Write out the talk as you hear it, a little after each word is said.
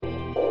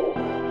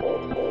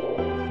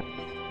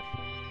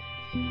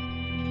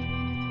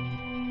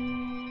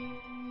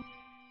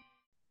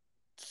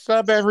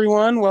Sup,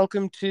 everyone?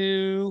 Welcome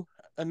to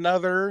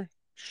another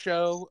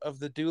show of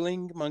the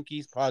Dueling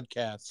Monkeys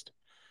podcast.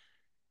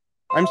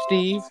 I'm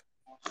Steve.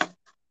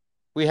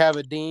 We have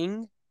a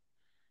Ding.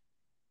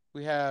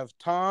 We have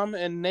Tom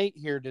and Nate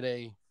here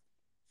today.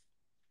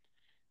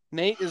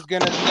 Nate is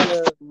going to be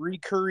a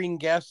recurring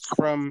guest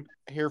from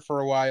here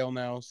for a while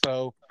now,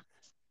 so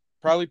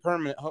probably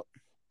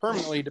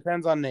permanently.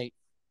 Depends on Nate.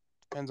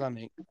 Depends on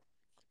Nate.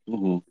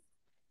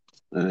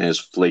 Mm-hmm. And his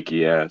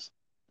flaky ass.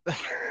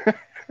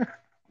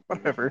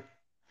 Whatever.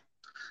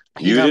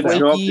 He's You didn't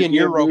show up flaky to and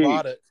you're D&D.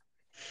 robotic.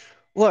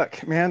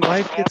 Look, man,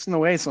 life gets in the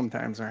way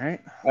sometimes, all right?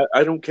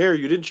 I don't care.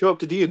 You didn't show up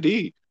to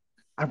D&D.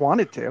 I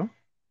wanted to.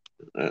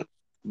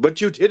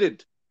 But you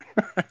didn't.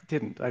 I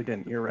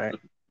didn't. You're right.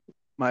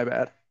 My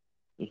bad.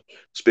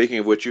 Speaking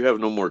of which, you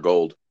have no more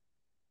gold.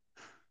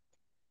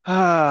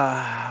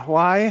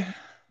 Why?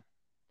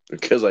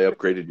 Because I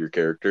upgraded your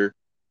character.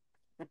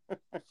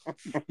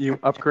 You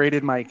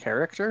upgraded my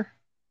character?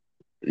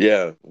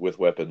 Yeah, with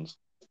weapons.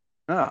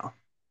 Oh,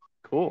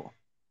 cool.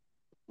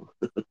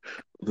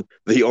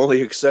 The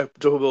only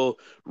acceptable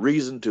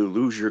reason to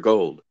lose your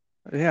gold.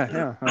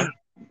 Yeah.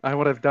 I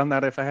would have done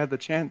that if I had the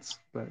chance,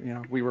 but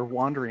we were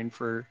wandering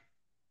for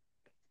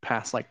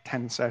past like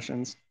 10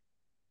 sessions.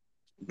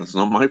 That's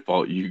not my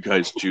fault. You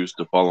guys choose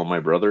to follow my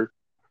brother.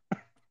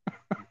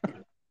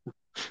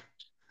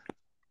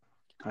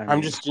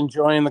 I'm just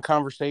enjoying the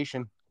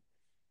conversation.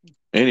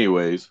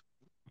 Anyways,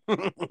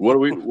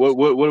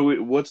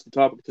 what's the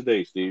topic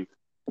today, Steve?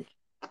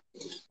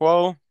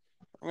 Well,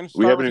 I'm going to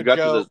start with a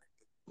joke.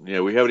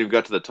 We haven't even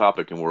got to the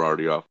topic and we're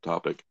already off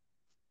topic.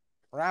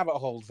 Rabbit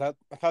holes. I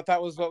thought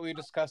that was what we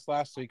discussed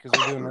last week because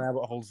we're doing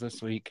rabbit holes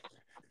this week.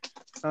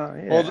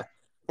 Yeah.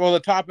 Well, the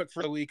topic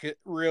for the week, it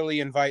really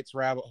invites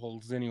rabbit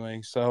holes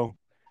anyway. So.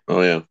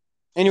 Oh, yeah.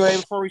 Anyway,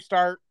 before we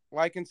start,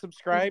 like and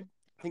subscribe.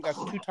 I think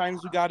that's 2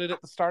 times we got it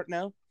at the start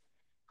now.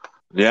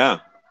 Yeah.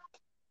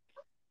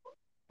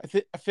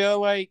 I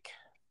feel like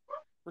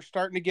we're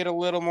starting to get a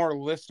little more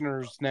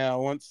listeners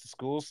now once the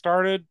school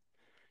started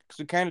because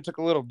we kind of took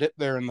a little dip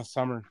there in the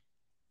summer.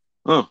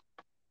 Oh,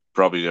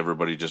 probably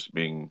everybody just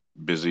being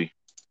busy.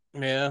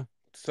 Yeah,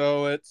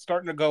 so it's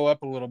starting to go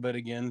up a little bit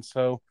again.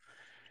 So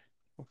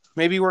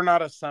maybe we're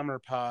not a summer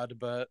pod,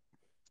 but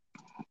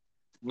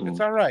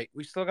it's all right.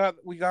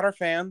 We got our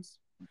fans.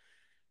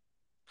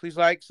 Please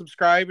like,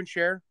 subscribe, and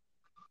share.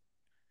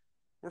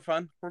 We're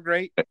fun. We're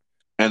great.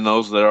 And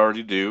those that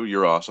already do,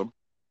 you're awesome.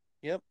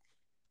 Yep.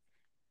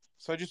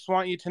 So I just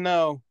want you to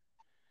know,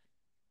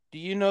 do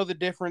you know the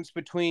difference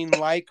between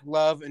like,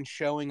 love, and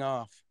showing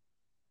off?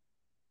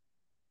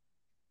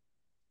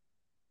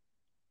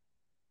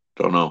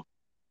 Don't know.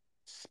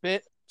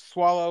 Spit,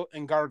 swallow,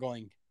 and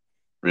gargling.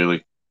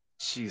 Really?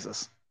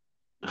 Jesus.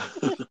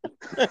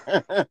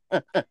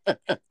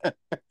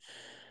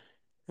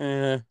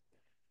 Don't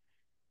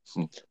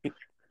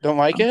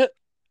like it?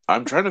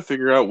 I'm trying to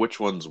figure out which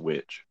one's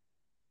which.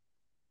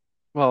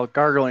 Well,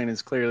 gargling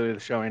is clearly the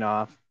showing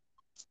off.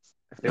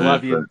 If they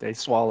love you, they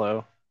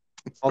swallow.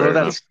 Although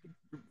that's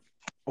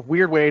a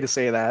weird way to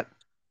say that.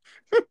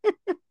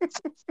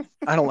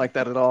 I don't like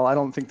that at all. I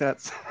don't think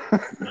that's...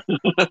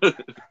 I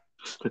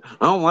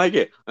don't like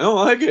it.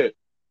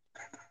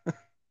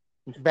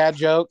 Bad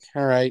joke?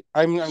 All right.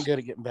 I'm good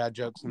at getting bad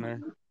jokes in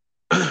there.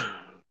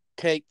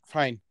 Okay,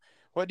 fine.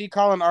 What do you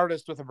call an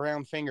artist with a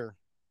brown finger?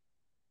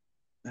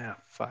 Ah,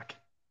 fuck.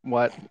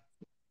 What?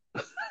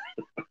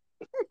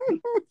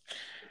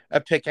 A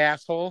pick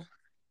asshole.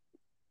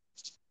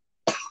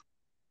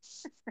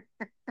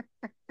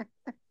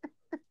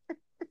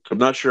 I'm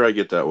not sure I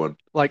get that one.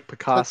 Like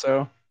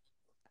Picasso.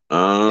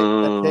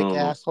 A pick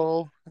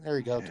asshole. There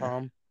you go,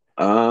 Tom.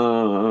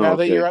 Now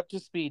that you're up to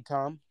speed,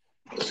 Tom.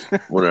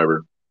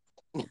 Whatever.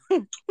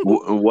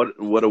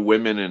 What do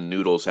women and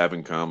noodles have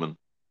in common?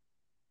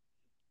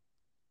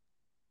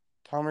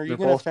 Tom, are you They're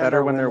going to both offend better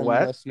our when they're women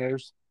wet?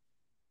 listeners?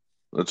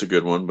 That's a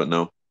good one, but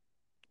no.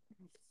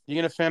 You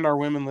going to offend our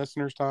women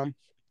listeners, Tom?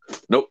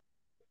 Nope.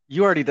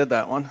 You already did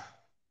that one.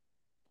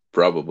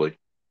 Probably.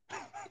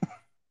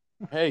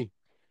 Hey.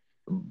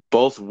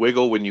 Both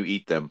wiggle when you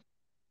eat them.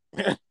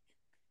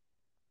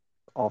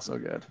 Also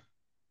good.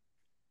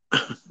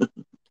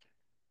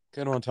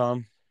 Good one,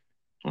 Tom.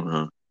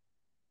 Uh-huh.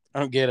 I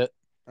don't get it.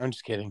 I'm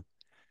just kidding.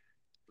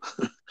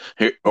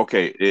 Here,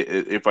 okay,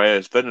 if I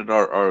offended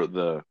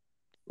the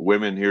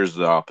women, here's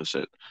the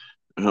opposite.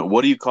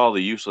 What do you call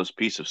the useless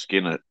piece of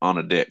skin on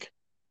a dick?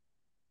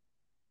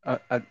 A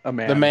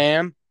man. The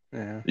man?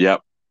 Yeah.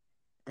 Yep.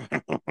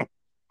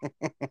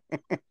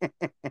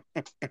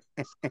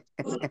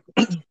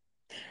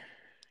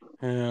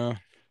 Yeah.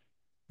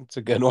 That's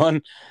a good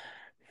one.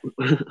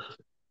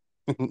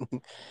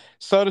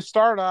 So to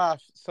start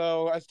off, I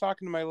was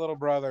talking to my little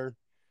brother,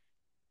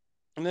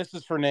 and this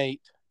is for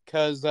Nate,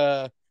 because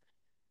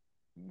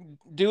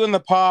doing the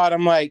pod,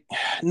 I'm like,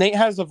 Nate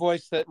has a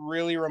voice that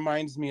really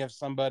reminds me of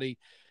somebody.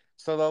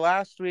 So the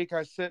last week I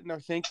was sitting there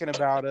thinking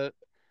about it,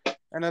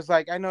 and I was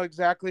like, I know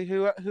exactly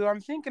who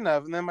I'm thinking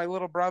of. And then my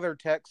little brother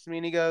texts me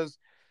and he goes,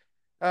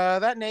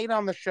 That Nate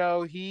on the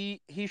show, he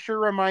sure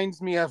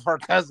reminds me of our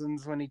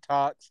cousins when he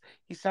talks.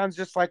 He sounds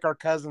just like our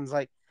cousins.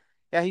 Like,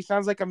 yeah, he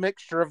sounds like a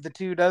mixture of the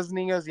two, doesn't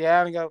he? He goes, yeah,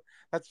 and I go,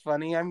 that's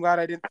funny. I'm glad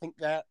I didn't think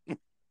that.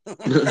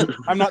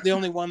 I'm not the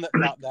only one that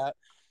thought that.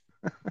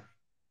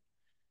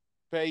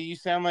 But you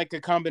sound like a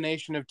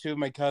combination of two of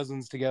my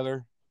cousins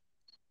together.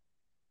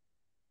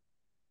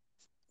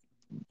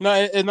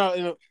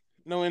 No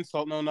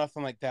insult, no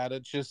nothing like that.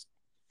 It's just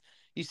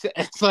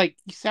it's like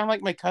you sound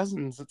like my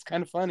cousins. It's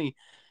kind of funny.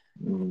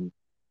 You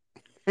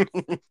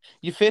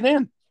fit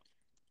in.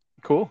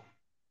 Cool.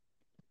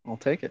 I'll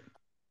take it.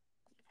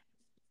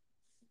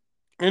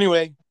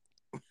 Anyway,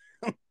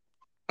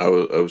 I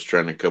was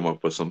trying to come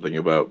up with something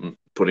about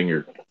putting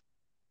your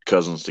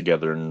cousins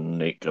together and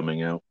Nate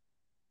coming out.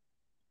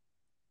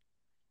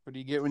 what do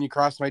you get when you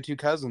cross my two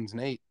cousins,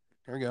 Nate?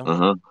 Here we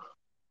go.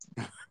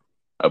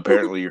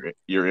 Apparently,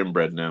 you're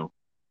inbred now.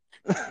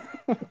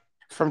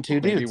 From two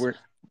dudes.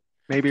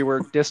 Maybe we're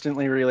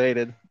distantly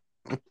related.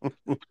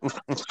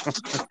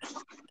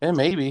 Yeah,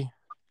 maybe.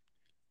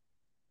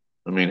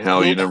 I mean,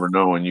 hell, you never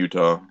know in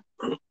Utah.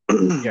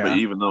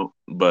 Yeah.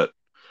 But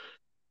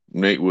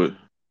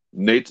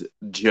Nate's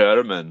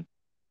German,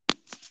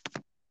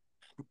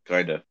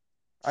 kinda.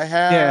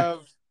 I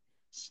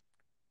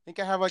think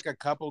I have like a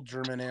couple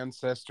German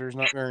ancestors,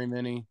 not very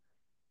many.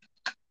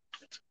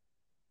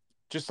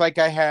 Just like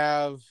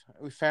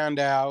we found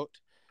out,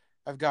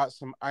 I've got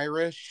some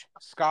Irish,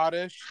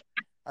 Scottish,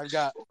 I've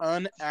got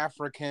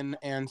un-African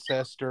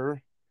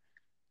ancestor,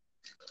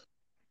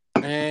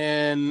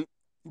 and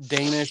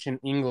Danish and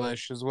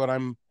English is what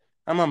I'm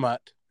a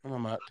mutt. I'm a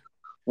mutt.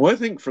 Well, I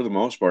think for the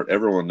most part,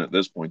 everyone at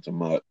this point's a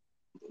mutt.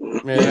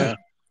 Yeah.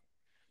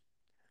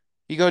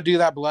 You go do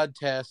that blood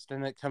test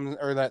and it comes,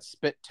 or that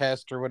spit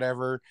test or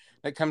whatever,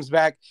 that comes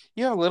back,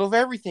 you have a little of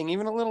everything,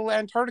 even a little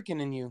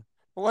Antarctican in you.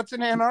 Well, what's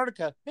in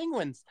Antarctica?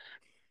 Penguins.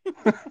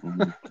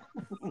 A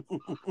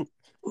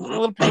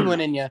little penguin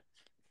in you.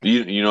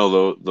 You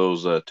know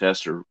those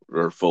tests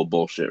are full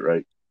bullshit,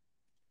 right?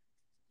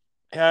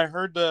 Yeah, I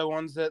heard the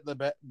ones that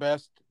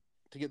best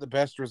to get the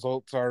best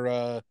results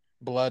are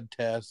blood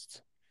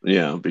tests.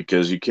 Yeah,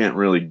 because you can't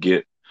really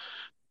get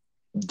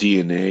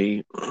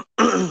DNA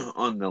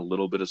on a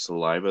little bit of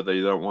saliva they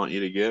don't want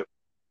you to get.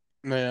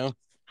 No.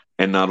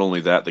 And not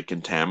only that, the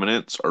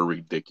contaminants are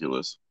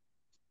ridiculous.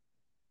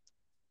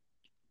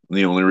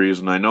 The only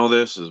reason I know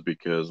this is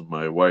because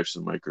my wife's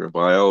in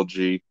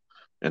microbiology,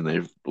 and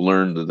they've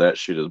learned that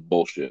shit is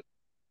bullshit.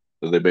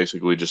 So they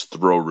basically just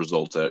throw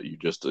results at you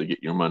just to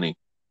get your money.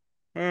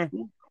 So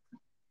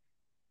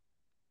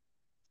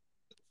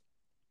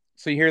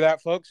you hear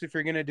that, folks? If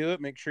you're going to do it,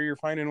 make sure you're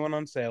finding one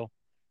on sale.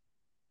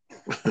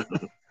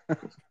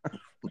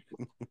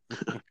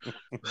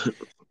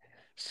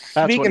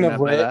 Speaking of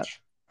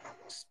which,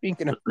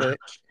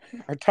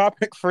 our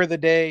topic for the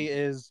day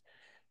is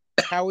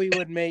how we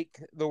would make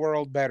the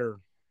world better.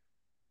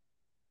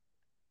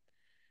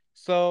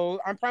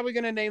 So I'm probably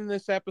going to name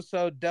this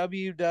episode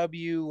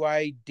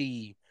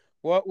W.W.Y.D.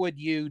 What would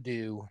you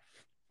do?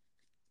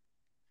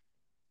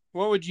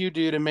 What would you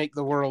do to make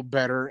the world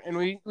better? And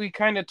we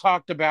kind of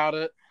talked about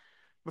it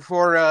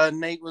before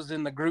Nate was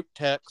in the group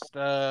text,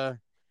 trying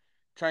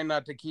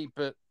not to keep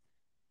it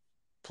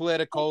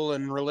political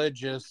and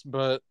religious,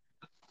 but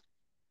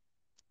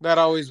that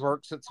always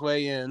works its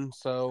way in.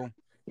 So,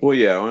 well,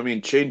 yeah, I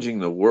mean, changing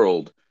the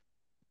world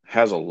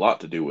has a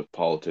lot to do with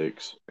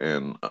politics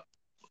and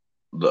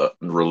the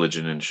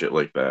religion and shit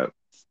like that.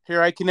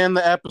 Here, I can end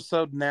the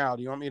episode now.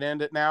 Do you want me to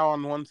end it now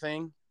on one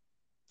thing?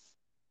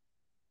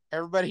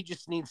 Everybody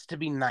just needs to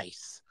be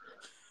nice.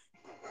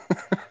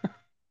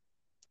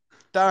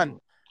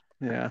 Done.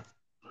 Yeah.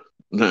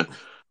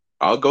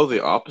 I'll go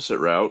the opposite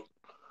route.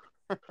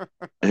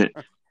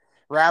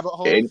 Rabbit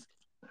holes?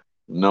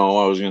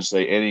 No, I was going to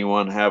say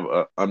anyone have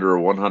under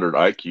a 100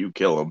 IQ,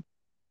 kill them.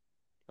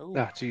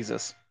 Oh,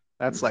 Jesus.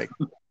 That's what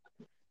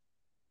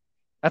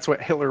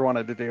Hitler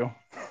wanted to do.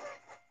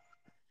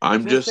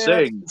 I'm just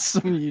saying.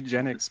 Some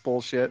eugenics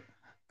bullshit.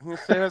 I'm going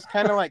to say that's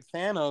kind of like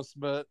Thanos,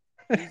 but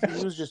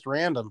he was just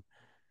random.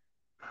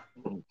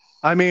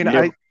 I mean,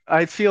 yeah.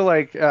 I feel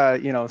like,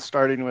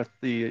 starting with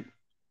the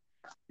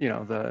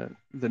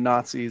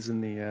Nazis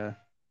and the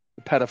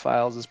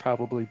pedophiles is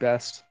probably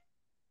best.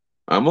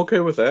 I'm okay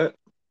with that.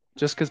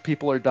 Just because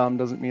people are dumb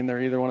doesn't mean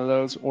they're either one of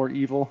those or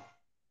evil.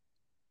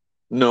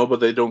 No, but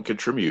they don't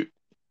contribute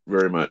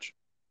very much.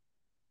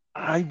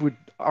 I would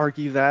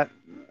argue that.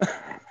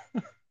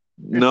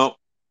 No.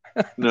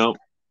 I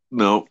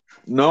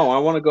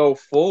want to go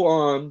full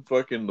on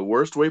fucking the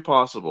worst way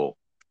possible.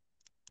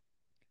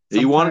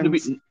 He wanted to be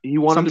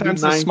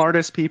sometimes nice. The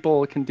smartest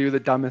people can do the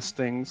dumbest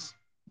things.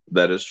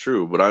 That is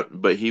true,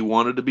 but he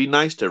wanted to be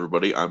nice to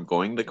everybody. I'm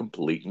going the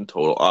complete and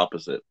total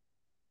opposite.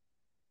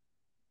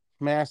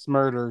 Mass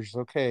murders,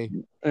 okay.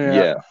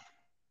 Yeah.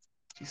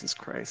 Jesus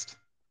Christ.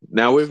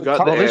 Now we've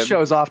got this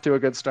show's off to a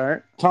good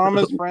start. Tom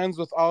is friends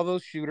with all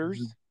those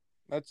shooters.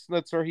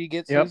 That's where he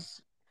gets his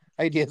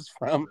ideas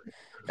from.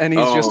 And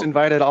he's just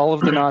invited all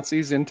of the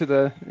Nazis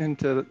into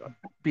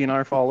being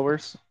our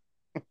followers.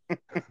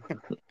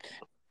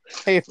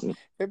 Hey, if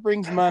it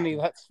brings money,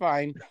 that's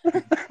fine.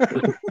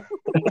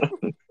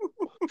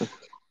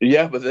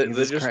 Yeah, but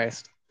Jesus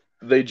Christ.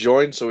 they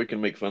join so we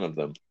can make fun of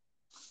them.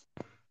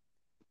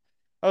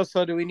 Oh,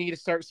 so do we need to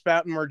start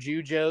spouting more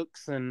Jew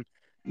jokes and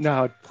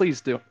No,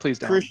 please do. Please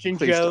don't. Christian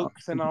Please don't.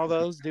 jokes and all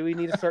those? Do we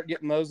need to start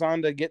getting those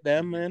on to get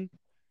them in?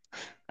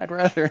 I'd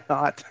rather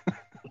not.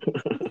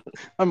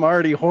 I'm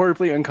already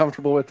horribly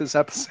uncomfortable with this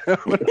episode.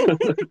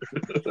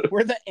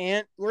 We're the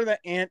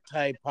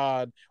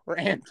anti-pod. We're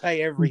anti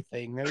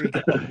everything. There you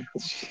go.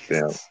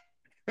 Yeah.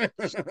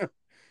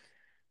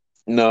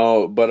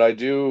 No, but I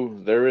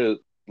do. There is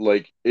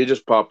like it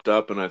just popped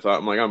up, and I thought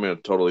I'm like I'm gonna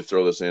totally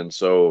throw this in.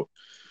 So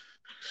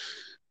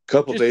a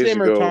couple Just days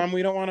simmer, ago, Tom.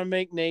 We don't want to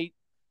make Nate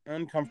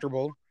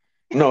uncomfortable.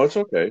 no, it's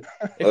okay.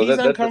 If he's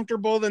That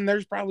uncomfortable, then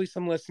there's probably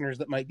some listeners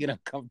that might get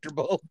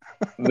uncomfortable.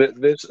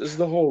 this is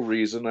the whole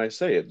reason I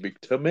say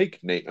it to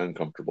make Nate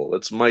uncomfortable.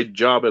 It's my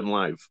job in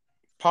life.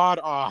 Pod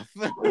off.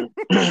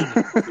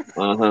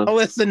 Uh-huh. I'll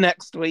listen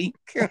next week.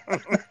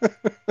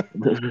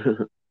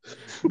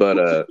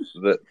 But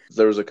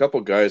there was a couple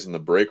guys in the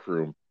break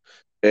room,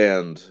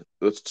 and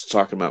let's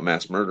talking about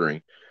mass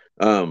murdering.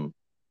 But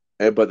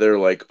they're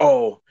like,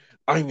 "Oh,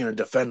 I'm gonna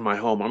defend my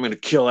home. I'm gonna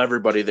kill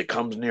everybody that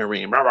comes near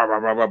me." Blah, blah, blah,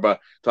 blah, blah, blah.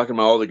 Talking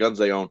about all the guns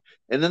they own,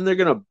 and then they're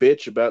gonna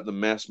bitch about the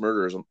mass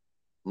murderers.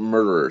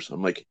 Murderers.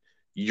 I'm like,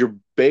 you're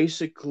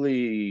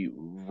basically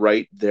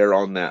right there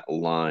on that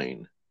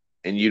line,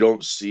 and you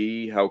don't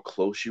see how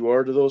close you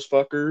are to those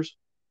fuckers.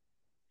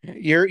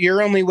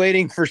 You're only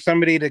waiting for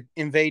somebody to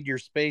invade your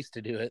space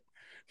to do it.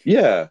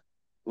 Yeah,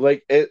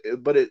 like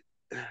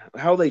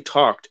how they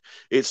talked,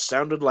 it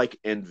sounded like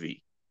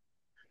envy,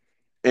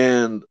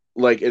 and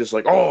like it's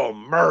like, oh,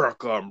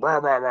 America, blah,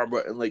 blah, blah,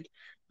 blah. And like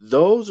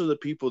those are the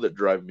people that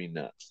drive me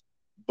nuts.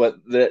 But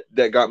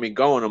that got me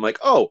going. I'm like,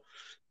 oh,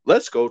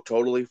 let's go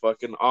totally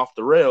fucking off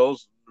the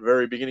rails.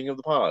 Very beginning of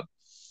the pod.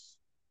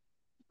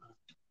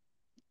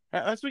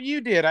 That's what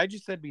you did. I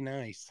just said be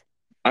nice.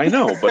 I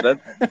know,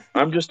 but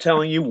I'm just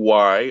telling you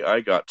why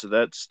I got to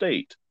that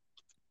state.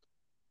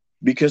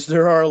 Because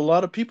there are a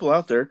lot of people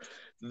out there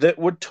that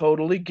would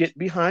totally get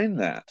behind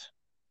that,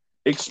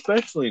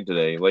 especially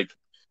today. Like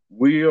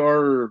we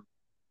are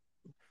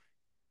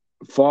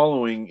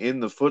following in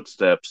the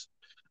footsteps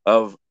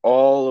of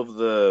all of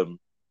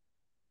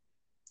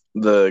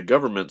the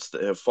governments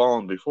that have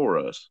fallen before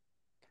us.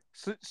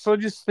 So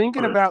just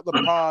thinking about the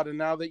pod, and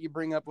now that you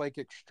bring up like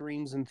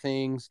extremes and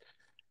things,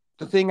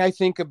 the thing I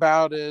think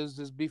about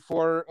is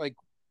before, like,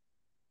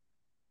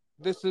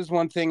 this is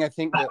one thing I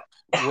think that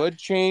would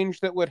change,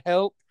 that would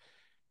help,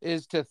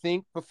 is to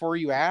think before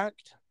you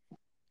act.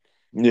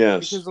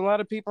 Yes. Because a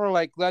lot of people are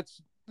like,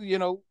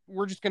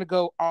 we're just going to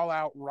go all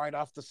out right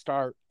off the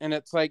start. And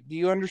it's like, do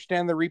you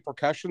understand the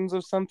repercussions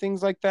of some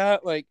things like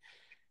that? Like,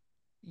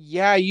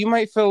 yeah, you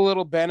might feel a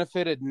little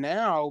benefited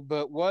now,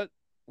 but what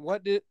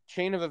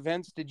chain of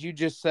events did you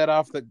just set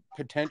off that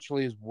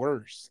potentially is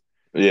worse?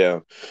 Yeah.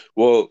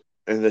 Well,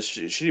 and the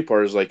shitty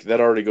part is like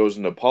that already goes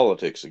into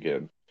politics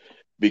again,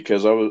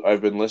 because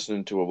I've been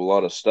listening to a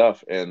lot of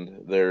stuff,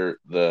 and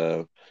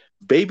the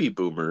baby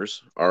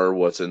boomers are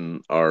what's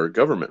in our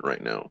government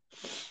right now.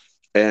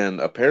 And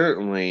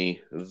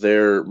apparently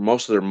their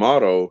most of their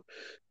motto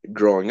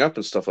growing up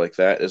and stuff like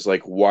that is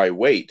like, why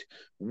wait?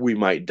 We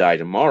might die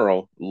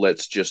tomorrow.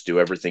 Let's just do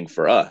everything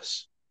for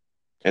us.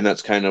 And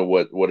that's kind of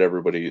what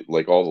everybody,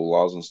 like all the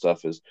laws and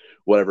stuff, is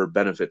whatever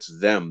benefits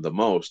them the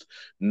most,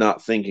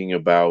 not thinking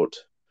about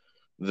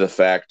the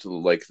fact,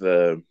 like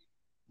the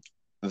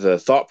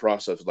thought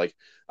process, like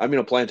I'm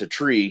going to plant a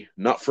tree,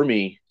 not for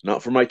me,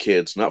 not for my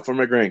kids, not for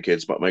my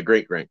grandkids, but my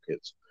great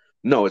grandkids.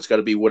 No, it's got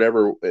to be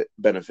whatever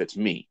benefits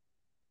me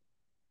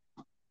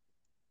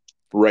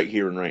right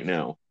here and right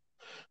now.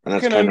 And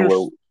that's kind of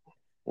where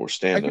we're I can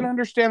standing.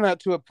 understand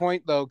that to a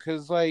point though,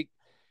 because like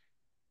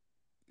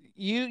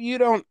you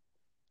don't,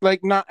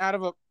 like, not out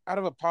of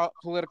a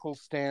political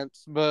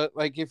stance, but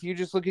like if you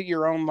just look at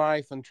your own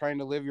life and trying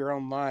to live your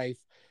own life,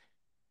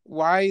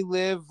 why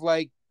live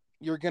like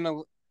you're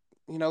gonna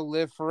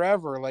live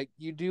forever? Like,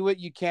 you do what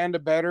you can to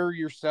better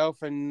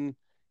yourself and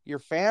your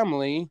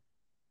family,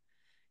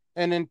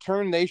 and in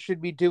turn they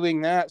should be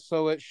doing that,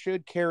 so it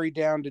should carry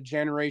down to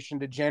generation,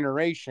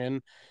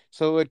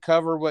 so it would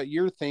cover what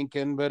you're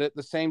thinking. But at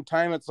the same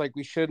time, it's like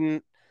we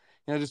shouldn't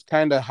just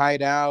kind of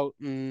hide out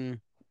and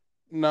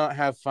not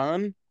have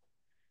fun.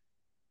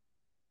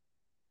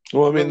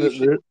 Well, I But mean,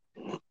 you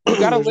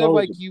got to there's live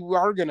always like you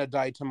are going to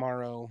die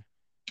tomorrow.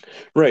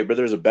 right, but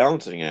there's a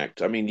balancing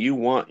act. I mean, you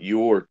want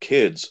your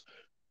kids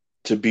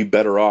to be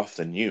better off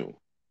than you.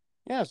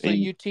 Yeah, so And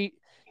you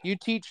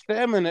teach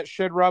them, and it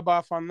should rub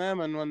off on them,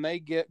 and when they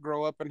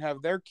grow up and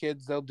have their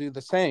kids, they'll do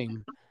the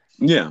same.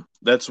 yeah,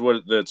 that's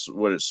what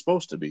it's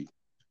supposed to be.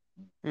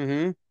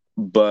 Mm-hmm.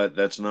 But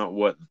that's not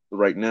what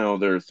right now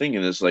they're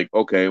thinking. Is like,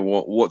 okay,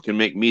 well, what can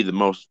make me the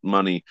most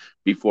money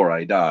before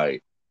I die,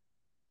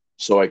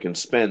 so I can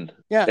spend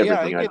Yeah, I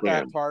everything I get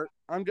that can. part.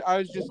 I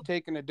was just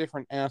taking a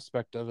different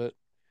aspect of it.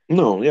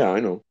 No, yeah, I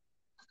know.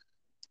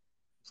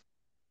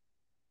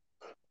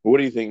 What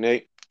do you think,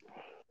 Nate?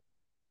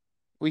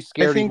 We I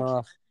scared him think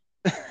off.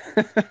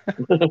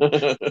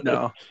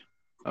 no,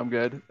 I'm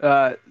good.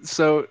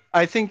 So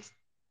I think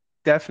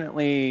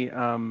definitely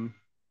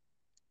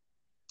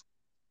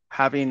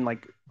having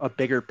like a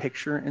bigger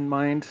picture in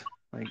mind,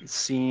 like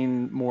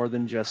seeing more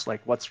than just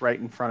like what's right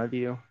in front of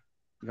you,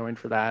 going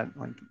for that.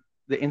 Like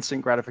the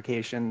instant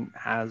gratification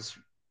it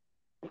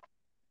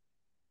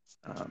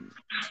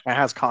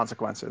has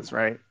consequences,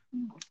 right?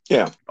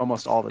 Yeah.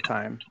 Almost all the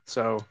time.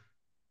 So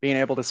being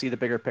able to see the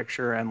bigger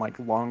picture and like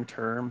long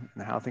term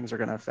and how things are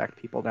going to affect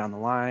people down the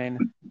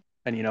line,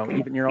 and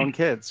even your own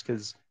kids,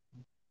 because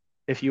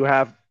if you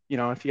have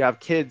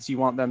kids, you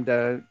want them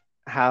to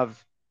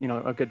have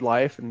a good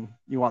life, and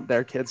you want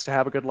their kids to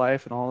have a good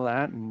life and all of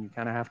that, and you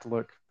kind of have to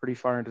look pretty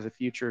far into the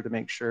future to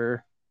make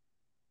sure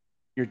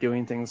you're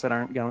doing things that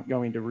aren't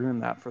going to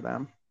ruin that for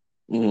them.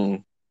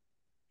 Mm.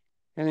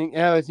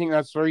 I think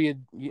that's where you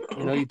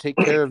take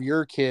care of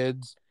your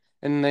kids,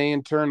 and they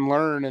in turn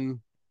learn, and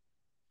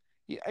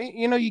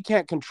you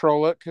can't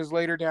control it because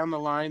later down the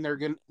line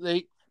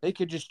they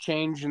could just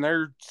change, and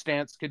their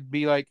stance could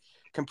be like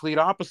complete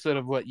opposite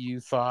of what you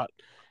thought,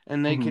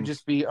 and they could Mm-hmm.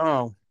 just be,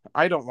 oh,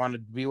 I don't want to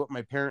be what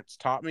my parents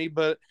taught me,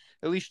 but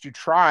at least you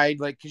tried,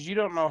 like, because you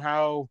don't know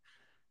how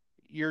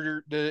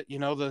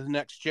the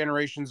next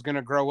generation's going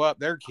to grow up,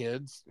 their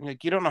kids,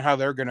 like, you don't know how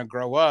they're going to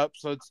grow up,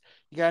 so it's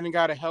you kind of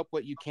got to help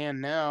what you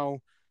can now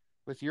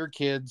with your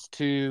kids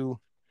to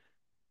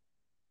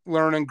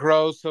learn and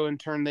grow, so in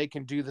turn they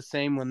can do the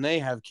same when they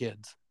have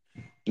kids.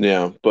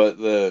 Yeah,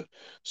 but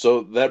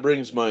so that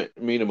brings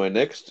me to my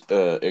next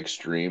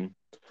extreme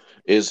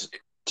is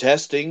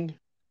testing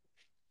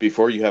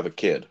before you have a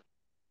kid.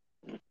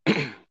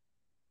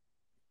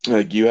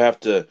 Like you have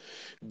to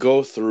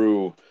go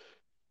through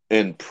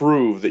and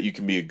prove that you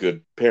can be a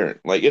good parent.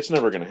 Like it's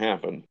never going to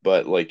happen,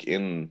 but like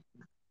in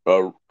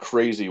a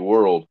crazy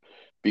world,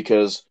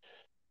 because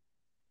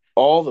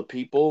all the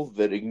people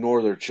that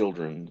ignore their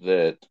children,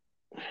 that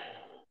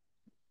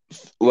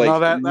No, like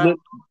that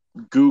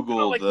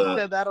Google like you the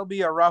said, that'll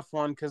be a rough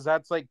one because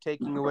that's like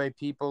taking away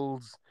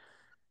people's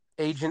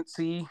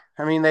agency.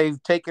 I mean,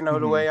 they've taken it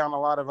Mm-hmm. away on a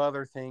lot of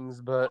other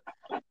things, but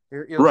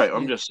you'll right.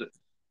 I'm see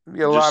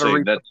be a just lot of saying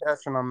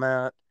repercussion on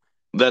that.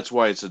 that's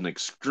why it's an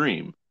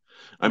extreme.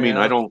 I mean, Yeah.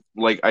 I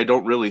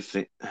don't really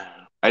think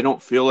I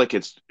don't feel like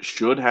it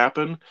should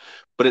happen,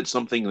 but it's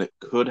something that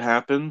could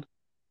happen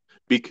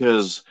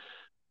because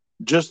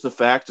just the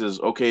fact is,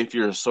 okay, if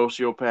you're a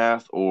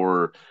sociopath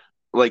or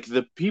like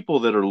the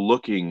people that are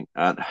looking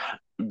at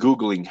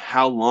Googling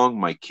how long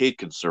my kid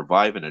could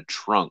survive in a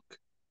trunk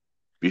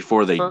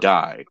before they So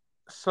die.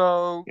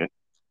 so Yeah.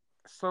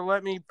 so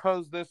let me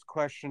pose this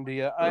question to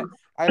you.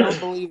 I don't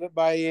believe it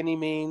by any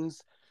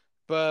means,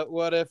 but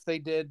what if they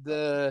did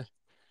the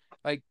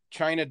like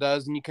China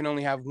does, and you can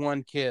only have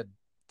one kid?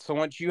 So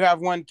once you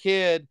have one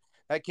kid,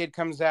 that kid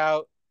comes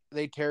out,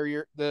 they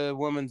tear the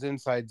woman's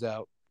insides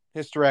out.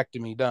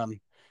 Hysterectomy done.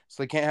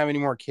 So they can't have any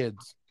more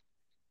kids.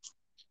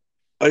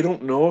 I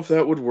don't know if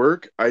that would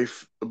work.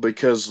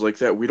 Because like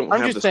that we don't I'm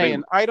have just the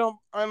same. saying,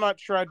 I'm not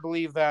sure I'd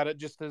believe that. It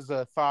just is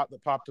a thought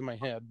that popped in my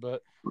head.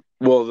 But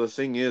Well, the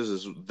thing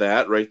is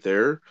that right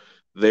there,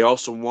 they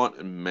also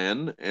want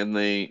men, and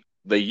they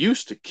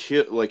used to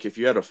kill. Like if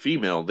you had a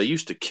female, they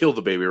used to kill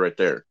the baby right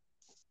there.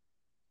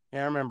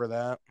 yeah, I remember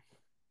that.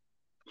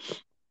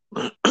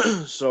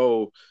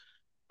 So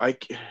I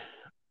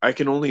I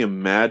can only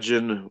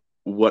imagine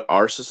what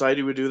our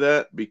society would do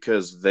that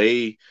because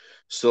they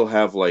still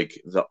have like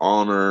the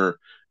honor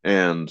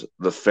and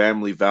the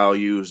family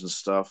values and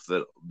stuff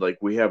that like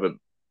we haven't,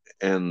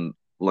 and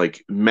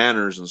like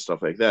manners and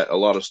stuff like that. A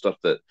lot of stuff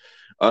that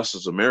us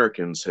as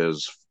Americans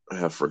has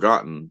have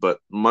forgotten. But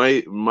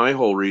my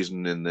whole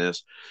reason in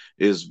this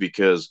is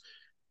because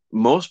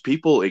most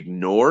people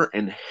ignore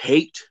and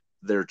hate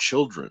their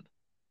children.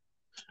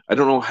 I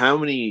don't know how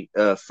many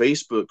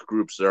Facebook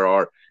groups there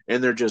are,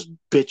 and they're just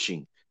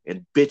bitching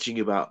and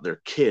bitching about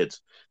their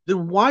kids.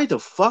 Then why the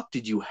fuck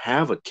did you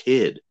have a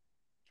kid?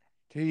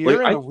 Dude,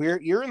 Like I,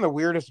 you're in the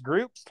weirdest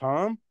groups,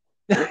 Tom.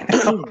 I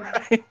know,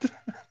 right?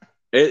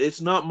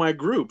 it's not my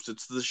groups.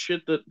 It's the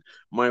shit that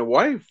my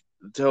wife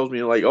tells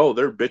me. Like, oh,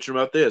 they're bitching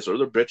about this or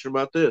they're bitching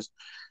about this,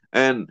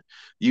 and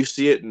you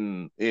see it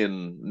in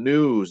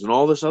news and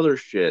all this other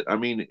shit. I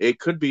mean, it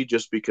could be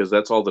just because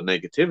that's all the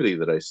negativity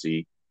that I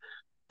see.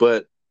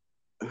 But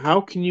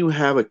how can you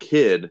have a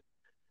kid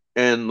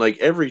and like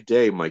every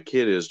day my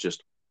kid is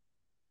just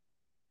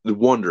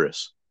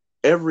wondrous.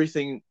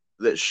 Everything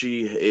that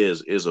she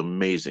is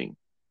amazing.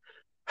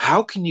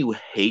 How can you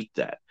hate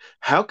that?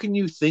 How can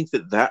you think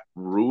that that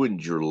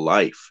ruined your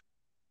life?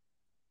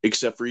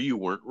 Except for you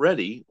weren't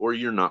ready, or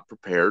you're not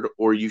prepared,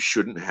 or you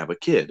shouldn't have a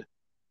kid.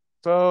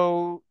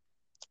 So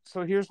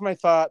so here's my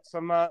thoughts.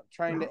 I'm not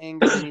trying to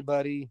anger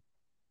anybody.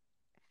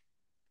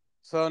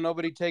 So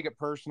nobody take it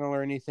personal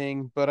or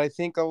anything, but I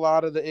think a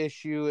lot of the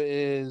issue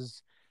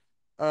is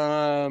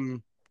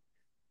um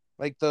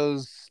like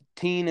those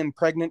teen and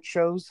pregnant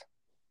shows,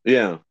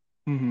 Yeah,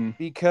 Mm-hmm.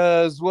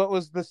 because what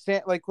was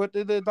the like what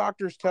did the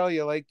doctors tell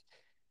you, like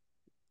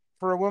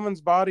for a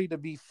woman's body to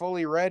be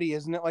fully ready,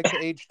 isn't it like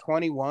the age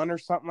 21 or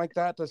something like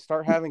that to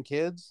start having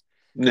kids?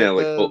 Yeah, That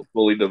like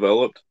fully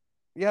developed.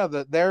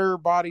 that their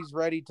body's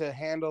ready to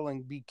handle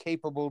and be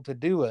capable to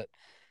do it.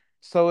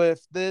 So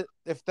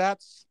if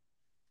that's,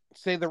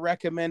 say, the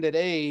recommended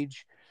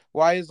age,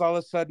 why is all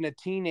of a sudden a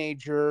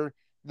teenager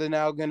the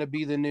now going to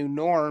be the new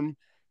norm?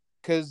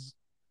 Because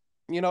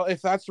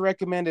if that's the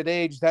recommended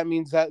age, that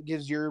means that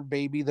gives your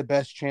baby the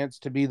best chance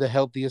to be the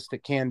healthiest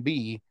it can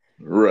be.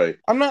 Right.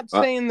 I'm not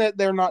saying that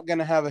they're not going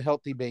to have a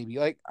healthy baby.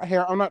 Like,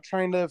 here, I'm not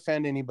trying to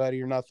offend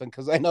anybody or nothing,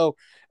 because I know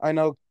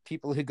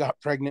people who got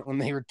pregnant when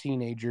they were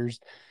teenagers,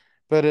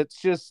 but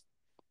it's just,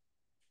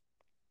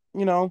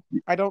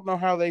 I don't know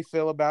how they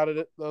feel about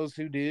it. Those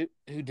who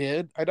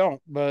did, I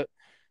don't. But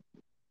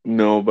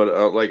No,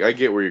 but like I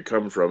get where you're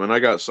coming from, and I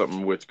got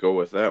something with go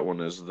with that one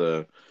is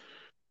the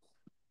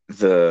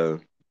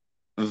the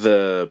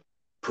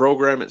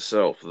program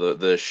itself,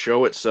 the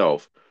show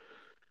itself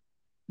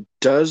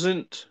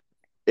doesn't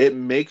it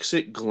makes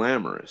it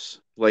glamorous.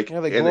 Like yeah,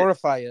 they and it,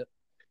 glorify it.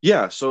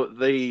 yeah, so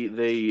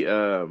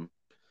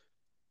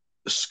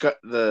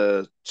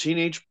the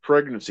teenage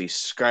pregnancy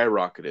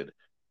skyrocketed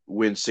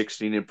when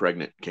 16 and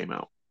Pregnant came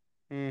out.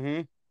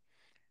 Mm-hmm.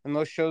 And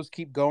those shows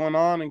keep going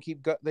on and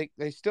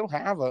they still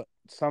have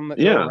some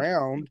that go Yeah.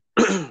 around.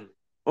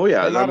 Oh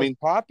yeah, They're I not as mean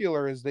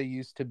popular as they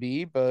used to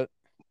be, but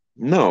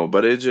no,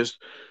 but it just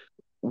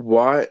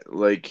why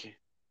like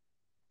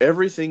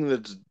everything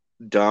that's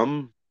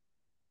dumb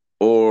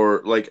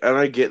or like and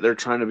I get they're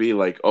trying to be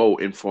like oh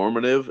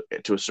informative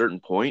to a certain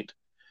point,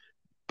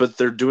 but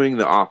they're doing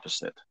the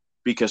opposite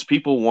because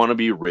people want to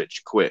be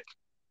rich quick.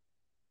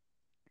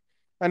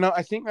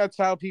 I think that's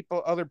how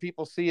other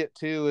people see it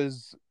too,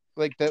 is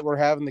like that we're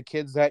having the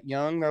kids that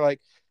young. They're like,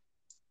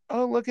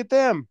 oh, look at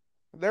them.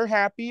 They're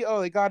happy.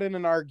 Oh, they got in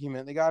an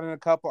argument. They got in a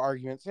couple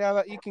arguments.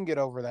 Yeah, you can get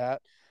over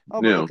that.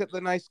 Oh, but Yeah, look at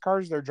the nice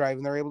cars they're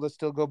driving. They're able to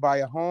still go buy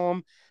a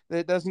home.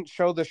 It doesn't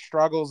show the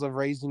struggles of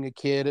raising a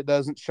kid. It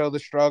doesn't show the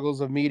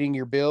struggles of meeting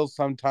your bills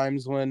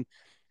sometimes when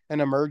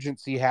an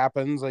emergency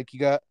happens. Like you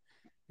got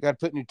to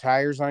put new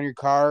tires on your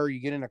car, or you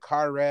get in a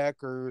car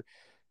wreck, or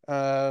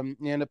you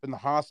end up in the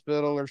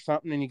hospital or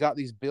something, and you got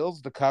these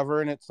bills to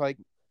cover. And it's like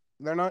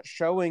they're not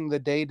showing the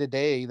day to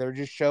day. They're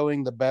just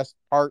showing the best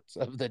parts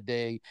of the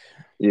day.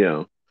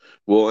 yeah.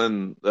 Well,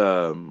 and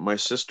my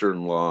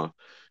sister-in-law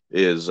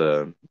is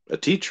a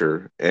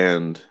teacher,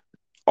 and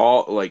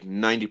all like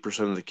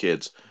 90% of the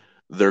kids,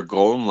 their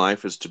goal in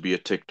life is to be a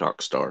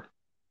TikTok star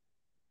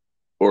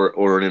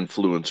or an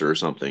influencer or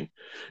something.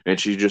 And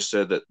she just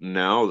said that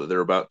now that they're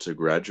about to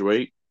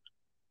graduate,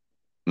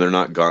 they're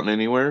not gotten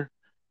anywhere.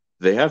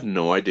 They have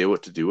no idea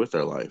what to do with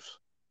their life.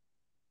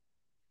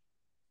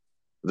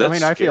 I That's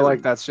mean, I feel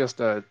like scary. that's just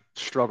a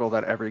struggle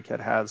that every kid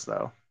has,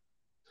 though.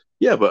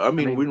 Yeah, but I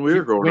I mean, mean, when we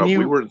were growing when up,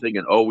 we you, weren't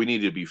thinking, "Oh, we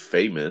need to be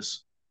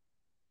famous."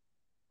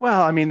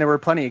 well, I mean, there were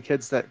plenty of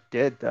kids that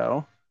did,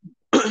 though.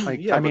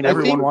 Like, Yeah, I but mean, they I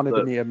think everyone think, wanted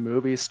to be a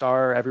movie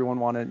star. Everyone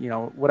wanted,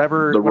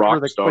 whatever, the whatever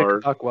rock the quick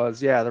star. buck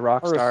was. Yeah, the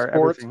rock or a star, sports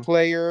everything.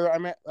 player. I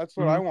mean, that's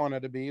what I Hmm.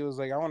 wanted to be. It was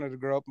like I wanted to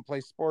grow up and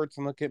play sports,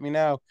 and look at me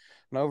now,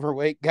 an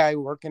overweight guy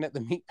working at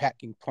the meat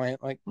packing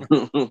plant. Like,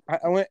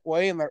 I went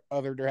way in the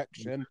other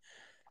direction.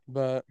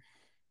 But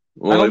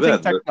I Well, like don't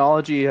think that.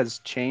 technology has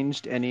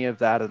changed any of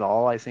that at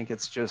all. I think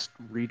it's just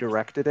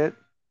redirected it,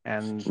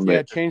 and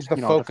yeah, change the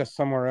to, focus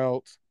somewhere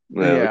else.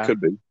 Yeah, it yeah. could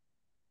be.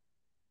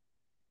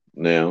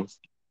 Yeah,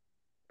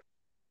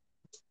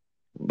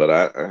 but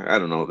I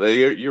don't know.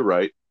 You're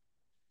right.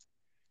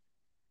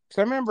 Because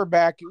I remember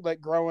back,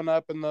 like, growing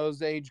up in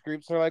those age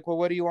groups, they're like, well,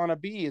 what do you want to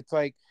be? It's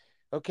like,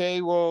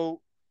 okay,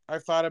 well, I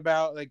thought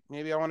about, like,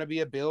 maybe I want to be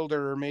a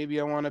builder, or maybe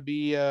I want to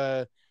be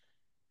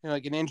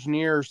like an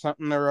engineer or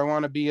something, or I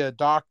want to be a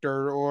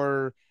doctor,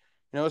 or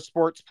a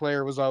sports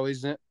player was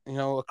always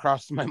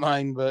across my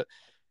mind. But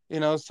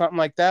something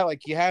like that,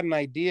 like, you had an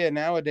idea.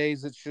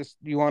 Nowadays it's just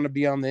you want to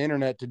be on the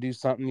internet to do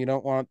something. You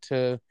don't want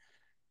to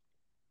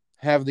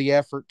have the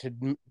effort to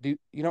do.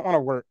 You don't want to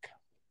work.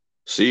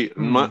 See,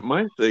 my Hmm.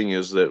 my thing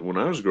is that when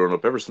I was growing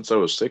up, ever since I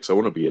was 6, I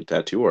want to be a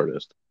tattoo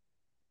artist.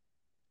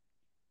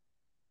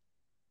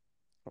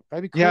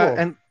 That'd be Yeah, cool.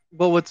 and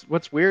well,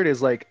 what's weird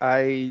is like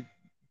I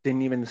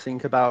didn't even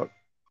think about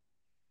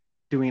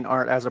doing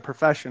art as a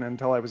profession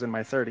until I was in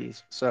my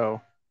 30s.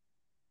 So,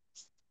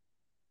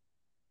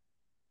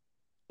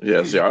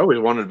 Yeah, see, I always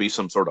wanted to be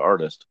some sort of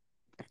artist.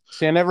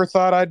 See, I never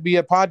thought I'd be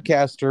a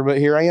podcaster, but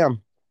here I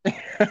am.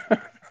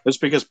 It's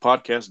because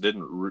podcasts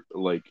didn't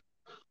like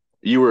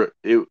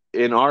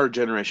in our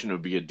generation it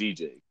would be a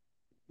DJ,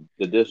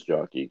 the disc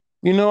jockey.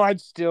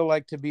 I'd still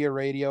like to be a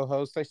radio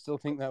host. I still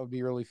think that would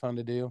be really fun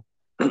to do.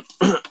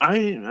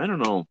 I don't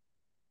know.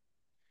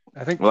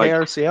 I think Like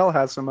KRCL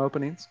has some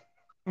openings.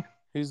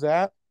 Who's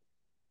that?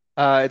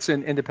 It's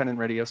an independent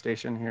radio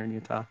station here in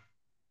Utah.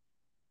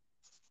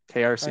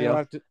 You'll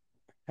KRCL.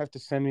 have to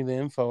send me the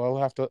info.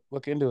 I'll have to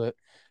look into it.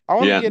 I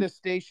want to yeah, get a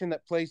station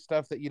that plays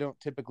stuff that you don't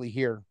typically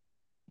hear.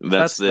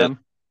 that's That's it. them.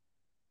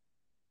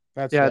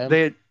 That's Yeah, them.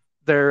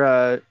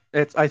 they're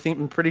it's I think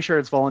I'm pretty sure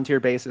it's volunteer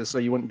basis, so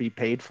you wouldn't be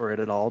paid for it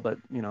at all, but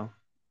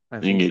I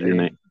You can think get your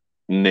they,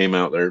 name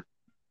out there.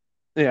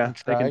 yeah, And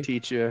they can try.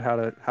 teach you how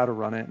to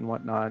run it and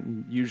whatnot.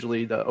 And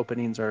usually the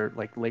openings are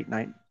like late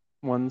night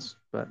ones,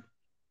 but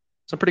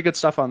some pretty good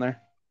stuff on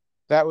there.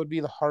 That would be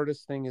the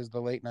hardest thing is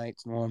the late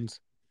nights ones.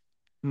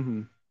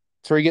 Mm-hmm.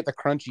 It's where you get the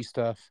crunchy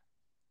stuff,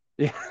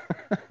 Yeah,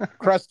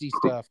 crusty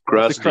stuff, the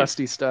crusty. Crusty.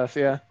 crusty stuff.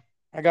 Yeah,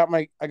 I got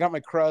my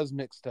crust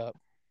mixed up.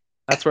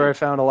 that's where I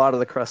found a lot of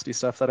the crusty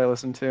stuff that I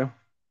listened to.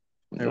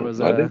 There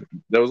was I a think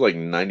that was like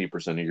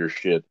 90% of your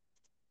shit.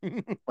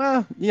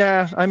 well,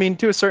 yeah. I mean,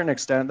 to a certain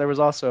extent, there was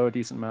also a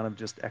decent amount of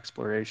just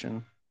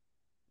exploration.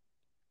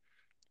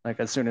 Like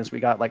as soon as we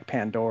got like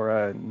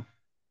Pandora and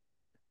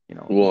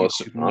Well,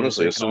 YouTube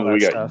honestly, Music as and soon all as we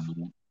that got stuff.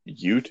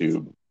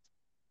 YouTube,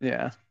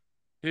 Yeah.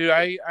 Dude,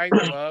 I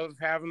love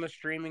having the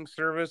streaming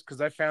service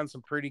because I found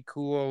some pretty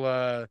cool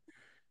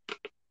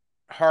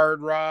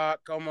hard rock,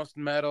 almost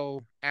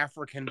metal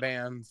African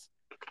bands.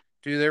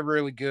 Dude, they're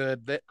really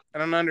good. I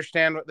don't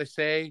understand what they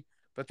say,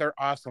 but they're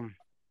awesome.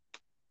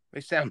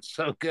 They sound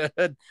so good.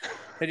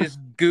 I just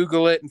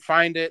Google it and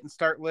find it and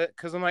start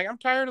because I'm like, I'm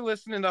tired of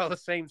listening to all the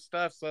same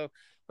stuff. So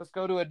let's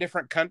go to a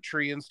different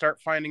country and start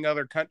finding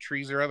other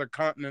countries or other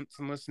continents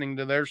and listening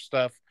to their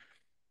stuff.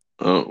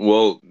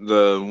 well,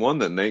 the one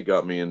that Nate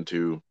got me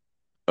into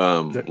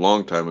The-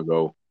 long time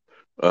ago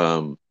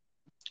um,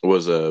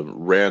 was a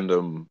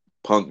random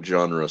punk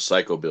genre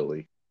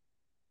psychobilly.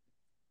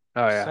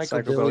 oh yeah,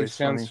 Psychobilly Psychobilly is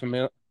funny.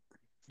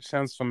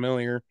 sounds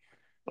familiar.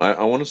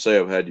 I want to say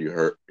I've had you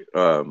heard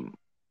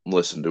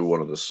listen to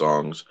one of the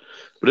songs,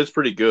 but it's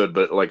pretty good.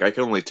 But like I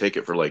can only take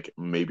it for like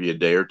maybe a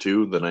day or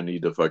two. Then I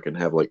need to fucking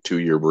have like 2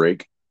 year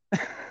break.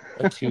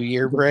 A 2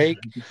 year break.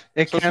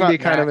 It So it's can be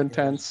not kind of that good.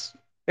 intense.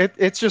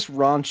 It's just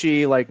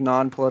raunchy, like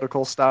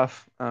non-political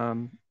stuff.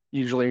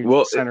 Usually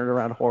Well, centered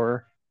around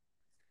horror.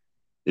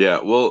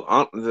 yeah.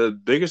 Well, the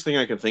biggest thing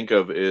I can think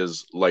of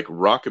is like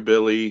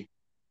rockabilly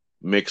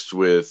mixed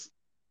with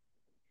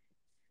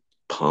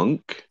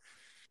punk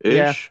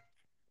Yeah, ish.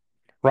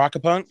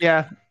 Rockapunk?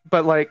 yeah,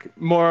 but like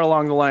more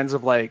along the lines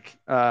of like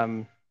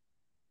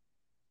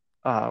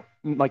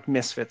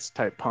Misfits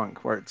type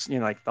punk, where it's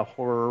like the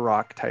horror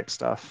rock type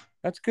stuff.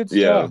 That's good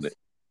Yeah, stuff.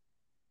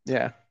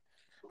 Yeah,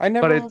 I but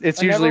never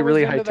it's I never usually was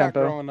really high into that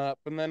tempo. growing up,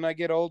 and then I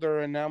get older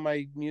and now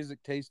my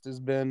music taste has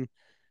been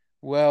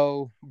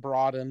well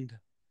broadened.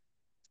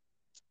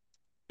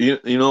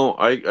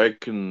 I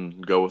can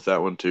go with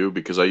that one too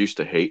because I used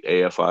to hate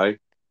AFI.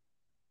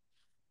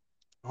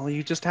 Well,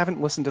 you just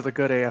haven't listened to the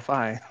good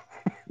AFI.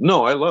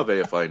 No, I love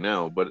AFI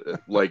now, but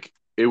like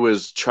it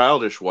was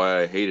childish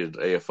why I hated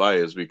AFI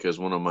is because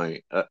one of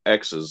my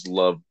exes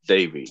loved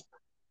Davey.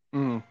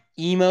 Mm.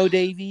 Emo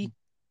Davy?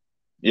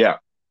 Yeah,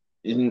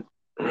 in,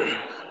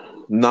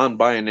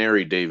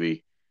 non-binary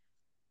Davey.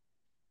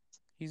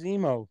 He's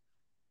emo.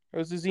 It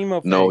was his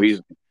emo No,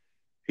 phase.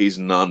 he's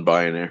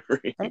non-binary.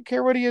 I don't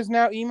care what he is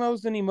now.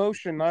 Emo's an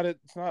emotion,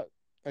 it's not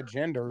a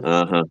gender.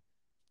 Uh-huh.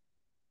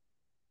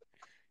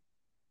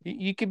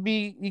 You could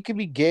be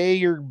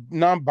gay or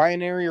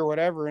non-binary or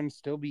whatever and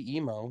still be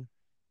emo.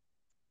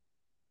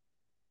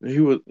 He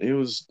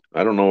was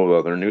I don't know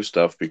about their new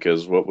stuff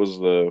because what was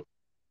the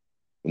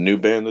new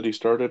band that he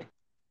started?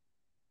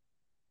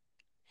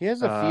 He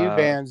has a few Uh,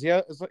 bands. Yeah,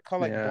 it's like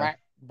called like yeah.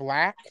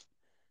 Black.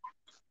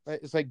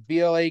 It's like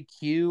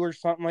BLAQ or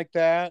something like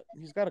that.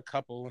 He's got a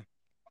couple.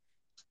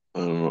 I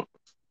don't know.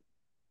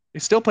 He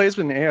still plays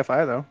with the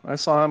AFI though. I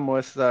saw him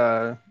with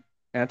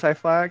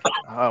Anti-Flag.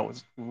 Oh, it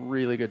was a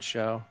really good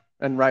show.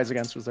 And Rise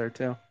Against was there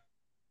too.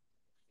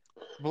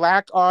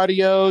 Black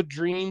Audio,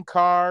 Dream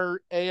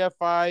Car,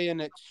 AFI,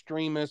 and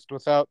Extremist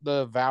without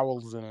the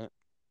vowels in it.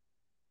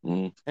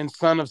 Mm, And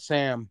Son of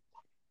Sam.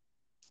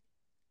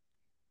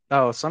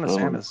 Oh, Son I of don't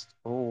Sam know. is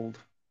old.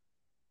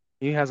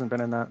 He hasn't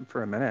been in that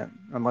for a minute,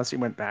 unless he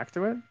went back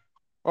to it.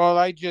 Well,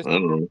 I I just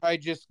don't know. I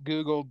just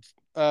googled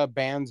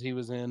bands he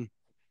was in.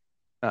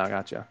 Oh,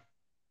 gotcha.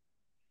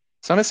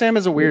 Son of Sam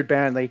is a weird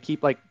band. They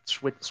keep like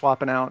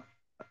swapping out.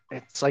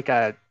 It's like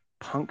a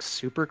punk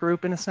super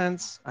group in a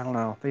sense. I don't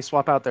know. They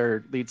swap out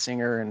their lead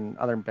singer and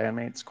other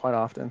bandmates quite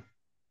often.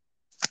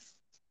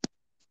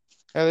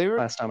 Yeah, they were.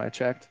 Last time I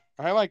checked.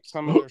 I liked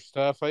some of their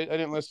stuff. I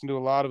didn't listen to a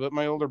lot of it.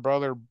 My older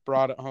brother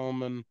brought it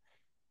home and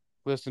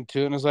listened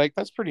to it, and was like,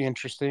 "That's pretty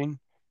interesting."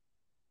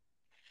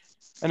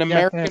 An Yeah, they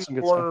have American some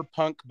good stuff. horror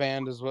punk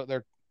band is what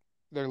they're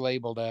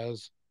labeled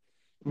as.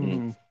 Mm.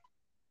 Hmm.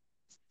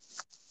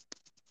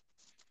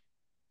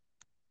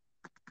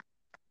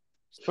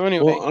 So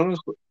anyway, Well,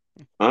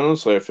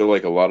 honestly, I feel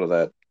like a lot of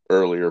that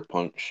earlier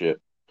punk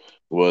shit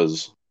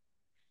was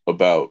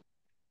about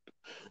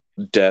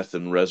death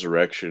and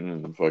resurrection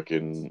and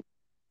fucking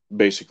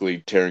basically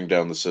tearing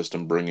down the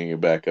system, bringing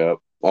it back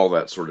up, all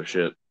that sort of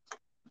shit.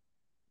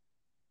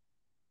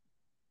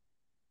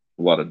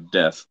 A lot of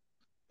death.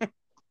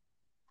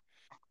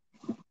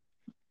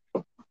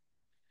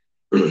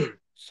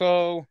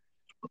 so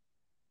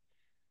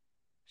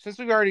since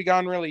we've already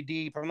gone really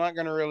deep, I'm not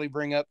going to really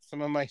bring up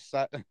some of my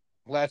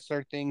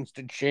lesser things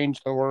to change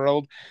the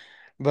world,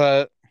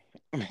 but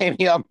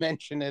maybe I'll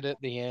mention it at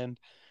the end.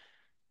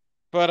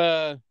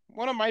 But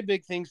one of my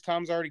big things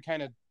Tom's already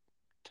kind of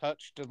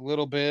touched a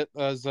little bit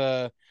as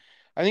I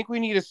think we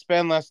need to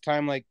spend less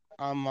time like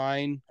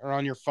online or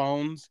on your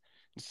phones.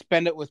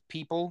 Spend it with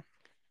people.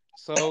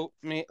 So,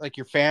 like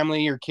your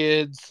family, your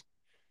kids,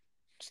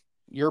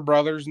 your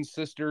brothers and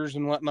sisters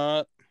and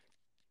whatnot.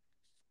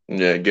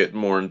 Yeah, get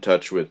more in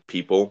touch with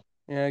people.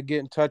 Yeah, get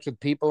in touch with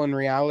people in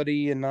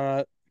reality and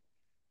not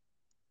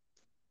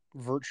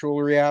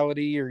virtual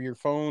reality or your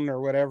phone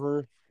or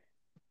whatever.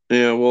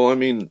 Yeah, well, I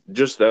mean,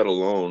 just that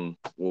alone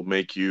will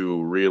make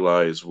you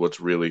realize what's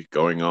really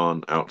going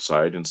on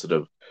outside instead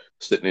of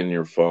sitting in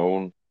your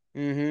phone.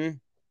 Mm-hmm.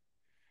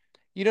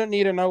 You don't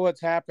need to know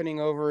what's happening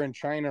over in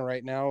China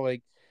right now,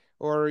 like,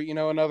 or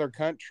another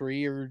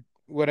country or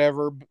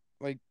whatever.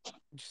 Like,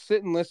 just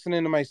sit and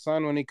listening to my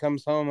son when he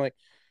comes home. Like,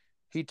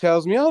 he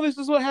tells me, "Oh, this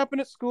is what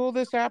happened at school.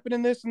 This happened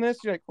and this and this."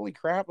 You're like, "Holy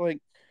crap!" Like,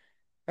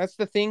 that's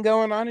the thing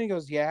going on. And he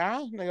goes, "Yeah."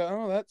 And I go,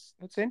 "Oh,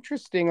 that's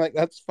interesting. Like,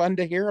 that's fun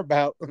to hear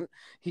about."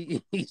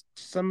 He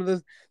some of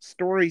the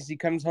stories he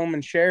comes home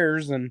and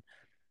shares, and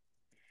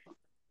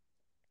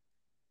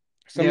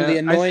some of the Yeah,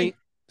 I annoying think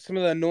some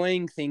of the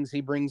annoying things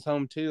he brings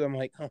home too. I'm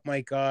like, "Oh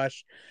my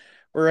gosh."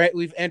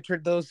 We've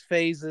entered those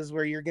phases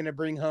where you're going to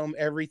bring home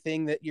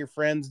everything that your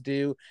friends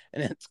do,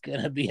 and it's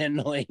going to be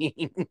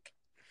annoying.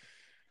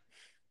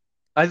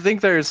 I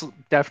think there's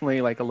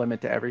definitely like a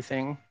limit to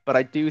everything, but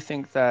I do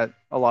think that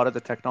a lot of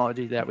the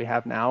technology that we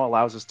have now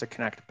allows us to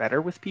connect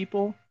better with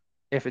people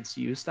if it's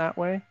used that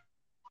way.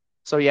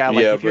 So yeah,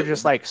 like Yeah, if you're but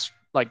just like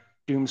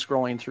doom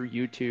scrolling through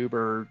YouTube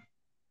or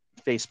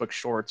Facebook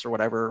Shorts or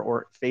whatever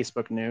or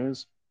Facebook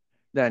News,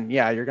 then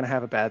yeah, you're gonna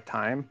have a bad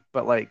time.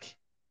 But like,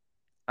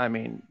 I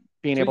mean,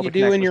 being That's what able you to do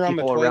connect when with you're on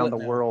the people around toilet the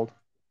now. world.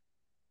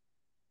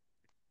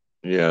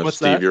 yeah, What's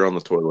Steve, that? you're on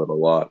the toilet a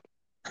lot.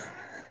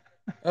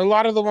 A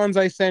lot of the ones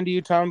I send to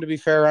you, Tom, to be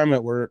fair, I'm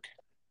at work.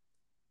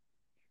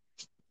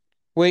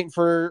 Waiting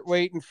for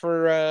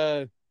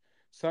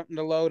something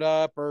to load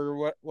up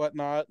or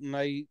whatnot, and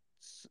I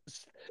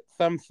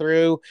thumb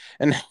through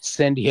and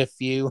send you a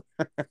few.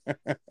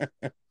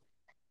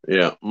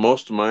 Yeah,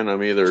 most of mine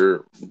I'm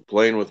either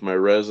playing with my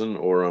resin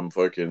or I'm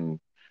fucking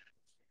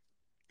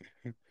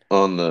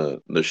on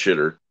the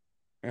shitter.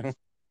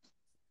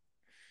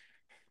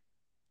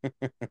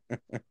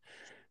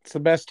 It's the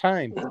best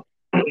time.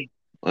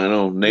 I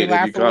know. You Nate,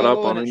 have you laugh a caught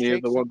up little and on it any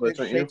of the shakes ones I it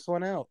sent you? shakes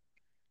one out.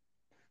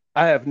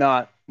 I have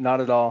not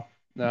at all.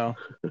 No.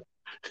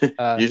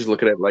 You just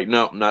look at it like,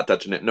 no, I'm not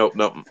touching it. Nope,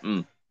 nope.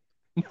 Mm.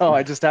 No,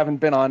 I just haven't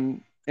been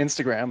on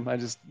Instagram. I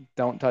just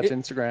don't touch It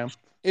Instagram.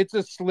 it's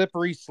a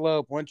slippery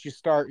slope. Once you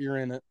start, you're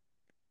in it.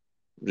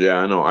 Yeah,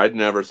 I know. I'd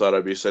never thought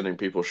I'd be sending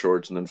people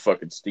shorts, and then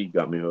fucking Steve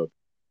got me hooked.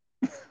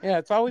 Yeah,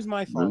 it's always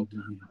my fault.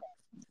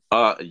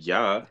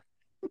 Yeah,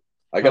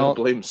 I got to Well,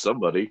 blame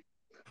somebody.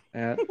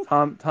 yeah,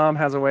 Tom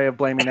has a way of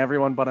blaming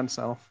everyone but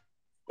himself.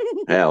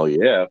 Hell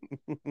yeah,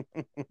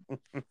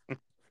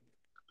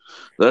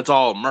 that's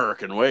all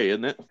American way,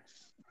 isn't it?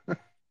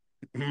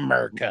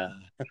 America.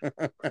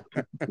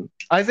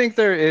 I think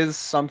there is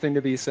something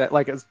to be said.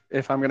 Like,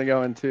 if I'm going to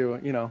go into,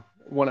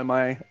 one of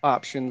my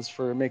options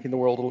for making the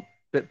world a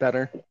bit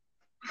better,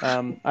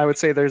 I would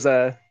say there's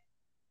a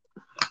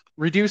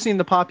reducing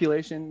the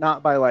population,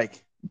 not by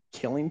like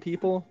killing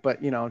people,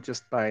 but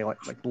just by like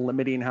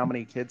limiting how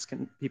many kids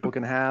can people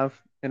can have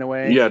in a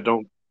way. Yeah,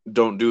 don't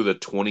do the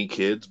 20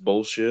 kids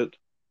bullshit.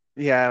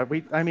 Yeah,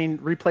 I mean,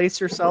 replace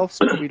yourselves,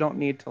 but we don't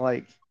need to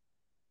like,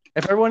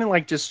 if everyone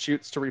like just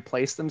shoots to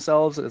replace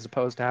themselves as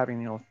opposed to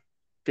having,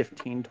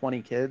 15,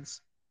 20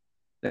 kids,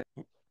 then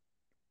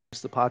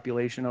the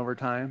population over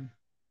time.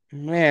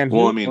 Man,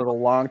 Well, I who mean, More of a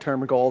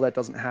long-term goal that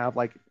doesn't have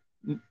like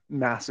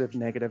massive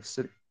negative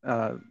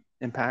uh,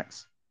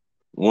 impacts.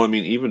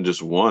 even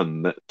just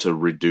one to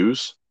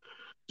reduce,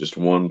 just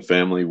one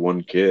family,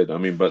 one kid. I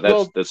mean, but that's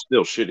Well, that's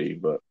still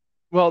shitty. But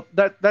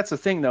that's the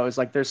thing though, is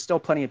like there's still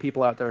plenty of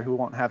people out there who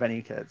won't have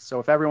any kids. So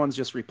if everyone's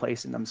just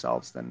replacing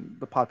themselves, then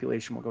the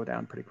population will go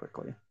down pretty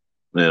quickly.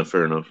 yeah,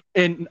 fair enough.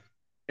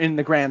 In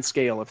the grand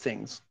scale of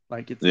things,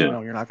 like it's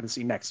Yeah, you're not going to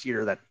see next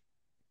year that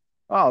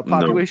the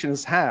no, population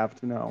is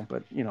halved. No,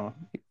 but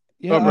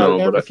yeah, over no,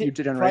 but a I, few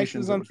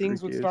generations prices it on would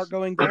things would start reduce.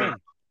 going down.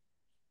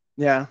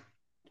 Yeah,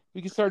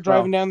 We could start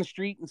driving well, down the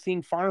street and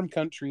seeing farm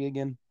country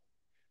again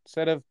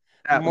instead of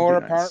that would more be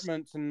nice.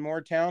 apartments and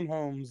more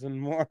townhomes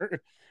and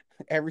more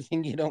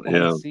everything you don't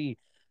want to yeah, see.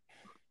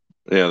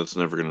 yeah, that's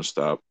never gonna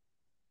stop.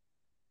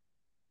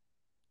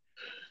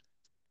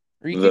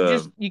 Or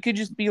The you could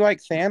just be like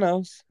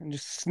Thanos and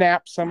just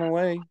snap some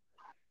away.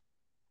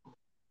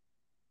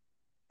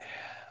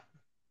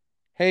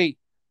 Hey,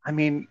 I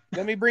mean,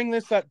 let me bring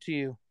this up to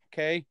you,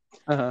 okay?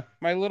 uh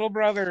My little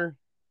brother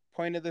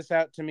pointed this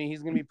out to me.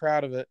 He's going to be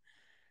proud of it.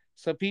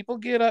 So people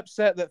get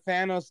upset that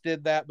Thanos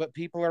did that, but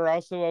people are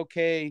also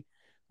okay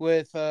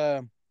with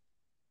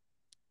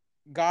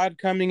God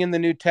coming in the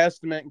New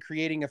Testament and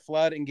creating a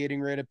flood and getting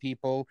rid of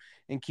people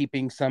and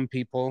keeping some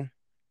people.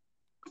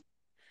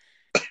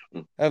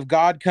 Of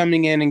God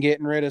coming in and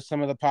getting rid of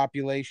some of the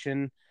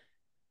population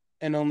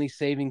and only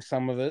saving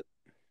some of it.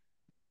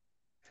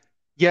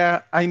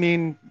 yeah, I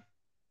mean,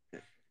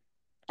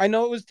 I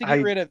know it was to get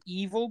I rid of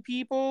evil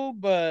people,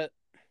 but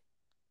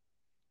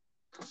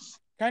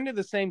kind of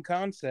the same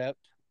concept.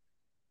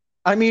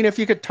 I mean, if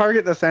you could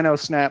target the Thanos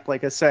snap,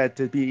 like I said,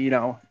 to be,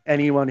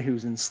 anyone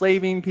who's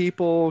enslaving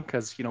people,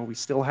 because, we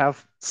still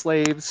have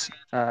slaves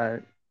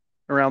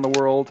around the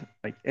world,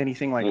 like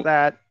anything like Well,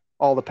 that,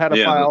 all the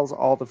yeah, pedophiles,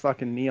 all the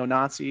fucking neo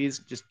Nazis,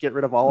 just get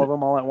rid of all of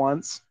them all at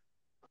once.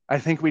 I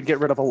think we'd get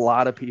rid of a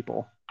lot of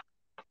people.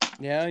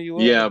 Yeah, you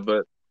yeah, would.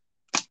 but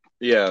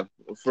yeah,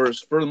 for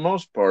the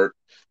most part,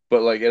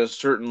 but like at a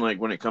certain like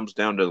when it comes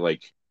down to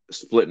like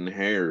splitting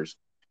hairs,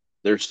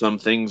 there's some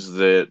things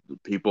that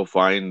people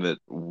find that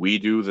we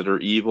do that are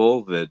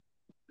evil that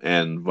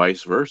and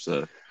vice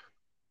versa.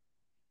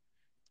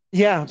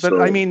 Yeah, but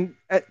I So mean,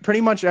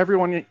 pretty much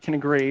everyone can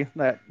agree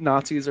that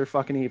Nazis are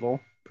fucking evil.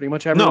 Pretty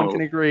much everyone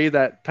can no, agree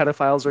that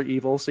pedophiles are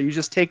evil. So you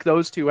just take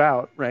those two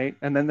out, right?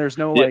 And then there's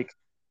no yeah, like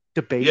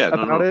debate yeah,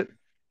 no, about no, it.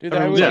 Dude,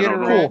 that Everyone's would yeah, like, get no,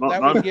 no, cool. rid no,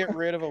 that no, would get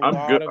rid of a I'm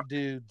good. lot of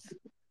dudes.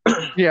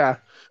 Yeah.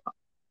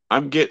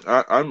 I'm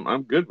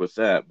good with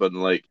that, but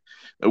like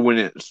when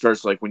it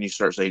starts like when you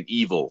start saying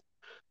evil,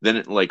 then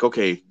it like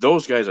okay,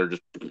 those guys are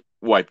just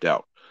wiped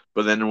out.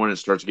 But then when it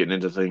starts getting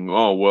into thing,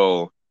 oh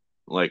well,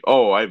 like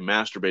oh I've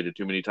masturbated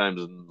too many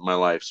times in my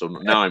life, so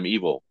now I'm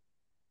evil.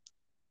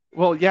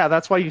 Well, yeah,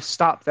 that's why you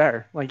stop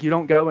there. Like you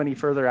don't go any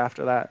further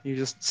after that. You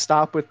just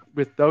stop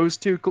with those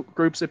two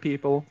groups of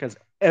people because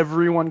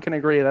everyone can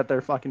agree that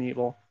they're fucking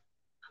evil.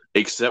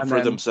 Except And for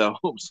then,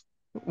 themselves.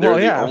 They're well,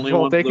 the yeah, only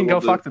well, ones they that can will go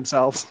do. fuck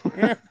themselves.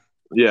 Yeah.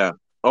 Yeah.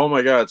 Oh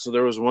my God. So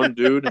there was one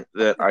dude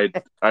that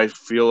I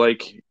feel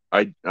like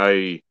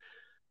I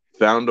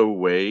found a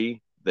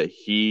way that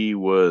he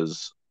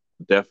was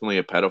definitely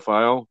a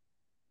pedophile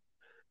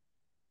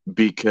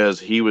because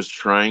he was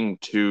trying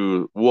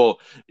to well,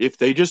 if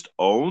they just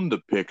own the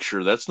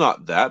picture, that's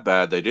not that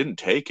bad. They didn't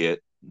take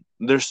it.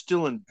 They're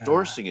still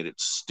endorsing it.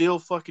 It's still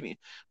fucking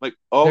like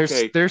there's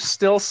okay, there's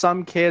still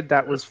some kid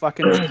that was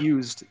fucking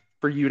abused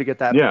for you to get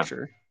that yeah,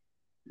 picture.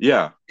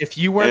 yeah. If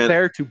you weren't And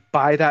there to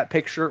buy that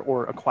picture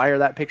or acquire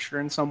that picture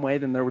in some way,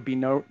 then there would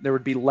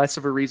be less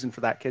of a reason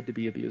for that kid to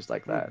be abused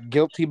like that.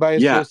 Guilty by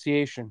yeah,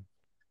 association.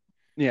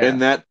 and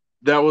Yeah.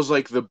 that was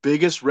like the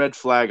biggest red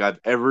flag I've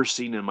ever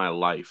seen in my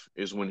life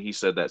is when he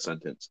said that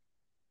sentence.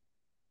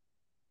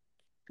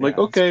 Like,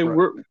 Yeah, it's okay,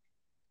 we're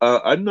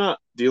I'm not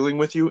dealing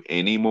with you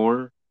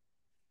anymore.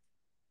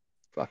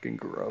 fucking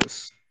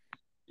gross.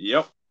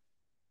 Yep.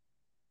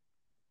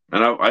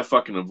 And I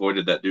fucking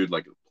avoided that dude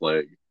like a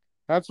plague.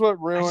 That's what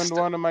I ruined still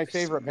one of my I still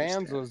favorite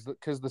bands understand. was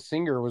because the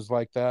singer was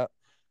like that.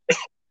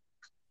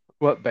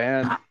 What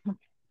band?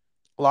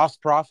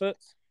 Lost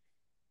Prophets.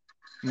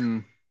 Hmm.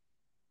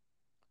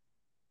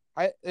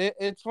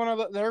 It's one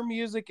of their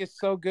music is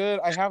so good.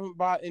 I haven't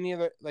bought any of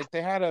the like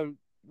they had a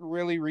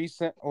really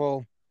recent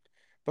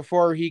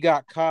before he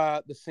got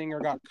caught, the singer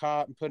got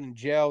caught and put in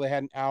jail. They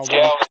had an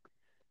album.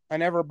 I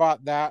never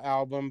bought that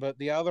album, but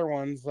the other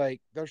ones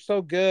like they're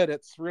so good.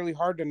 It's really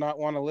hard to not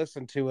want to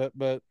listen to it,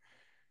 but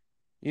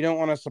you don't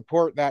want to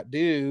support that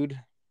dude,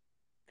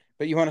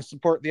 but you want to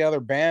support the other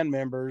band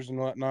members and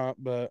whatnot.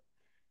 But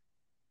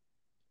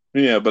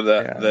Yeah, but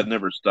that Yeah.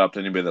 never stopped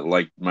anybody that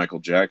liked Michael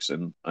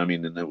Jackson. I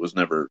mean, and it was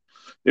never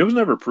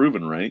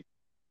proven right.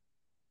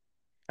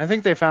 I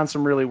think they found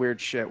some really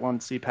weird shit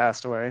once he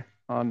passed away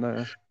on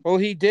the well,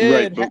 he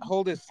Right, did but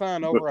hold his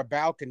son but over a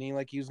balcony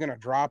like he was gonna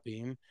drop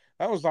him.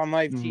 That was on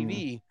live mm,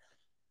 TV.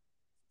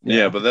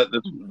 yeah, yeah. but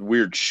that's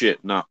weird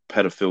shit, not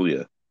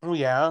pedophilia. Oh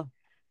yeah,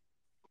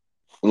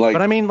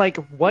 But Like I mean, like,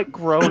 what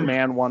grown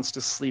man wants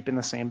to sleep in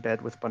the same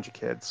bed with a bunch of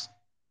kids?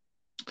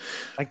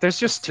 Like, there's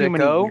a just too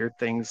many sicko. weird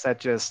things that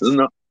just.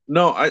 no,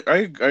 no,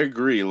 I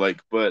agree.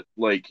 Like, but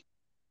like,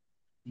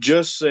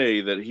 just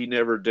say that he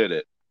never did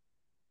it.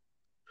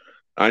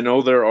 I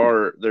know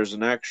there's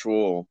an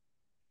actual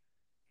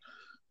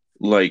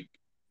like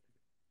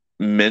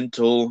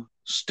mental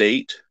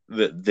state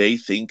that they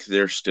think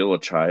they're still a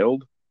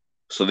child,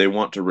 so they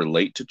want to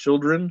relate to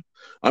children.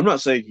 I'm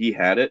not saying he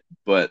had it,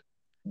 but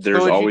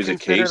So there's would you always a consider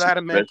case, that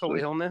a mental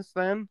especially. illness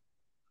then?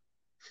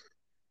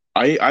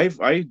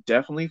 I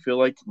definitely feel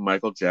like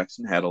Michael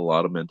Jackson had a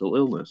lot of mental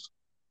illness,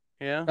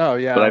 Yeah. Oh,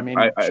 yeah. but I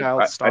mean,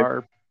 child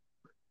star,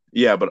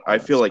 yeah, but all I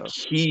that feel like stuff.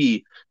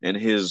 he and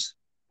his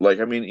like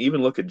I mean,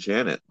 even look at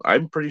Janet.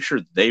 I'm pretty sure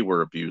they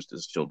were abused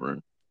as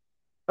children.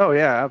 Oh,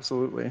 yeah,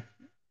 absolutely.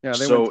 Yeah,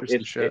 they went So through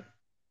some shit.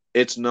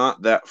 it's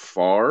not that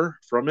far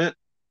from it,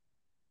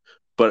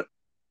 but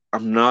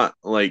I'm not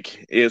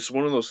like it's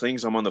one of those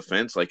things I'm on the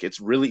fence. Like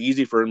it's really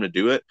easy for him to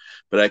do it,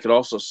 but I could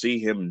also see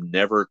him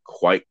never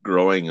quite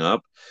growing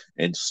up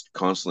and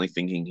constantly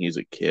thinking he's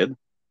a kid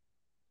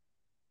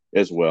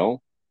as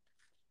well.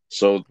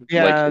 So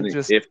like Yeah,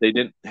 just. if they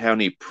didn't have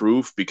any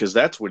proof, because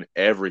that's when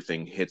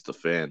everything hits the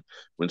fan.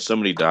 When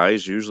somebody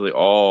dies, usually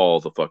all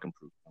the fucking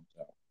proof comes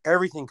out.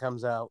 Everything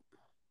comes out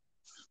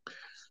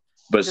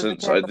But because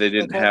since they they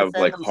didn't can't have defend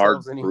like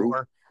hard themselves proof,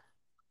 anymore.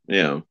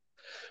 yeah.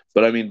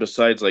 But I mean,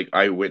 besides like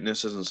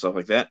eyewitnesses and stuff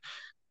like that,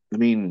 I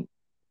mean,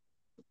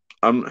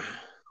 I'm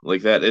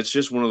like that. It's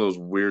just one of those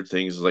weird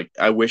things. Like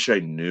I wish I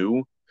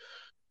knew,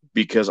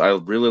 because I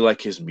really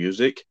like his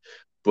music,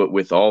 but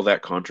with all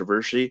that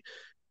controversy,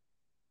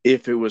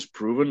 if it was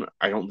proven,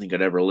 I don't think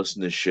I'd ever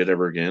listen to his shit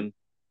ever again.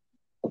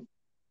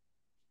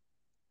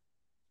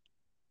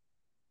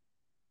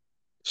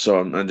 So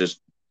I'm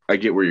just, I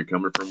get where you're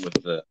coming from with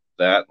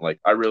that. Like,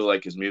 I really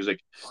like his music,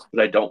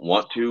 but I don't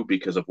want to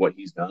because of what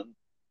he's done.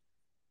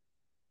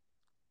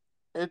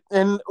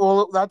 And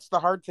well, that's the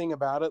hard thing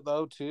about it,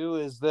 though, too,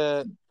 is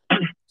that.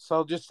 So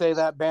I'll just say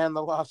that band,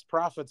 The Lost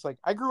Prophets. Like,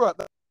 I grew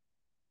up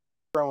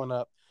growing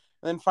up,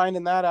 and then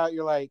finding that out,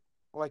 you're like,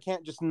 well, I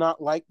can't just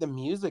not like the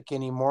music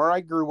anymore.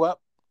 I grew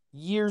up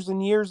years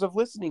and years of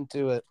listening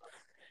to it.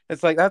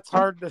 It's like that's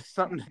hard to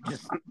something to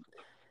just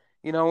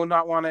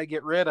not want to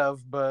get rid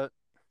of. But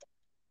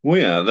Well,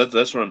 yeah,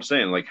 that's what I'm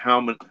saying. Like, how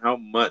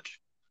much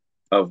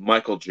of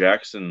Michael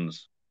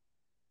Jackson's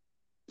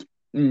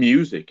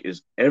music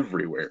is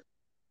everywhere?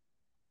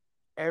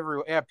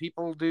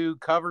 people do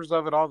covers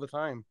of it all the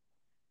time.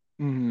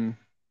 Mm-hmm.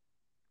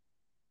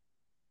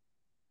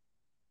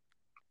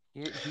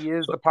 He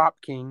is So the pop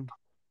king,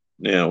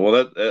 yeah, well,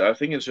 that I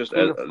think it's just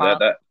king of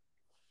pop.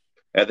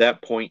 at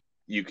that point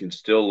you can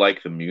still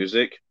like the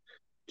music,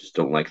 just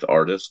don't like the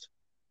artist.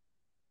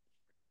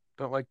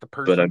 Don't like the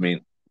But I person.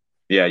 mean,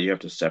 yeah, you have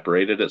to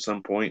separate it at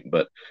some point,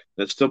 but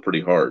that's still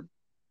pretty hard.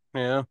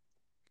 Yeah.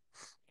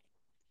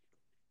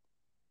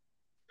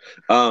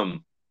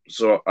 Um,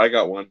 so I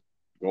got one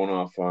going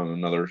off on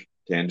another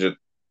tangent.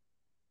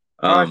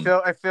 Oh, I Um,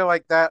 feel I feel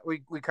like that we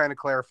kind of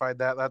clarified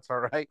that. That's all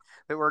right.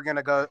 That we're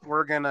gonna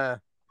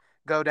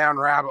go down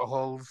rabbit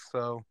holes.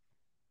 So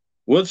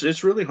well,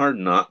 it's really hard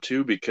not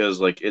to because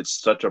like it's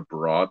such a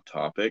broad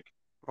topic.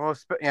 well,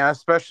 yeah,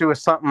 especially with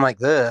something like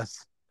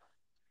this.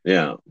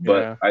 Yeah,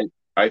 but Yeah.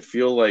 I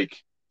feel like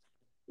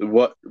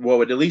what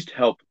would at least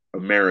help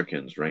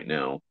Americans right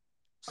now.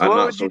 So I'm what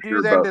not would you so do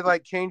sure then about. to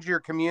like change your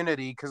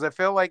community? Because I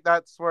feel like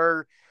that's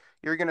where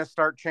you're gonna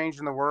start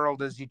changing the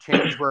world as you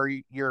change where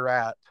you're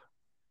at.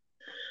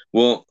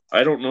 Well,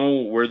 I don't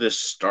know where this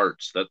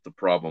starts. That's the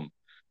problem.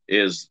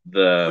 Is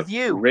the With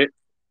you. rich?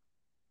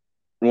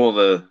 Well,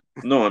 the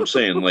no, I'm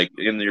saying like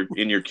in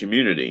your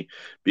community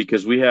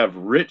because we have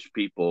rich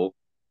people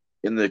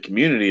in the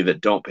community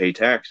that don't pay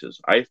taxes.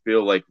 I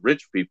feel like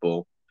rich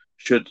people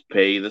should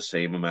pay the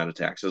same amount of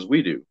taxes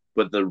we do.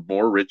 But the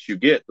more rich you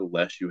get, the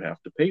less you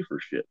have to pay for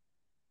shit.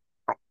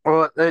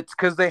 Well, it's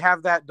because they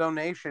have that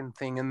donation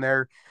thing in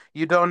there.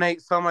 You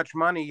donate so much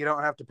money, you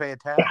don't have to pay a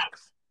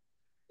tax.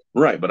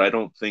 Right, but I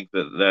don't think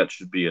that that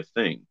should be a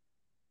thing.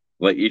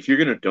 Like if you're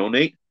gonna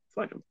donate,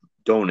 fucking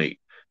donate.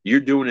 You're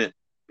doing it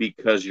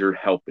because you're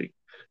helping.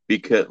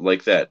 Because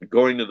like that,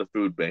 going to the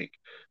food bank,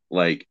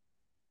 like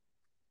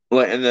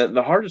and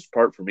the hardest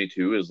part for me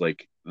too is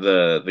like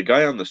the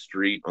guy on the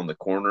street on the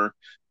corner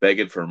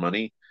begging for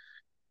money.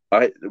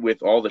 I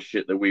with all the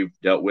shit that we've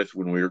dealt with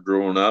when we were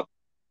growing up,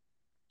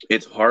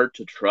 it's hard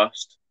to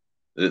trust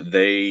that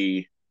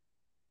they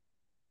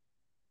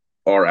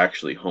are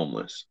actually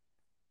homeless.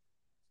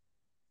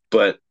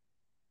 But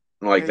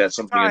like Yeah, that's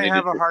something I Utah, I need to.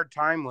 have a hard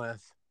time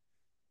with.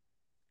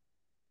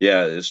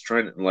 Yeah, it's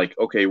trying to like,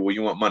 okay, well,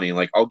 you want money?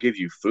 Like, I'll give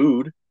you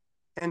food.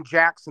 In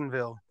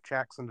Jacksonville,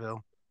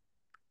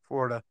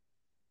 Florida.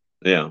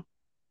 Yeah,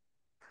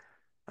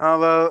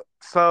 Although,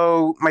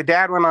 so my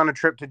dad went on a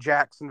trip to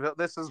Jacksonville.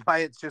 This is why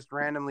it's just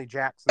randomly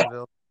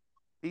Jacksonville.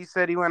 He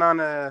said he went on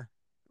a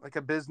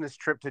business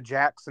trip to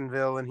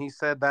Jacksonville, and he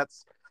said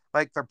that's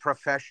like the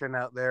profession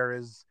out there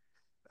is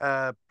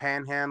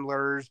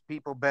panhandlers,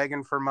 people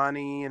begging for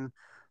money and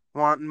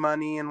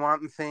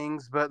wanting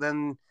things. But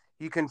then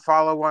you can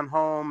follow one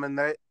home, and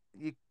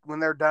when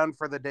they're done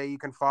for the day, you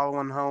can follow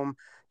one home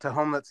to a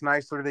home that's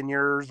nicer than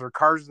yours, or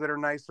cars that are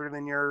nicer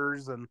than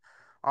yours, and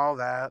all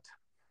that.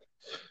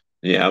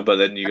 yeah, but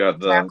then you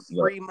got Tax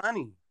the free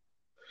money.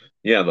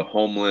 yeah the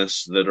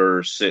homeless that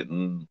are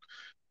sitting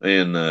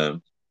in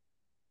oh,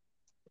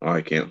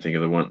 I can't think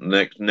of the one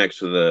next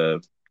to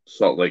the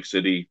Salt Lake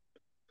City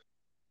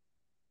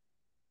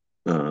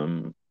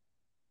um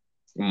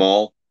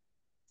mall.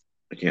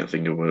 I can't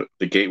think of what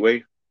the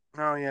Gateway.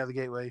 Oh yeah, the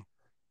Gateway.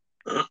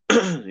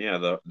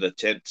 Yeah, the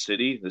tent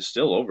city is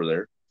still over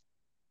there.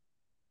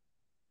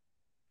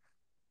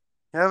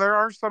 Yeah, there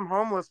are some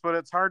homeless, but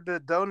it's hard to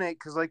donate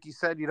because, like you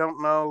said, you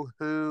don't know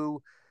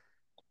who.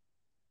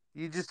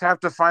 You just have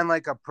to find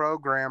like a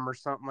program or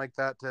something like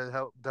that to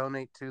help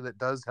donate to that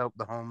does help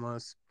the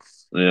homeless.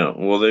 Yeah,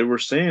 well, they were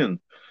saying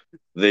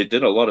they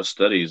did a lot of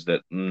studies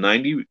that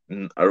 90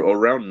 or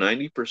around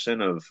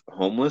 90% of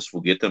homeless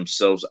will get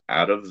themselves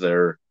out of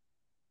their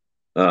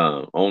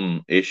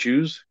own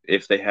issues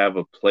if they have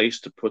a place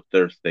to put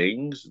their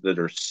things that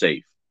are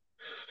safe.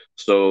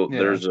 So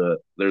Yeah.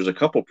 there's a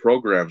couple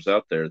programs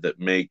out there that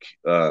make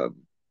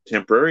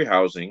temporary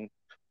housing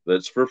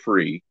that's for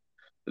free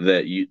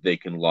that they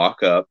can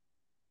lock up.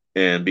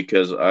 And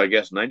because I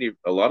guess 90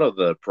 a lot of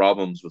the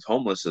problems with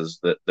homeless is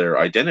that their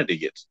identity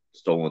gets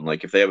stolen.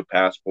 Like if they have a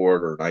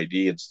passport or an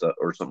ID and stuff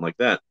or something like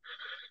that,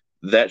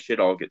 that shit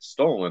all gets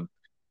stolen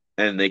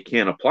and they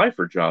can't apply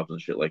for jobs and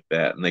shit like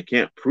that and they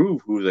can't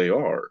prove who they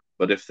are.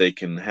 But if they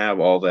can have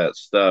all that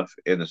stuff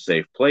in a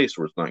safe place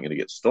where it's not going to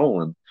get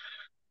stolen,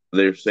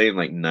 they're saying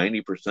like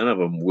 90% of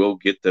them will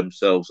get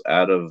themselves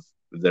out of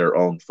their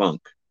own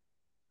funk.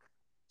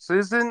 So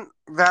isn't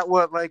that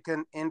what like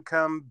an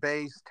income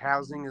based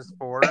housing is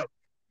for?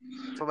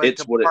 So like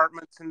It's what it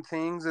apartments and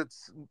things,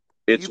 it's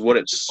you pay what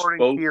it's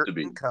according to supposed your to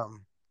be.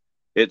 income.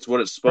 It's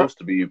what it's supposed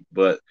to be,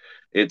 but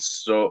it's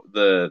so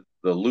the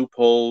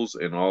loopholes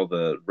and all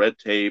the red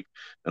tape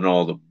and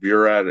all the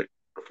bureaucratic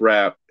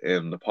crap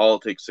and the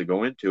politics that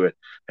go into it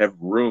have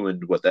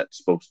ruined what that's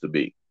supposed to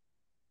be.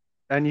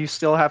 And you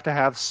still have to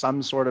have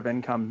some sort of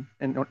income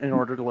in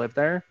order to live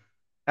there.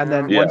 And Yeah,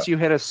 then Yeah, once you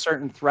hit a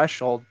certain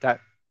threshold,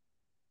 that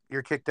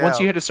you're kicked once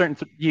you out. hit a certain,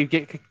 you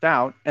get kicked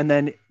out, and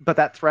then but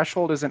that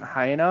threshold isn't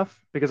high enough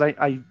because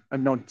I've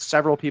known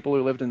several people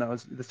who lived in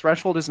those. The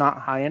threshold is not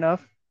high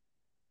enough,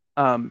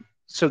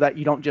 so that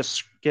you don't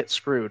just get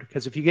screwed.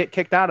 Because if you get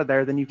kicked out of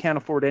there, then you can't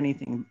afford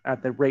anything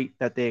at the rate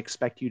that they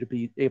expect you to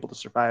be able to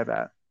survive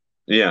at.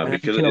 yeah,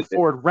 Like you because can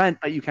afford rent,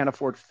 but you can't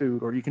afford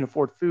food, or you can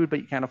afford food, but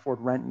you can't afford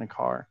rent in a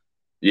car.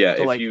 yeah,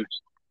 So like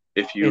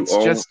if you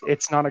own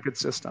it's not a good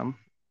system.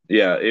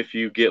 yeah, if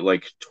you get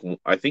like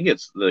I think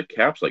it's the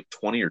cap's like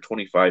 20 or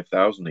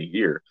 25,000 a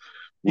year,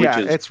 which Yeah,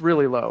 is it's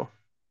really low.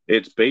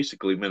 it's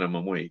basically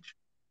minimum wage.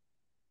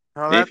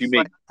 No, And if you that's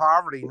like make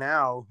poverty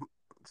now,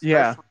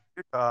 Yeah, especially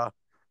in Utah.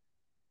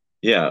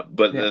 yeah,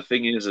 but yeah, the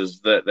thing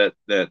is that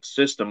that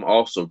system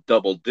also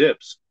double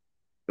dips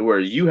where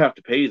you have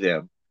to pay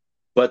them,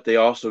 but they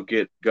also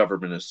get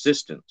government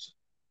assistance.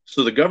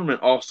 So the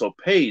government also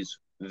pays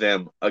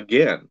them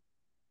again.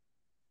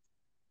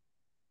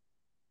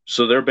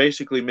 So they're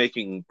basically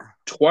making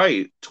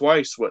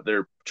twice what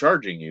they're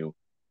charging you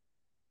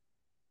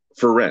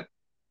for rent.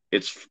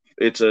 It's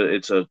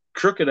a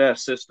crooked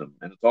ass system,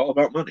 and it's all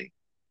about money.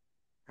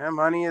 And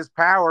money is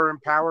power,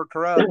 and power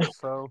corrupts.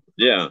 So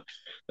Yeah,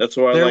 that's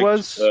why I there liked.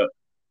 was.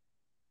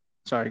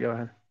 Sorry, go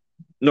ahead.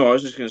 No, I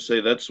was just gonna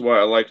say that's why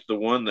I liked the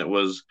one that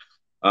was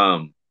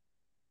um,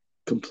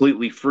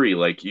 completely free.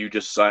 Like you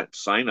just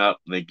sign up,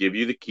 and they give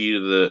you the key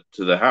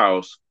to the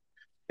house,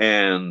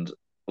 and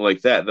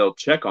like that, they'll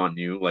check on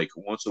you like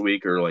once a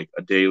week or like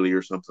a daily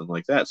or something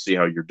like that, see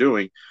how you're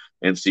doing,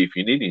 and see if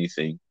you need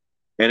anything,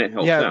 and it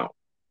helps Yeah, out.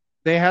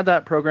 they had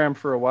that program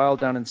for a while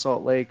down in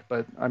Salt Lake,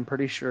 but I'm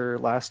pretty sure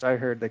last I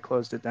heard they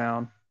closed it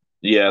down.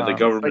 Yeah,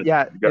 But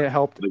yeah, it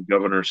helped. the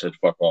governor said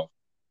fuck off.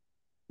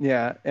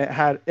 Yeah,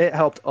 it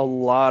helped a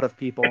lot of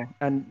people.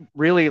 And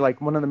really, like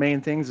one of the main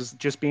things is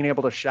just being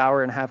able to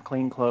shower and have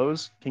clean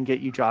clothes can get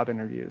you job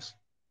interviews.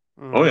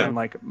 Oh mm-hmm. yeah, And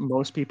like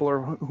most people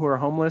who are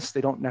homeless,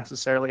 they don't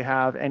necessarily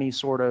have any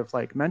sort of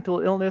like mental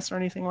illness or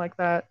anything like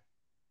that.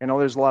 I know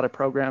there's a lot of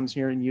programs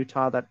here in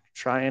Utah that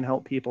try and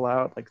help people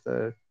out, like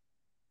the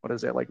what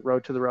is it, like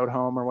Road to the Road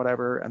Home or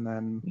whatever, and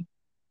then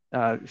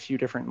a few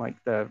different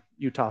like the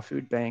Utah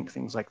Food Bank,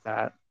 things like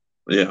that.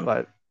 yeah.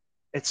 But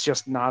it's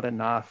just not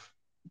enough.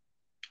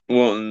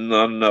 Well,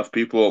 not enough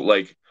people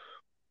like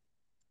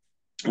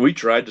we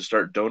tried to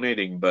start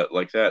donating, but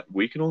like that,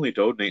 we can only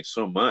donate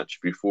so much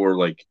before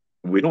like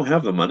we don't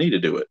have the money to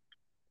do it.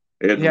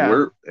 And Yeah,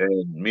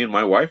 me and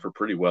my wife are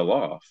pretty well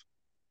off.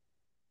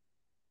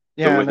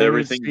 But yeah, and with there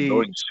needs to everything be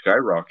going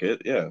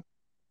skyrocket, yeah.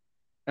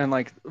 and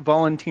like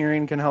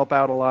volunteering can help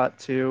out a lot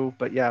too.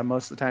 But yeah,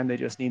 most of the time they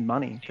just need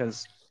money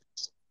because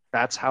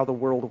that's how the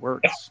world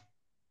works.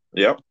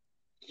 Yep.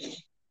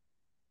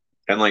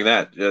 And like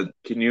that,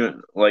 can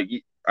you like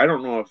I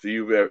don't know if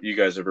you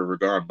guys have ever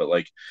gone, but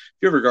like if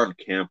you ever gone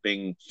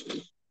camping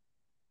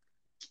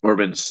or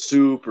been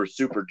super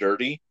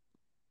dirty,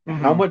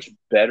 how Mm-hmm. much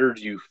better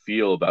do you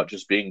feel about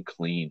just being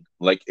clean?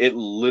 Like it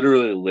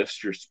literally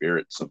lifts your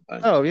spirits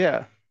Oh sometimes.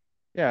 yeah,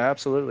 yeah,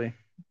 absolutely.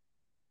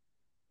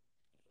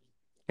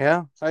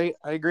 Yeah, I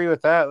agree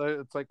with that.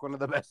 It's like one of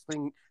the best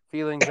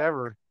feelings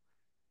ever.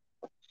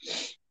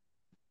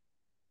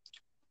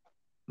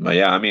 But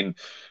yeah, I mean,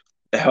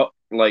 help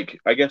like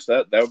I guess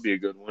that would be a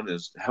good one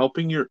is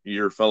helping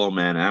your fellow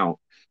man out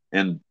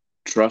and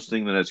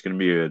trusting that it's going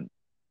to be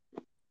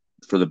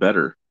for the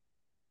better.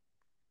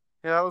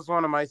 Yeah, that was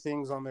one of my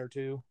things on there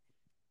too,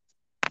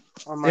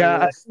 on my Yeah,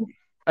 list.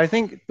 I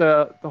think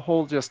the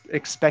whole just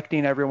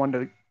expecting everyone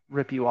to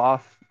rip you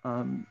off.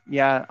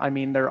 Yeah, I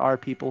mean there are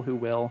people who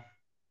will,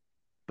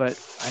 but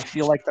I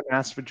feel like the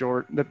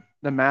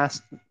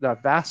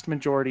vast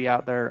majority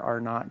out there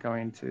are not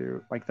going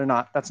to like they're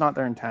not. That's not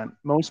their intent.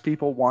 Most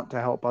people want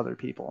to help other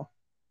people.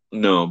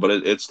 No, but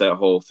it's that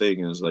whole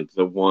thing is like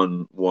the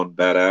one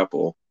bad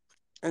apple.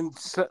 And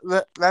so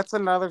that's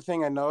another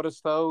thing I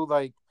noticed though,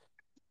 like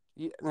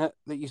that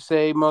you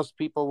say most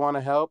people want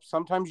to help.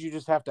 Sometimes you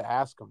just have to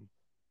ask them.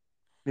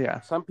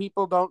 Yeah. Some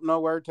people don't know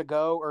where to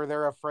go or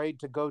they're afraid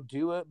to go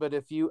do it. But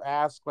if you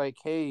ask, like,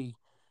 hey,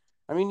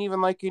 I mean,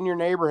 even like in your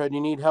neighborhood,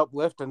 you need help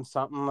lifting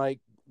something, like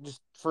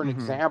just for an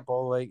Mm-hmm.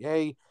 example, like,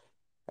 hey,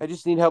 I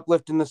just need help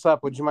lifting this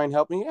up. Would you mind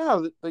helping me?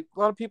 Yeah, like a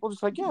lot of people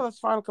just like, yeah, that's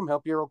fine. I'll come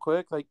help you real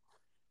quick. Like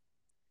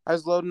I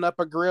was loading up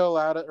a grill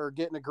out of or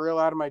getting a grill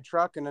out of my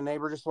truck, and the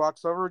neighbor just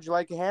walks over. Would you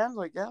like a hand?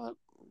 Like, yeah,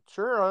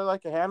 sure, I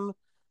like a hand.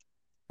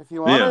 If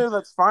you want Yeah. to,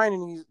 that's fine.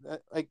 And he's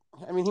like,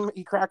 I mean,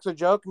 he cracks a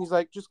joke and he's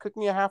like, just cook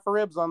me a half a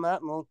ribs on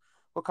that, and we'll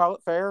call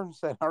it fair. And I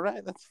said, all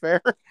right, that's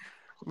fair.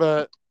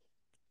 But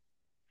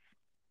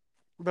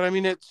I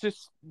mean, it's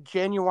just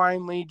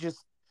genuinely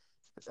just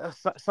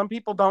some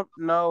people don't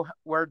know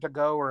where to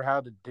go or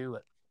how to do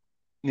it.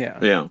 Yeah.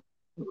 Yeah.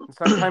 And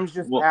sometimes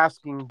just Well,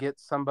 asking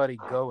gets somebody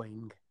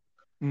going.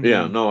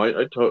 yeah, Mm-hmm. no,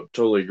 I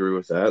totally agree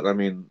with that. I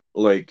mean,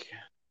 like,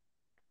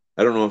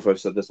 I don't know if I've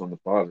said this on the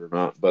pod or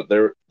not, but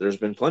there's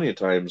been plenty of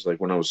times like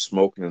when I was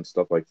smoking and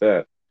stuff like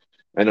that.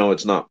 I know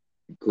it's not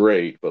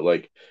great, but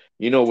like,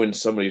 when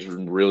somebody's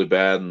really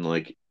bad and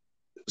like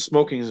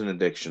smoking is an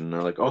addiction, and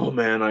they're like, "Oh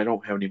man, I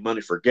don't have any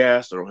money for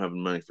gas. I don't have any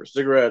money for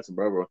cigarettes, and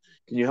blah blah. Blah.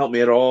 Can you help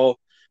me at all?"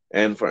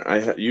 And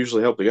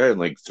usually help the guy and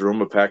like throw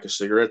him a pack of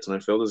cigarettes, and I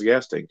filled his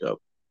gas tank up.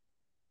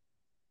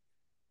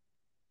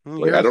 Like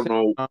You're I a don't saint,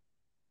 know, Tom.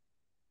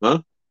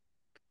 huh?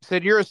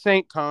 Said you're a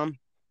saint, Tom.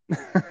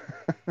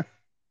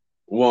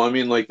 Well, I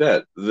mean, like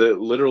that. The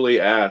literally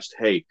asked,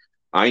 "Hey,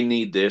 I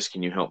need this.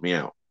 Can you help me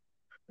out?"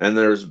 And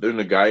there's been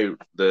a guy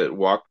that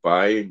walked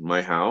by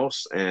my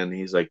house, and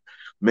he's like,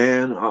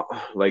 "Man,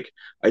 like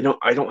I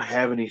don't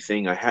have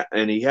anything.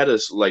 And he had a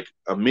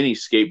mini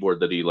skateboard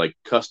that he like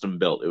custom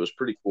built. It was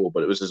pretty cool,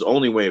 but it was his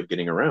only way of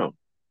getting around.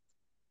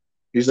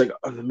 He's like,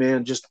 oh,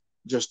 man, just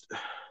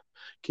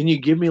can you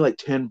give me like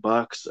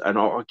 $10 and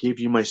I'll give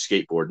you my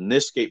skateboard? And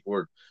this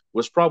skateboard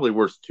was probably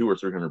worth 200 or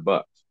 300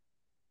 bucks.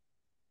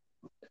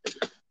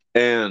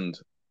 And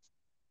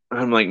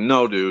I'm like,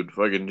 no, dude,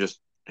 fucking just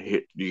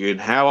you can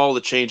have all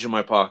the change in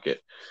my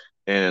pocket.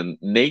 And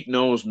Nate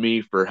knows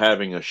me for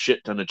having a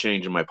shit ton of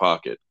change in my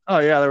pocket. Oh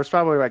yeah, there was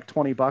probably like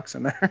 $20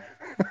 in there.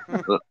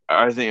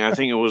 I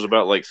think it was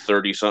about like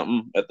 30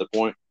 something at the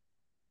point.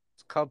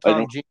 It's called I Tom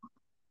don't. G.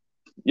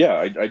 Yeah,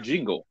 I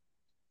jingle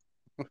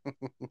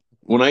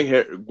when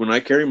I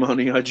carry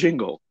money. I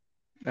jingle.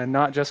 And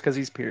not just because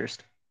he's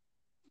pierced.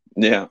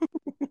 Yeah,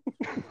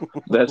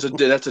 that's a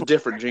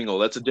different jingle.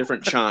 That's a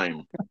different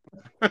chime.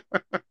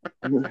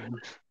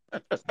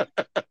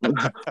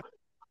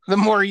 The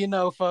more you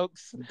know,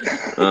 folks.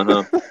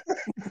 Uh-huh.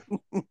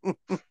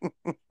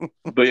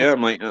 But yeah,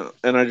 I'm like, and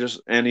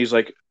and he's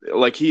like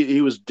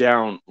he was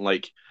down,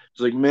 like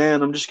he's like,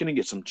 man, I'm just gonna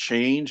get some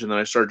change, and then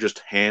I started just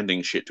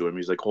handing shit to him.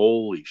 He's like,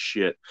 holy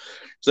shit.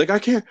 He's like, I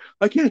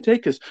can't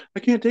take this, I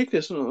can't take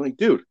this, and I'm like,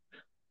 dude,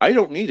 I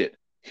don't need it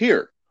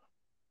here.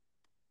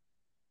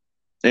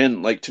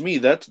 And like to me,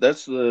 that's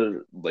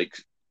the like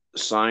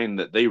sign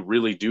that they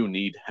really do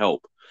need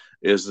help,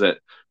 is that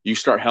you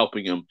start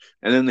helping them,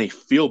 and then they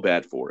feel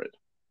bad for it.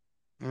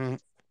 Mm.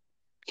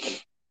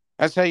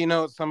 That's how you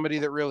know it's somebody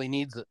that really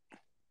needs it.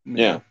 Yeah.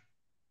 Yeah.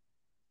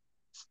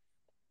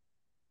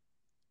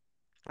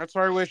 That's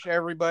why I wish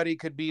everybody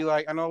could be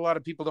like. I know a lot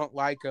of people don't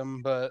like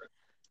him, but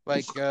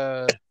like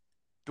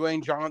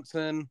Dwayne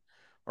Johnson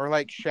or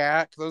like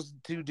Shaq, those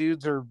two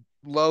dudes are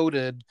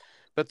loaded,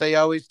 but they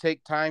always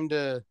take time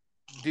to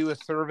do a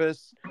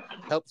service,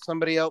 help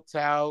somebody else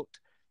out,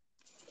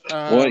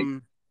 Well,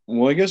 um,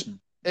 I guess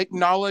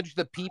acknowledge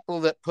the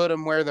people that put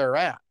them where they're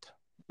at.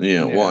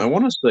 yeah. Well, I Yeah.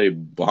 want to say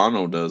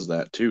Bono does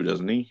that too,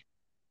 doesn't he?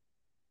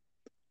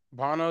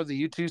 Bono, the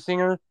U2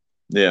 singer,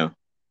 Yeah,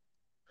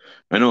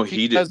 I know he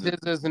he does did.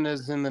 his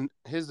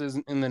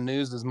isn't in the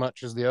news as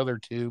much as the other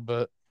two,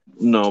 but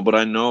No, but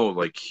I know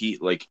like he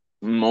like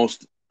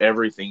most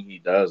everything he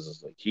does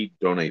is like he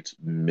donates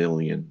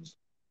millions,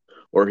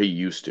 or he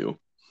used to.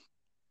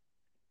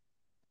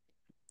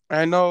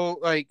 I know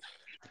like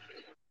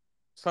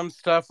some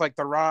stuff like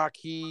The Rock,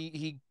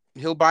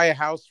 he'll buy a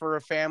house for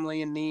a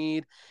family in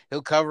need.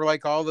 He'll cover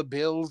like all the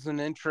bills and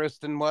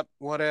interest and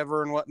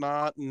whatever and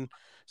whatnot, and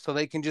so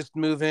they can just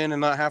move in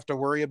and not have to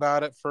worry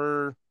about it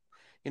for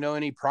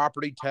any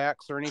property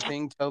tax or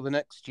anything till the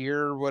next year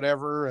or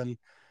whatever. And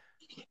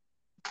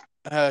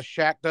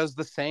Shaq does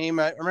the same.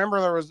 I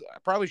remember I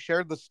probably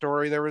shared the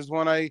story. There was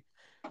one I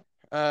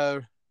uh,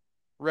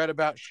 read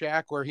about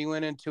Shaq where he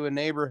went into a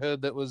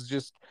neighborhood that was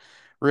just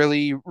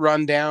really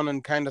run down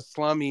and kind of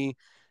slummy.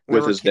 And there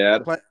With were his kids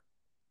dad,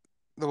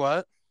 the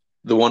what?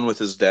 the one with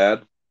his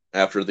dad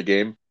after the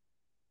game.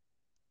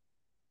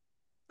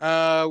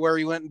 Where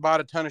he went and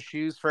bought a ton of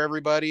shoes for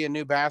everybody and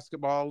new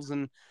basketballs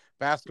and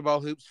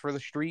basketball hoops for the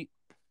street.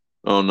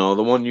 Oh no,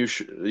 the one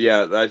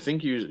yeah, I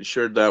think you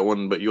shared that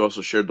one, but you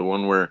also shared the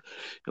one where,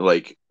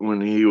 like,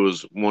 when he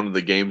was one of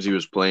the games he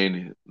was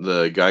playing,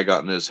 the guy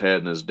got in his head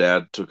and his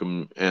dad took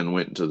him and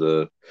went into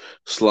the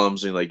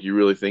slums, and like, you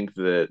really think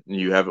that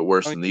you have it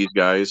worse than these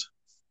guys?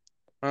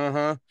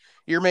 Uh-huh.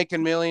 You're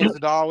making millions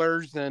of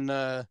dollars and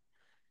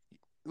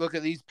look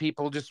at these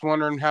people just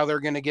wondering how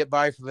they're going to get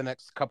by for the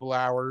next couple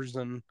hours.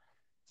 And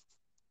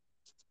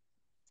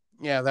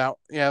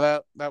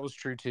that was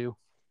true too,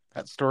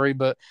 that story.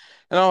 But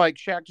like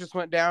Shaq just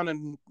went down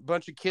and a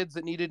bunch of kids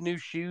that needed new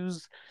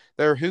shoes,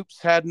 their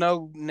hoops had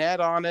no net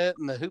on it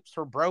and the hoops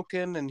were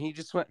broken, and he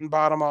just went and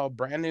bought them all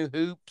brand new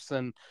hoops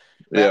and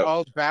Yeah,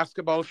 all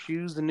basketball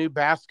shoes and new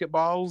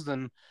basketballs,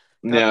 and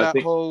got yeah,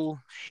 that whole uh,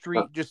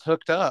 street just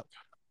hooked up.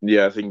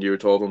 I think you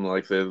told them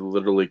like they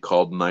literally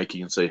called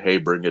Nike and say, "Hey,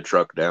 bring a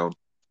truck down."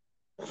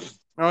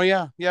 Oh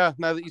yeah, yeah.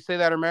 Now that you say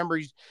that, I remember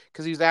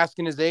because he's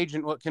asking his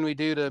agent, "What can we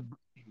do to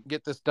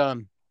get this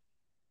done?"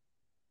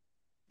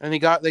 And they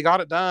got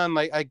it done.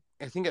 Like I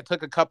think it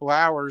took a couple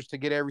hours to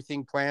get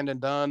everything planned and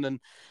done, and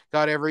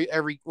got every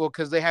well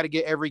because they had to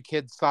get every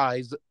kid's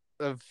size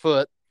of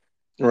foot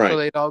so Right.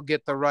 they'd all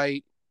get the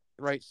right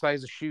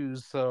size of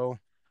shoes. So,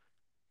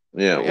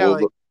 Yeah. but yeah, Well,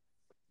 like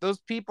those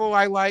people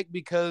I like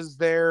because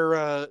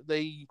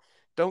they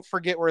don't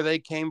forget where they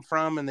came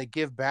from and they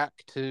give back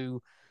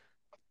to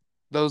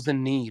those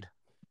in need.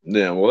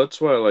 yeah. Well,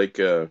 that's why I like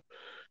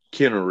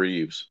Keanu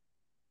Reeves.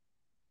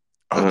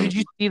 Oh, Um, did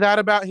you see that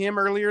about him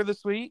earlier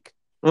this week?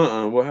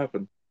 what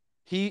happened?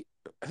 He,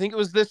 I think it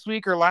was this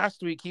week or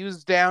last week. He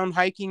was down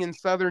hiking in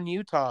southern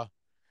Utah.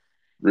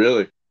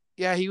 Really?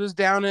 Yeah, he was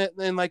down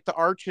in like the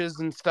Arches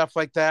and stuff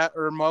like that,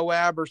 or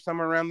Moab or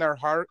somewhere around there,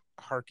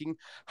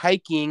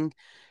 hiking,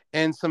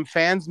 and some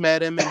fans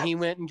met him, and he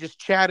went and just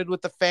chatted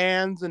with the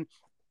fans and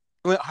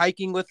went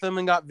hiking with them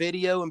and got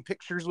video and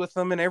pictures with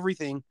them and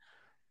everything.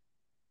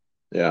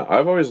 Yeah.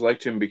 I've always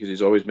liked him because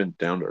he's always been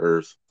down to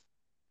earth,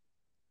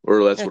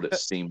 or that's Yeah, what it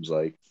seems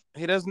like.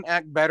 he doesn't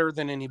act better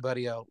than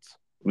anybody else.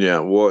 Yeah,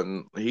 well,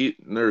 and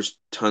there's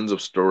tons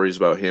of stories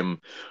about him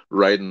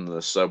riding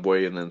the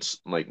subway and then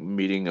like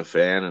meeting a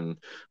fan and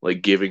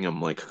like giving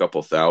him like a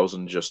couple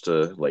thousand just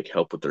to like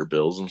help with their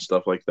bills and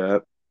stuff like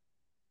that.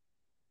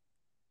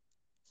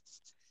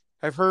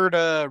 I've heard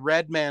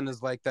Redman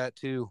is like that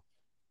too,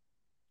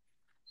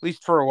 at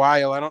least for a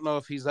while. I don't know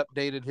if he's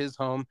updated his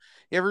home.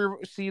 You ever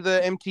see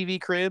the MTV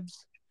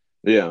Cribs?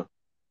 Yeah.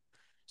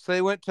 So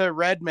they went to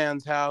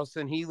Redman's house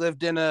and he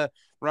lived in a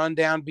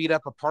rundown, beat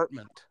up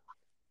apartment.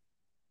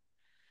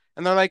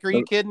 And they're like, "Are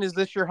you kidding? Is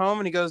this your home?"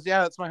 And he goes,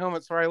 "Yeah, that's my home.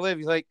 It's where I live."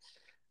 He's like,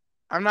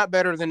 "I'm not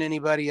better than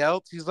anybody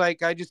else." He's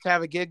like, "I just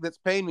have a gig that's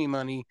paying me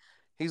money."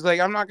 He's like,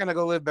 "I'm not going to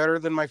go live better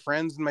than my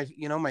friends and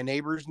my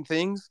neighbors and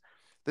things.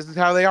 This is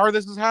how they are.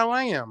 This is how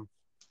I am."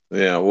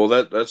 Yeah, well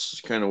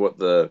that's kind of what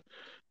the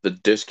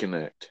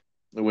disconnect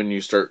when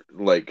you start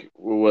like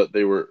what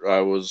they were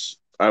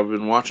I've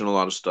been watching a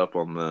lot of stuff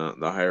on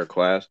the higher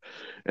class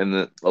and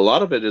a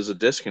lot of it is a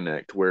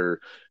disconnect where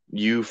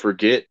you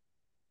forget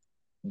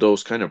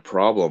those kind of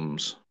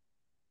problems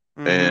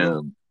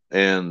Mm-hmm.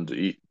 and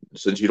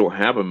since you don't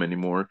have them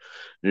anymore,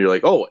 you're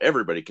like, oh,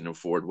 everybody can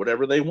afford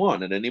whatever they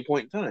want at any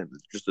point in time.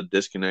 It's just a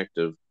disconnect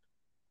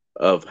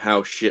of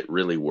how shit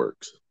really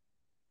works.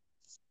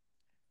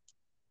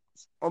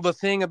 Well, the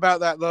thing about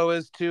that though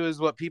is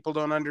what people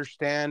don't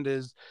understand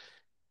is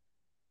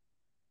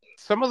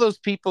some of those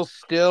people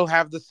still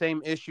have the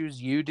same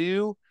issues you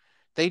do.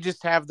 They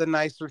just have the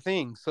nicer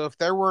things. So if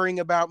they're worrying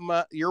about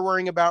you're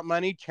worrying about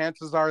money,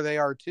 chances are they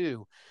are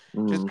too.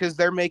 Just Mm, because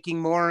they're making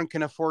more and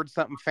can afford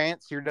something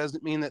fancier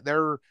doesn't mean that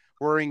they're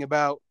worrying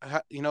about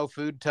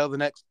food till the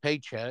next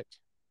paycheck.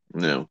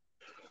 no.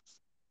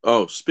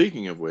 Oh,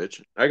 speaking of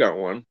which, I got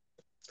one.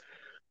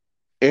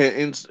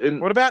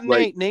 And What about like,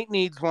 Nate? Nate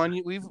needs one.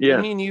 yeah,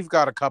 Me and you've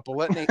got a couple.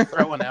 Let Nate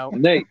throw one out.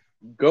 Nate,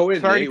 go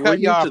in, Sorry to Nate. We cut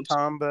you need off, to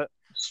Tom, but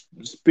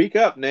speak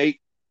up, Nate.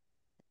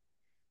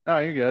 Oh,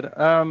 you're good.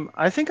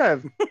 I think I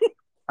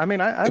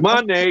mean, Come I've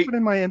on, Nate. put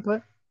in my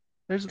input.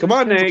 Come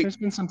on, Nate. There's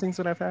been some things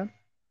that I've had.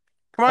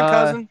 come on, Uh,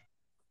 cousin.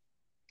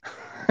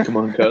 Come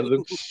on,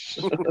 cousin.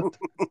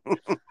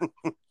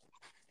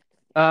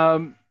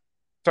 um,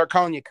 Start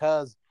calling you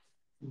cuz.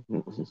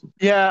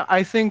 yeah,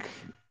 I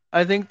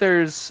think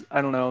there's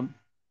I don't know.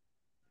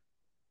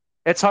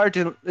 It's hard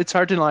to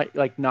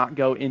like not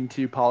go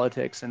into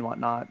politics and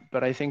whatnot,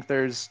 but I think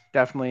there's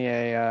definitely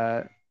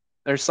a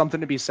there's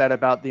something to be said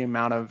about the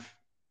amount of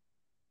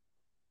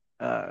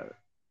uh,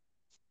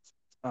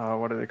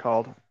 what are they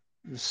called?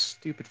 The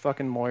stupid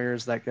fucking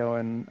lawyers that go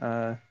and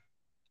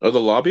Oh, the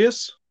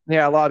lobbyists,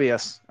 yeah,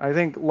 lobbyists. I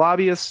think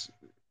lobbyists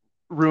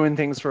ruin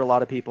things for a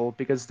lot of people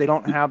because they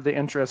don't the, have the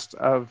interest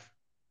of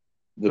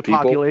the the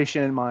people.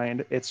 population in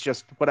mind. It's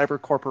just whatever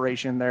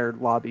corporation they're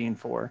lobbying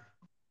for.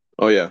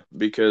 Oh yeah,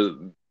 because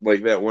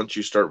like that, once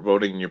you start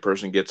voting and your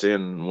person gets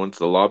in, once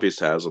the lobbyist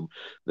has them,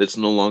 it's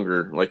no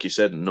longer, like you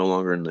said, no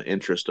longer in the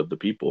interest of the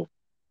people.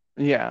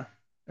 Yeah,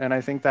 and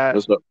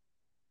That's what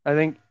I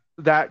think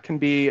that can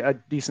be a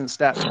decent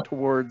step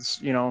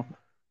towards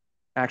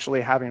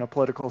actually having a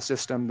political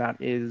system that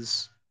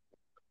is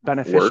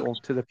beneficial works.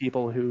 to the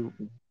people who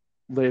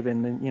live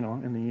in the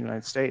in the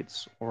United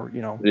States or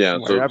Yeah.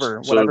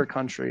 whatever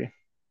country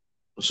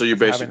So you're if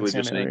having the basically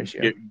same just saying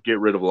ratio. get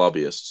rid of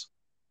lobbyists.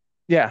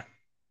 Yeah,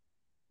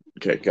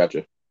 Okay,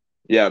 gotcha.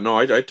 Yeah, no,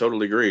 I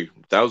totally agree,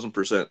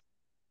 1,000%.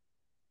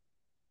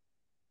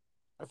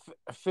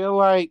 I feel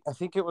like I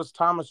think it was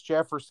Thomas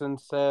Jefferson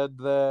said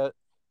that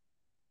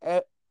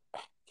I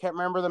can't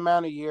remember the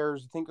amount of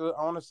years. I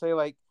want to say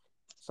like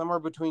somewhere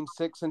between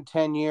 6 and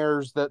 10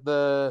 years that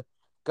the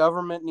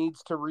government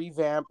needs to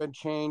revamp and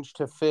change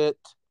to fit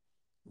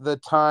the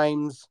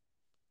times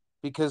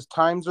because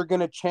times are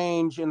going to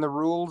change and the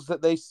rules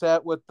that they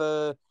set with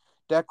the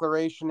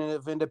Declaration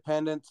of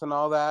Independence and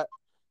all that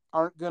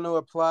aren't going to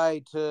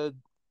apply to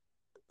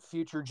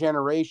future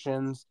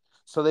generations.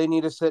 So they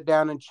need to sit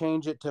down and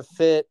change it to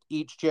fit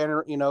each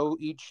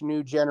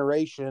new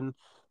generation,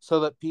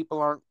 so that people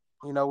aren't,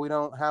 we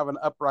don't have an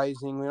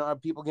uprising. We don't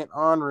have people getting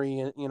ornery,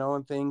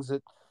 and things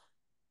that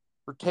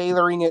we're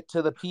tailoring it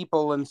to the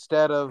people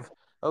instead of,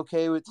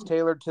 okay, it's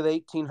tailored to the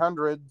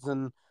 1800s,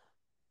 and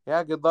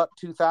yeah, good luck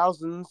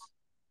 2000s.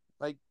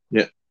 Like,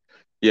 Yeah,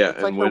 yeah, it's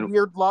and like the when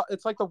weird law.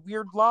 It's like the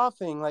weird law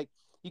thing. Like,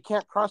 you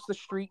can't cross the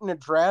street in a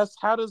dress.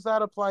 How does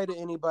that apply to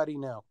anybody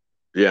now?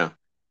 yeah,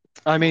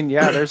 I mean,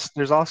 yeah,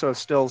 there's also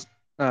still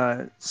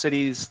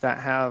cities that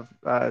have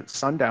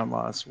sundown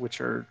laws,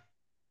 which are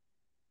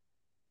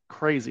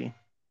crazy.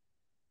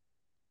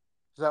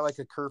 Is that like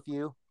a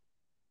curfew?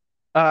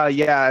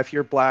 Yeah, if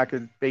you're black,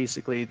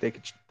 basically they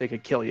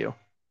could kill you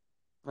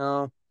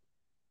No.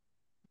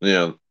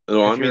 yeah.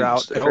 Well, I mean, if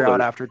still you're out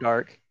there, after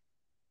dark.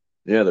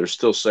 yeah, there's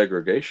still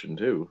segregation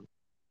too.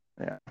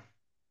 Yeah.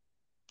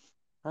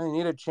 I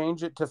need to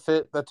change it to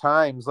fit the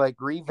times, like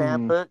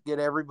revamp Mm. it, get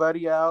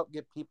everybody out,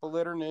 get people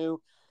that are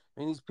new. I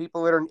mean, these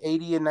people that are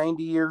 80 and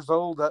 90 years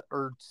old,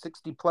 or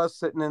 60 plus,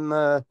 sitting in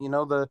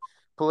the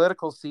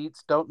political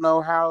seats, don't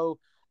know how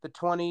the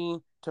 20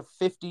 to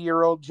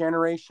 50-year-old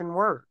generation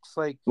works.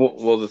 Like,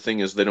 Well, the thing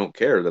is, they don't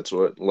care. That's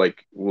what,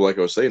 like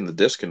I was saying, the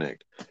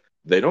disconnect.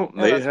 They don't.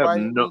 yeah, They that's have why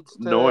it needs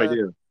no to.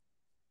 idea.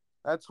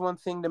 That's one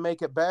thing to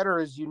make it better,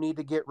 is you need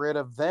to get rid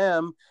of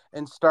them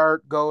and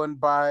start going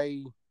by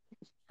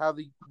how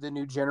the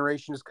new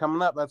generation is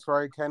coming up. That's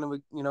where I kind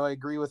of, I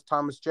agree with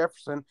Thomas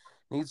Jefferson.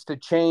 Needs to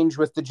change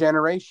with the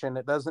generation.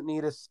 It doesn't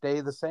need to stay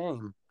the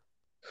same.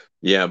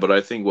 Yeah, but I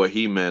think what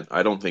he meant,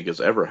 I don't think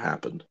has ever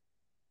happened.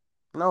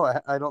 No,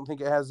 I don't think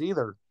it has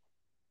either.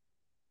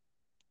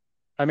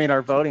 I mean,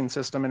 our voting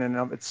system in and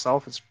of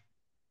itself is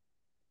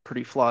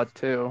pretty flawed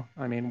too.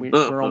 I mean, we're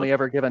Hmm. only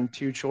ever given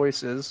two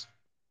choices,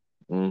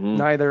 Yeah,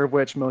 neither of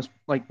which most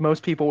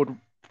people would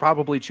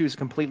probably choose a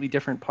completely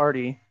different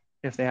party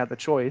if they had the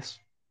choice.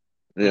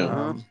 Mm-hmm.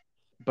 Um,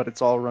 but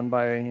it's all run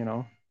by,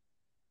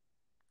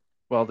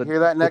 well, Hear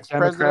that the next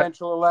Democrat.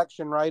 presidential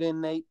election, right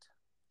in, Nate?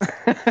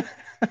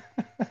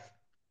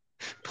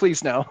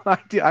 Please no.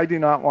 I do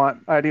not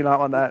want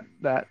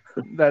that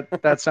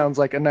sounds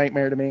like a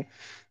nightmare to me.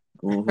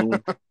 hmm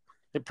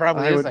It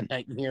probably I is would a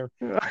nightmare.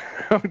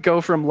 I would go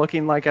from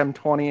looking like I'm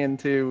 20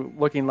 into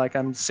looking like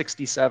I'm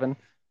 67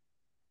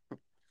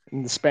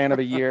 in the span of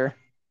a year.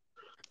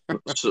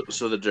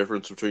 So the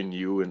difference between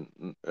you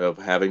and of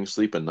having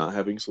sleep and not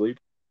having sleep.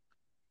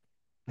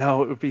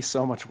 No, it would be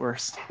so much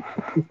worse.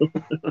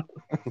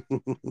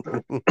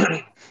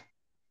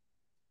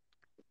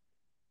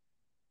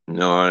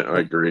 No, I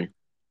agree.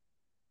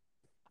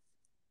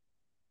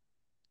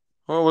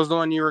 What was the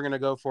one you were going to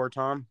go for,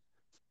 Tom?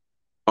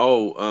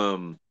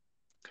 Oh,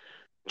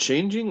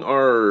 changing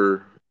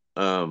our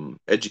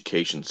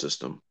education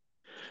system.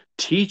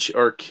 Teach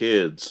our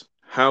kids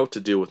how to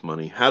deal with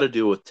money, how to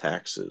deal with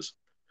taxes,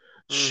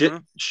 Mm-hmm.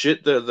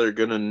 shit that they're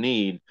gonna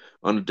need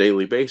on a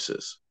daily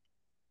basis.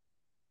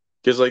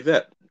 Because like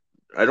that,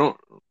 I don't.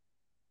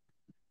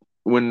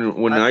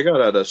 When I I got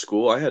out of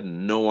school, I had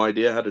no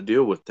idea how to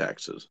deal with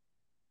taxes.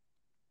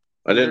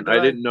 I Neither didn't. did I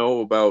I. didn't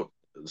know about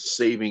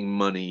saving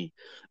money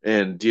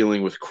and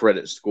dealing with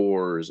credit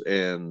scores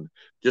and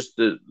just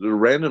the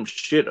random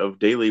shit of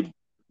daily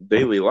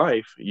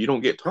life. You don't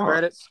get taught.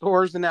 Credit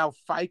scores and now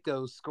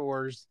FICO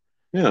scores.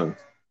 Yeah.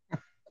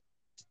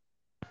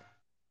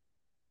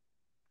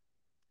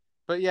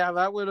 But yeah,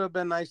 that would have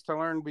been nice to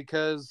learn,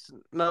 because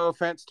no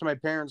offense to my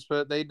parents,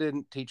 but they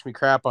didn't teach me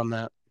crap on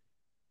that.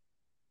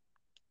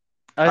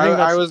 I I think I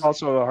that's was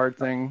also a hard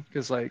thing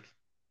because, like,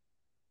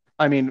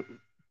 I mean,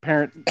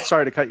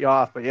 sorry to cut you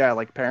off, but yeah,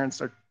 like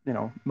parents are,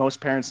 most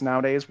parents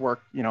nowadays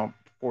work,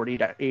 40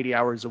 to 80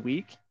 hours a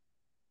week,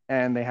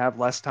 and they have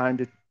less time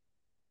to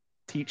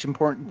teach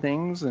important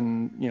things.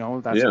 And,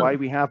 that's Yeah. why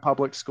we have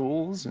public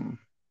schools. And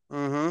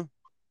mm-hmm.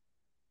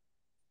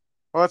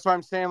 Well, that's why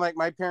I'm saying, like,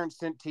 my parents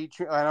didn't teach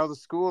me. I know the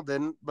school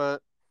didn't, but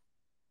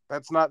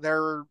that's not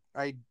their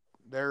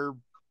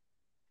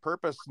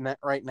purpose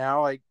right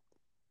now. Like,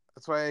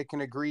 that's why I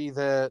can agree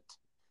that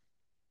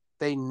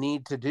they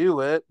need to do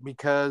it,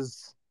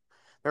 because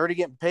they're already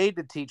getting paid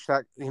to teach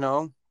that.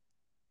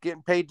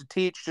 Getting paid to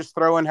teach, just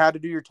throw in how to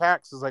do your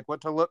taxes, like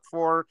what to look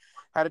for,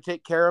 how to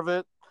take care of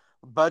it,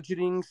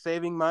 budgeting,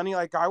 saving money.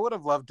 Like, I would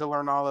have loved to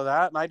learn all of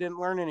that, and I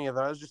didn't learn any of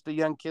that. I was just a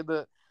young kid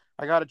that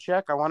I got a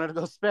check, I wanted to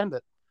go spend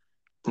it.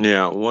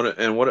 Yeah. What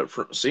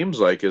it seems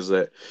like is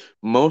that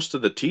most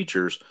of the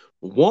teachers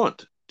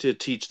want to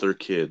teach their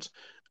kids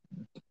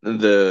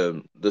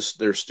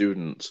their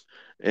students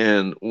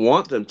and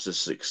want them to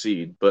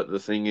succeed. But the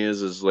thing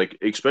is like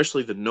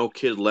especially the no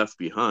kid left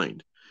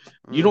behind.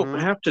 You don't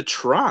Mm-hmm. have to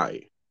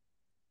try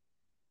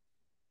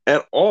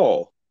at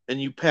all, and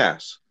you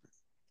pass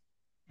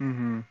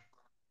mm-hmm.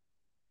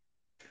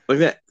 like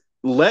that.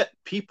 Let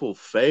people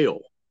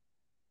fail.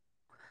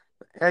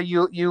 Yeah,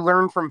 you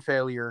learn from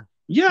failure.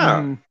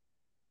 Yeah. Mm-hmm.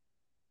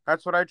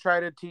 That's what I try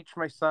to teach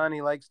my son.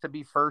 He likes to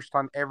be first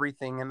on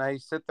everything, and I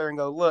sit there and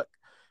go, look,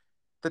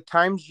 the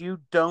times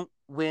you don't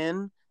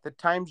win, the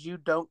times you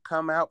don't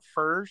come out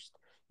first,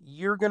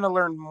 you're going to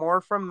learn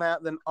more from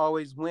that than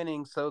always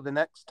winning. So the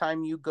next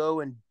time you go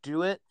and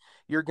do it,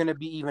 you're going to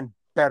be even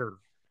better.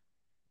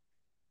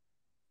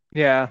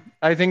 Yeah,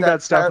 I think That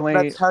that's that definitely.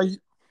 that's how you.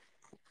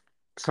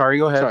 Sorry,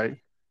 go ahead.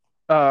 Sorry.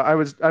 I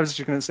was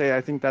just gonna say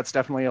I think that's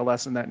definitely a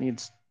lesson that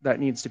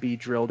needs to be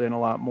drilled in a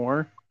lot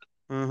more.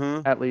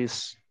 Mm-hmm. At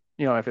least,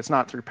 if it's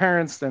not through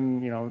parents,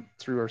 then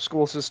through our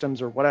school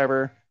systems or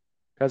whatever.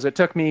 Because it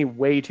took me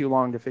way too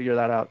long to figure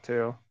that out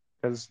too.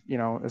 Because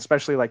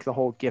especially like the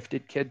whole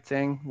gifted kid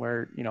thing,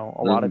 where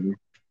a lot of Mm-hmm.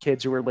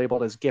 kids who are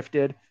labeled as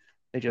gifted,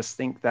 they just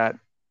think that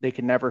they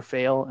can never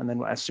fail, and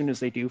then as soon as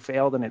they do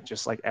fail, then it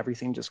just like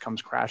everything just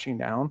comes crashing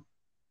down.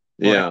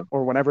 Yeah.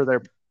 Or whenever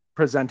they're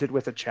presented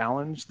with a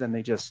challenge, then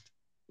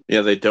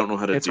Yeah, they don't know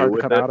how to it's deal hard to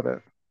with come it. out of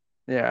it.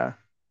 Yeah.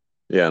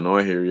 Yeah, no,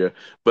 I hear you.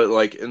 But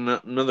like,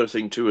 another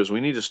thing too is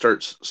we need to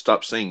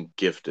stop saying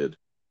gifted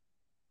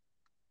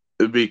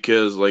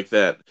because like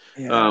that.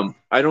 Yeah.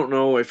 I don't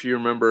know if you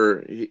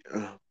remember.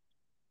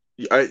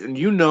 And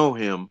you know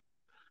him.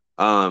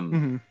 Um,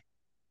 Hmm.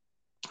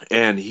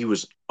 and he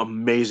was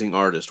amazing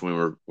artist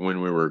when we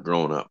were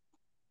growing up.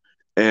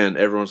 And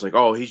everyone's like,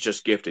 "Oh, he's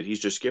just gifted. He's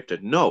just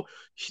gifted." No,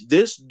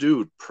 this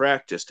dude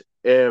practiced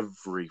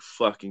every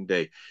fucking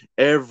day,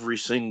 every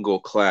single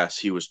class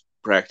he was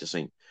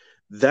practicing.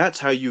 That's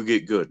how you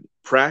get good.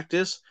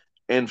 Practice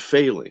and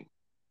failing.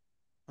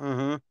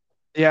 Mm-hmm.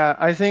 Yeah,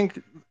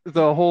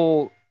 the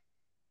whole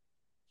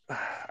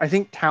I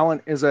think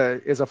talent is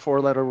a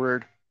four-letter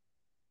word,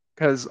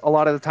 because a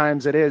lot of the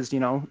times it is,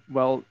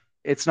 well,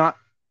 it's not.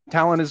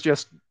 Talent is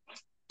just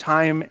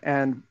time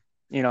and,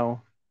 you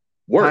know,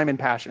 time Work. and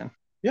passion.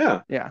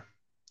 Yeah. Yeah.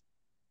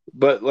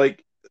 But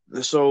like,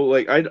 so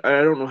like I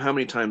don't know how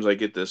many times I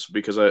get this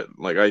because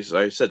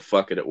I said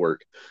fuck it at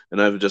work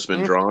and I've just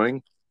been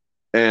drawing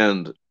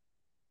and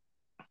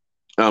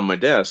on my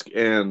desk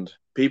and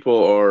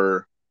people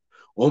are,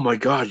 "Oh my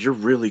God, you're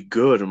really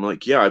good." I'm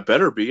like, "Yeah, I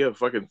better be. A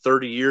fucking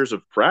 30 years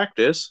of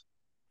practice."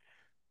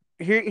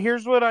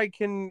 Here's what I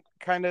can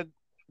kind of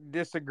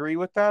disagree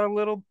with that a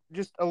little,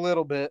 just a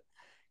little bit,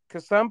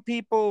 because some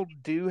people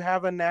do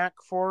have a knack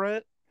for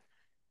it.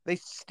 They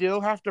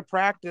still have to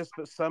practice,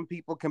 but some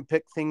people can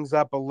pick things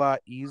up a lot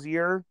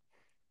easier.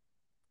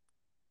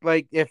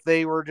 Like if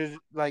they were to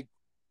like,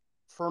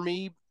 for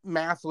me,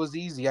 math was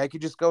easy. I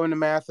could just go into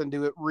math and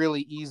do it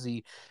really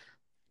easy.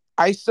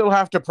 I still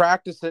have to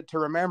practice it to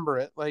remember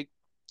it. Like,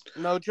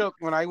 no joke,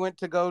 when I went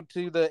to go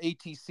to the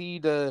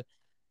ATC to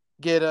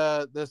get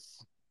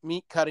this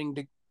meat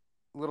cutting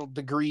little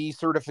degree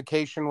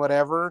certification,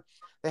 whatever,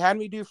 they had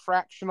me do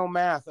fractional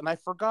math, and I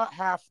forgot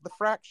half the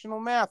fractional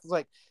math. It's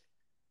like,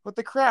 what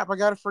the crap? I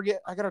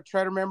gotta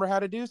try to remember how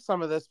to do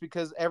some of this,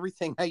 because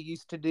everything I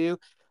used to do,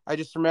 I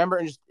just remember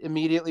and just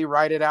immediately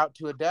write it out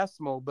to a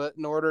decimal. But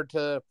in order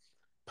to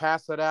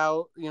pass it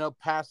out,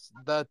 pass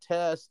the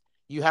test,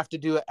 you have to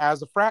do it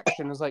as a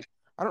fraction. It's like,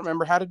 I don't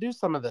remember how to do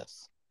some of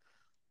this.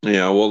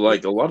 Yeah, well, It,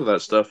 like a lot of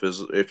that stuff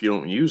is if you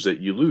don't use it,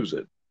 you lose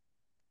it.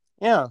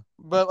 yeah,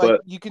 but like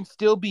But you can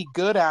still be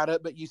good at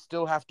it, but you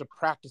still have to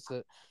practice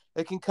it.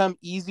 It can come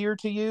easier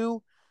to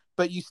you,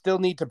 but you still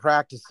need to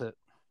practice it.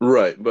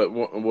 right, but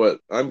what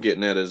I'm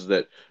getting at is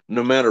that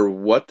no matter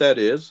what that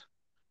is,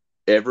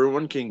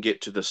 everyone can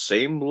get to the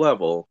same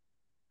level,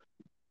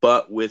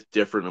 but with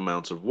different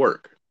amounts of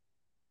work.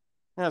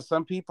 Yeah,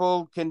 some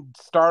people can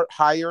start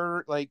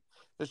higher, like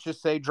let's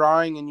just say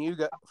drawing, and you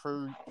got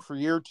for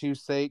your two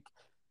sake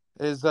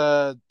is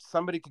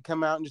somebody could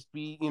come out and just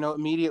be,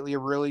 immediately a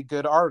really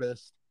good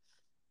artist.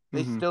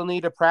 They Hmm. still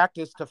need to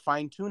practice to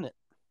fine tune it.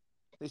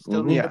 They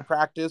still Hmm. need to Yeah.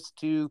 practice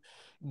to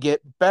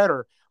get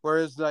better.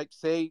 Whereas, like,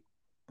 say,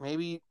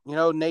 maybe,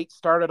 Nate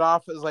started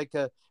off as like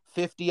a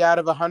 50 out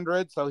of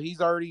 100. So he's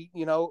already,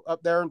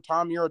 up there, and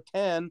Tom, you're a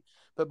 10.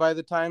 But by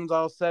the time it's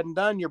all said and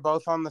done, you're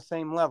both on the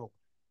same level.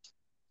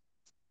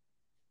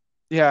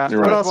 Yeah. Just I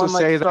would Right. because also one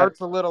like say that, starts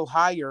a little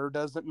higher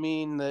doesn't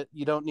mean that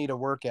you don't need to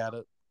work at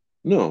it.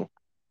 No.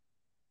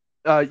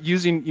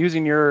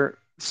 using your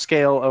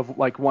scale of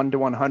like 1 to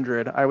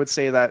 100, I would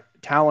say that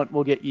talent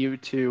will get you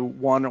to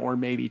one or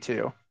maybe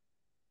two,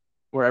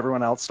 where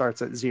everyone else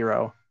starts at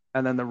zero,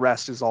 and then the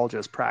rest is all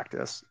just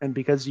practice. And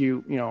because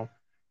you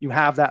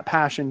have that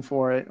passion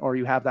for it, or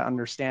you have that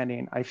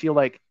understanding, I feel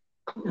like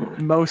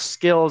most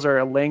skills are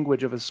a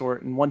language of a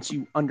sort, and once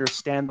you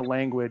understand the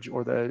language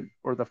or the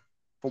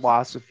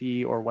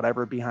philosophy or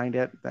whatever behind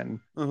it, then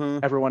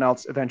Mm-hmm. everyone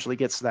else eventually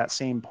gets to that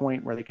same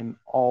point where they can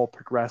all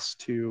progress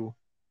to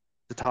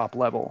the top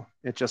level.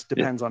 It just Yeah.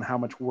 depends on how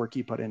much work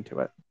you put into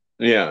it.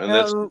 Yeah, and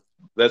that's Yeah,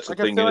 that's the like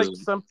I thing feel is, like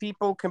some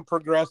people can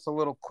progress a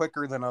little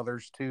quicker than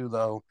others too,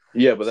 though.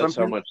 yeah, but Some that's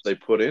how people. much they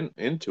put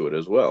into it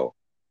as well.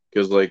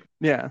 Because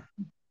Yeah.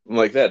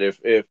 like that,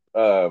 if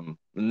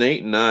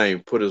Nate and I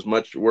put as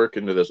much work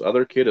into this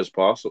other kid as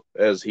possible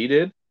as he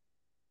did,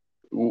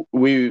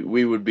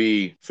 we would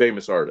be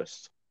famous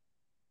artists.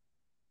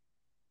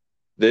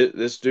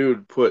 This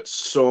dude put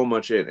so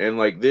much in, and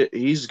like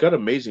he's got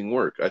amazing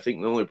work. I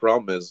think the only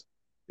problem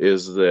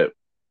is that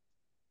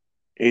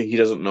he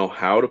doesn't know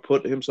how to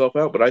put himself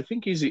out. But I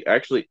think he's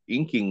actually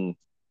inking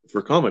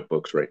for comic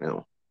books right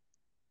now.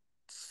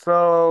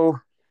 So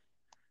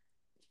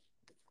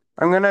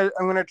I'm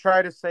gonna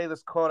try to say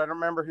this quote. I don't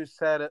remember who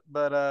said it,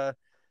 but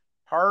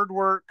hard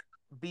work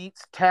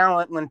beats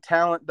talent when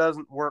talent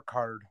doesn't work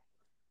hard.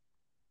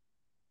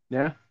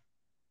 Yeah.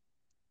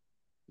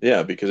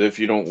 Yeah, because if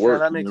you don't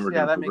work, you're never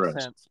going to That makes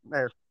progress. sense.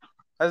 There.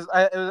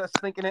 I was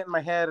thinking it in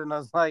my head, and I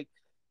was like,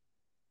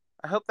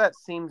 I hope that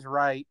seems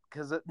right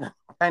because it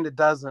kind of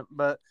doesn't.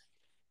 But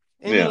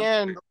in Yeah, the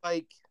end,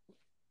 like,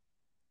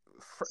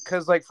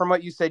 because like from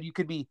what you said, you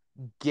could be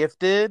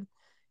gifted,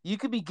 you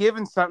could be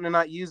given something and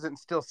not use it and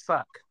still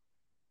suck,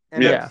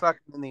 end yeah, up Yeah.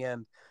 sucking in the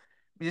end.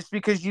 Just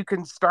because you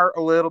can start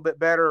a little bit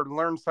better,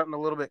 learn something a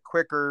little bit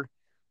quicker,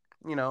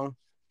 you know,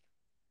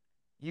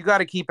 you got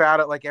to keep at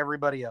it like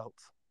everybody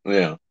else.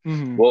 yeah.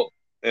 Hmm. Well,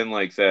 and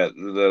like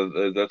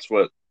that, that's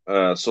what.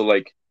 So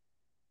like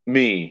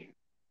me,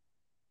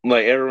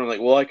 like everyone,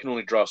 like, well, I can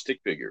only draw stick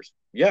figures.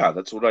 Yeah,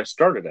 that's what I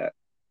started at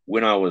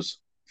when I was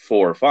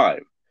 4 or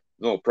 5.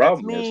 No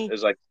That's problem me.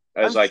 is like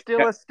as I'm I still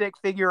kept, a stick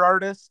figure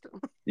artist.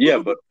 yeah,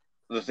 but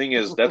the thing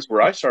is, that's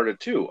where I started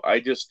too. I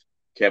just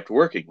kept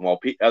working while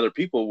other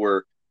people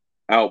were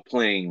out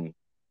playing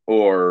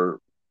or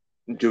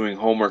doing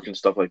homework and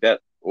stuff like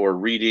that, or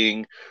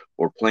reading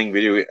or playing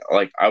video.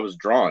 Like I was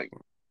drawing.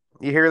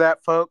 You hear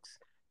that, folks?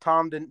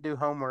 Tom didn't do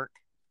homework.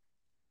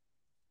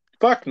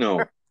 Fuck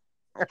no.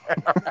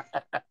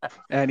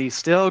 And he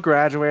still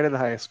graduated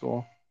high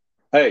school.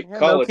 Hey, Yeah, no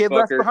college kid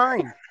left fucker.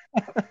 behind.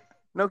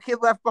 No kid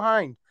left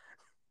behind.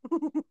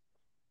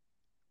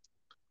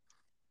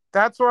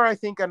 That's where I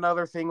think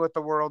another thing with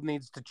the world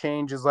needs to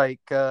change is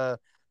like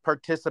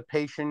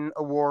participation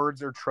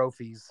awards or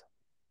trophies.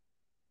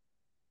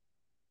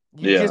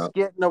 You Yeah, just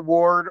get an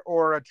award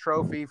or a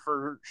trophy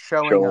for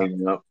showing up.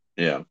 showing up.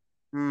 Yeah.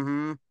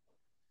 Mm-hmm.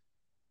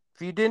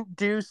 If you didn't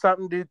do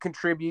something to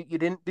contribute, you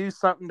didn't do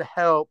something to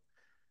help,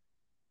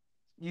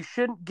 you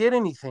shouldn't get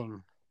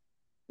anything.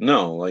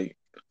 No, like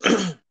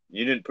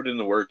you didn't put in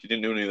the work, you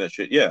didn't do any of that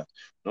shit. Yeah.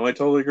 No, I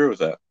totally agree with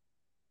that.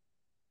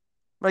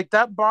 Like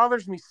that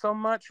bothers me so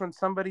much when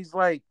somebody's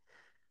like,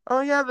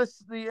 "Oh yeah,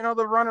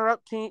 the runner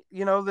up team,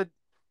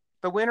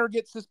 the winner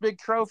gets this big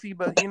trophy,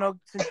 but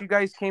since you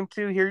guys came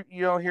to here,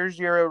 here's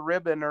your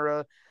ribbon or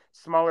a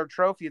smaller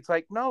trophy." It's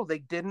like, no, they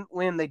didn't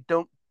win. They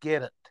don't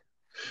get it.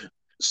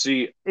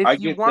 See, If I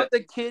you get want that.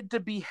 the kid to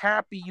be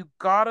happy, you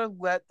gotta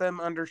let them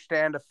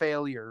understand a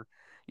failure.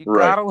 You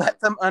Right. gotta let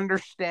them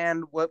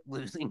understand what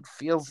losing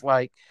feels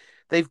like.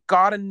 They've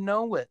got to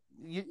know it.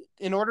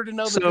 In order to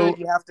know the good, So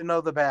you have to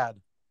know the bad.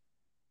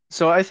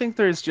 so I think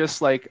there's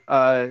just like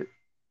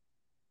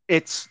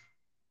it's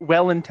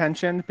well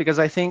intentioned because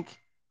I think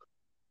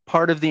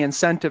part of the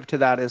incentive to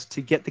that is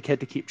to get the kid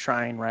to keep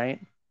trying, right?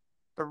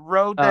 The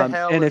road to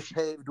hell And is if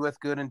paved with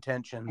good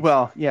intentions.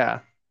 well, yeah,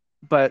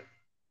 but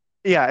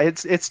yeah,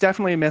 it's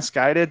definitely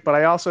misguided. But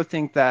I also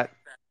think that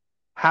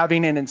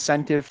having an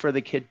incentive for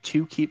the kid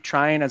to keep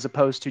trying as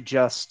opposed to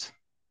just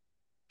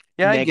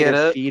Yeah, I get negative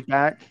it.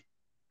 feedback,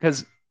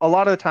 because a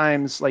lot of the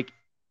times, like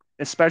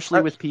especially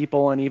I, with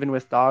people and even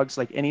with dogs,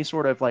 like any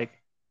sort of like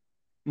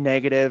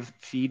negative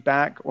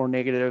feedback or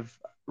negative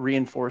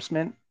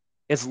reinforcement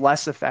is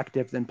less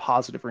effective than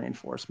positive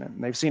reinforcement.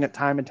 And they've seen it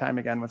time and time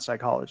again with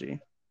psychology.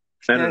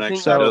 And and it I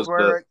think actually that's So, does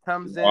where it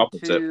comes the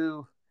opposite.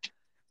 into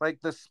like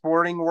the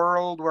sporting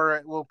world, where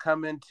it will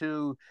come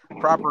into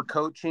proper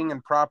coaching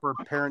and proper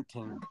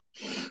parenting.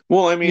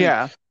 Well, I mean,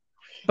 yeah,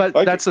 but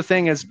I that's the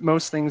thing is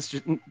most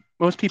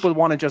people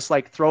want to just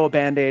like throw a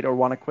band-aid or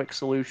want a quick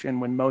solution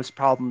when most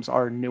problems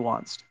are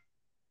nuanced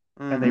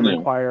and they Mm-hmm. yeah,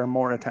 require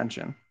more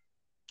attention.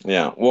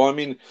 yeah. Well, I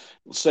mean,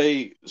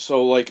 say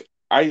so. Like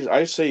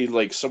I say,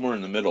 like somewhere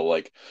in the middle.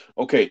 Like,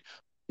 okay,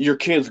 your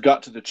kids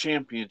got to the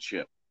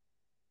championship.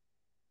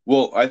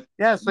 Well,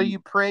 Yeah, so you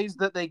praise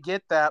that they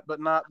get that, but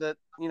not that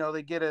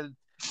they get a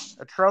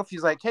trophy.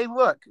 It's like, hey,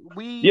 look,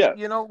 we yeah,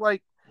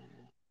 like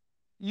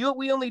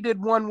we only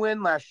did one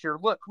win last year.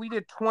 Look, we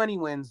did 20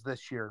 wins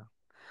this year.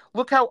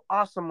 Look how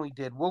awesome we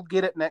did. We'll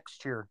get it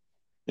next year.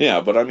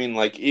 yeah. But I mean,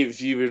 like,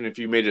 even if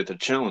you made it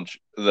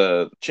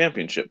the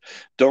championship,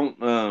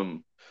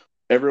 don't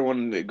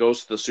everyone that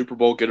goes to the Super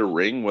Bowl get a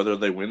ring whether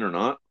they win or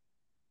not?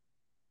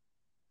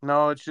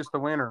 No, it's just the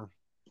winner.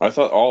 I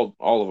thought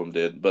all of them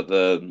did, but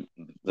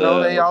No,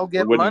 they the all the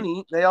get winning,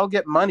 money. They all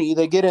get money.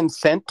 They get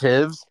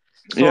incentives.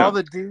 So yeah,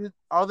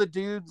 all the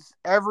dudes,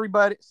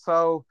 everybody.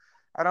 So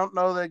I don't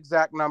know the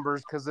exact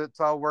numbers because it's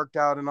all worked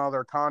out in all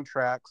their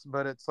contracts.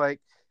 But it's like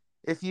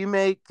if you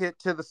make it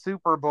to the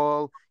Super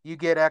Bowl, you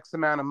get X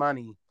amount of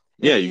money.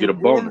 yeah, If you you get a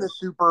win the bonus.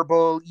 Super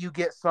Bowl, you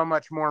get so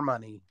much more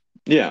money.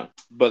 Yeah,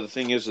 but the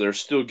thing is, they're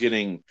still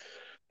getting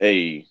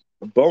a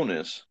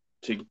bonus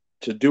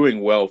to doing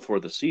well for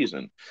the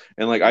season,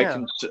 and like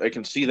Yeah. I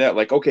can see that.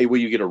 Like, okay, well,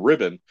 you get a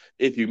ribbon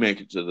if you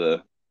make it to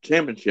the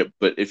championship,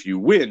 but if you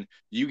win,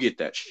 you get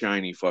that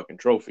shiny fucking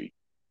trophy.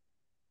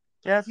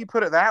 Yeah, if you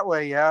put it that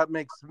way, yeah, it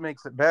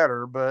makes it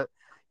better. But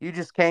you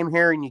just came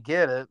here and you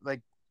get it.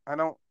 Like I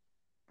don't.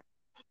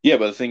 Yeah,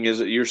 but the thing is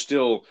that you're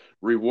still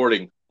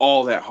rewarding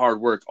all that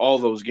hard work, all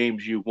those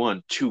games you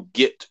won to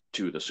get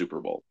to the Super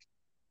Bowl.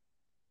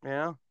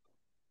 Yeah.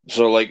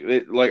 So like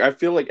I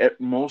feel like at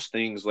most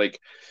things like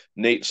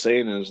Nate's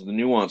saying is the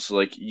nuance.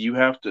 Like you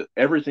have to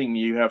everything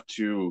you have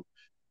to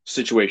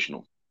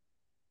situational.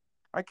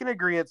 I can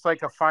agree it's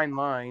like a fine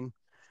line.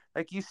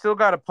 Like you still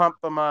got to pump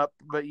them up,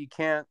 but you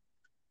can't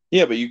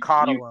Yeah, but you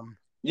coddle them.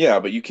 yeah,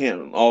 but you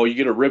can't. Oh, you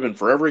get a ribbon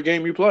for every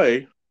game you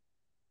play.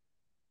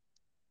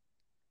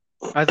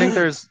 I think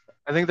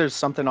there's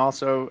something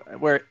also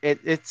where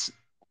it's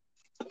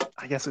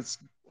I guess it's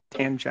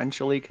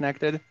tangentially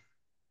connected,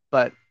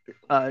 but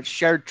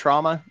shared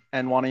trauma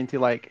and wanting to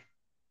like,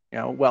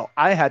 well,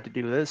 I had to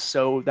do this,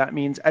 so that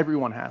means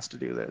everyone has to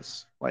do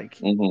this.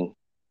 Like, Hmm.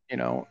 you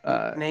know,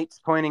 Nate's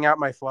pointing out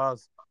my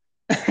flaws.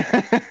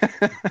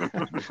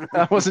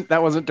 that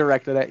wasn't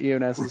directed at you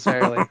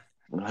necessarily.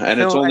 And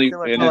it's I only feel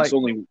like and But it's like,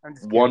 only I'm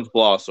just one kidding.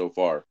 flaw so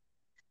far.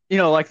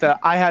 like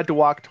I had to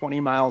walk 20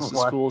 miles to What?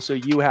 school, so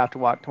you have to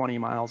walk 20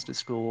 miles to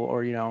school,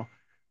 or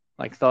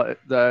like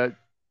the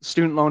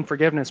student loan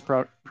forgiveness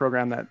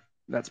program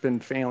that's been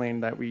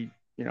failing that we,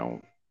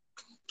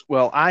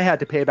 well, I had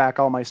to pay back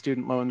all my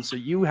student loans, so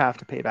you have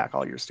to pay back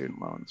all your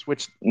student loans,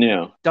 which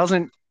Yeah,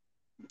 doesn't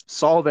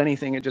solve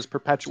anything. It just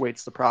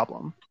perpetuates the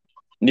problem.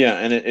 yeah,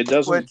 and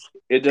Which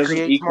it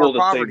doesn't creates more equal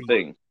the same poverty.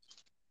 thing.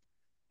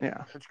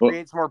 Yeah. Which Well,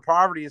 creates more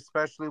poverty,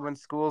 especially when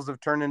schools have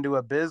turned into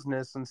a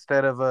business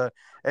instead of a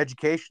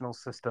educational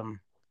system.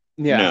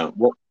 Yeah. no,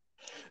 well,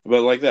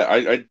 but like that,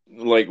 I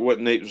like what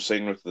Nate was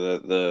saying with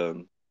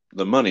the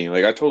money.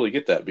 Like I totally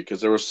get that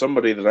because there was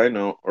somebody that I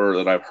know or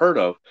that I've heard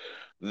of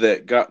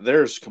that got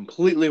theirs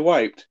completely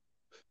wiped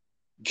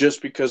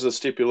just because of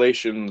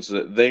stipulations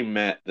that they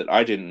met that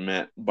I didn't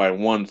met by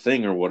one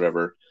thing or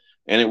whatever,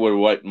 and it would have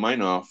wiped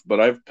mine off. But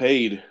I've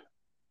paid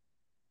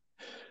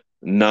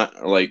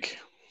not like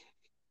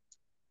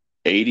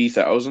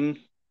 80,000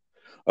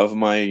 of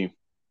my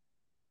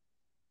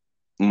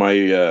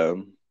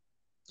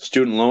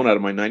student loan out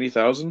of my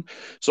 90,000.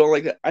 So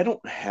like I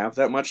don't have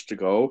that much to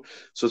go,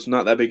 so it's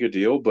not that big a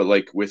deal. But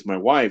like with my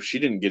wife, she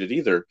didn't get it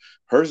either.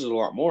 Hers is a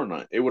lot more.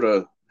 Not it would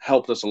have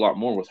helped us a lot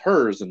more with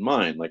hers than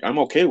mine. Like I'm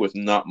okay with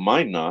not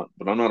mine not,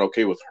 but I'm not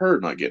okay with her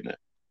not getting it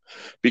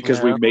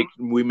because Yeah,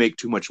 we make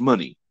too much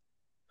money.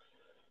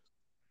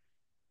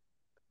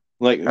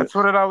 Like that's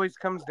what it always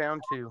comes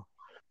down to.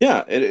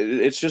 yeah,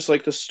 it's just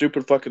like the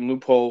stupid fucking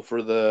loophole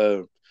for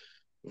the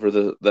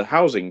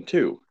housing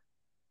too.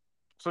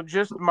 So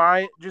just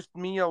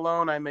me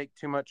alone, I make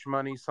too much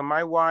money. So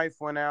my wife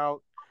went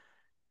out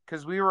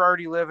because we were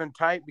already living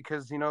tight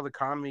because the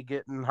economy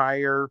getting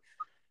higher,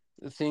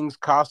 things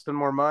costing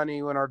more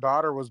money. When our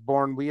daughter was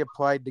born, we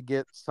applied to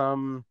get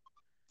some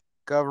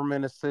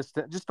government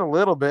assistance, just a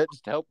little bit,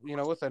 just to help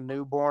with a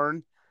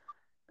newborn.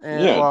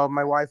 And Yeah, well,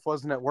 my wife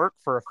wasn't at work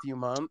for a few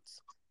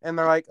months, and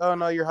they're like, "Oh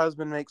no, your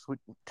husband makes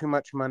too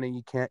much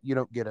money. You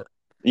don't get it."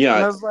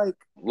 And yeah, I was like,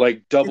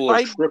 like if double or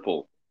I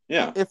triple.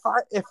 Yeah, if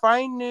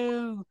I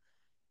knew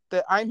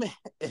that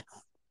if,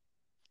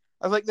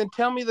 I was like, then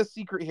tell me the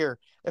secret here.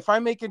 If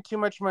I'm making too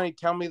much money,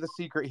 tell me the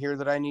secret here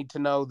that I need to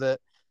know that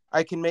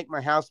I can make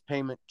my house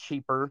payment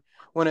cheaper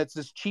when it's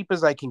as cheap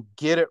as I can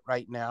get it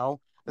right now,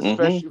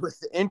 mm-hmm. especially with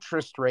the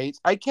interest rates.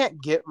 I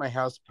can't get my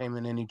house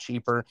payment any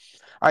cheaper.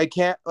 I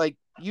can't, like,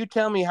 you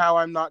tell me how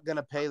I'm not going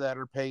to pay that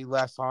or pay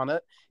less on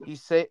it. You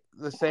say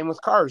the same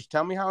with cars.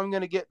 Tell me how I'm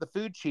going to get the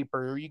food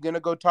cheaper. Are you going to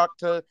go talk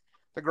to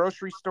the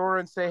grocery store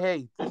and say,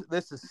 hey,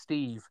 this is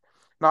Steve?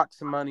 Knock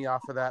some money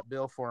off of that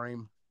bill for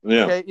him.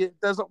 Yeah, Okay, it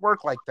doesn't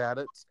work like that.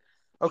 It's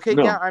okay,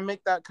 no, yeah, I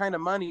make that kind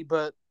of money,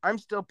 but I'm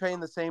still paying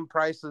the same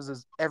prices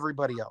as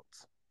everybody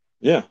else.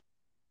 yeah,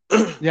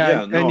 Yeah,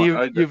 yeah, and no,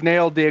 you've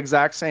nailed the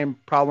exact same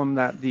problem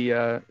that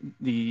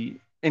the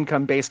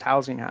income-based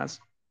housing has.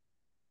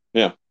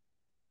 yeah,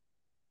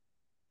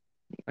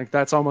 Like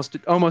that's almost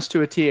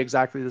to a T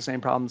exactly the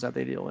same problems that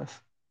they deal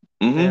with.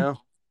 mm-hmm. Yeah.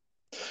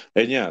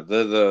 And yeah,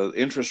 the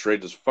interest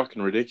rate is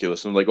fucking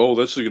ridiculous. And like, oh,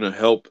 this is gonna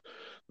help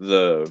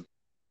the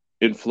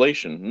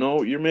inflation.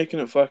 No, you're making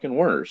it fucking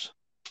worse.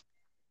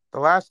 The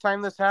last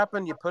time this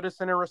happened, you put us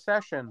in a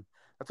recession.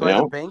 That's why Yeah,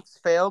 the banks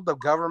failed. The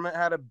government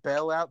had to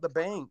bail out the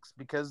banks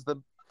because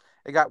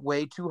it got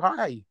way too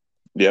high.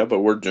 yeah, but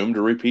we're doomed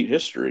to repeat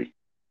history.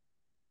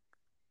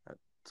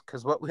 It's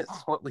because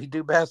what we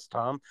do best,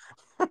 Tom.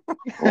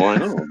 Oh, I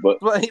know, but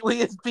What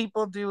we as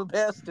people do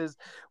best is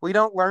we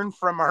don't learn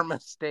from our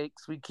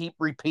mistakes. We keep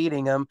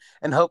repeating them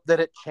and hope that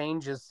it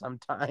changes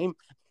sometime.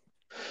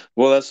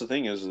 well, that's the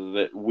thing is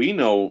that we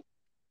know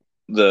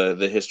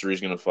the history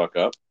is gonna fuck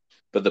up,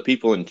 but the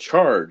people in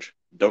charge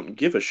don't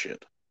give a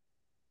shit.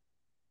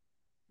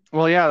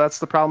 Well, yeah, that's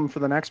the problem for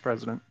the next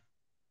president.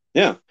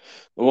 Yeah,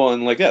 well,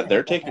 and like that,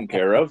 they're taken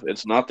care of.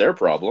 It's not their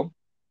problem.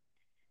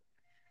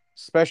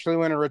 Especially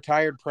when a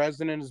retired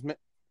president is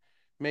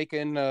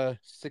making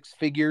six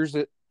figures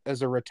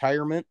as a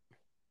retirement.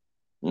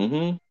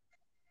 Mm-hmm.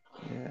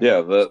 Yeah.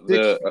 Yeah,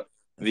 Six, I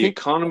the think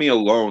economy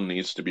alone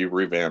needs to be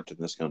revamped in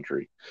this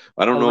country.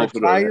 I don't a know if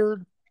it.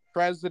 retired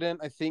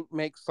president, I think,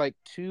 makes like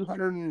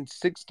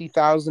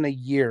 260,000 a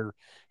year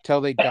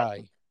till they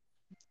die.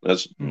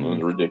 That's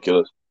Mm-hmm.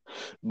 ridiculous.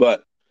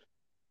 But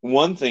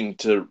one thing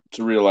to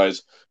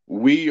realize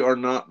we are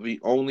not the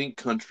only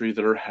country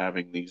that are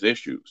having these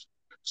issues.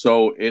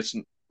 So it's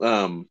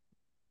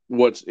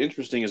what's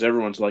interesting is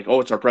everyone's like,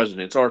 "Oh, it's our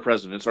president. It's our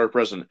president. It's our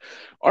president."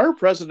 Our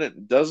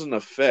president doesn't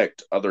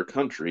affect other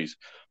countries,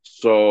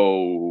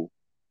 so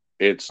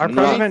it's Our If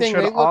not. president anything,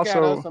 should they look at us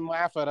also and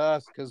laugh at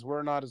us because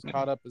we're not as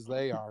caught up as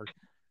they are.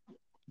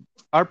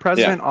 our Yeah.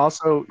 president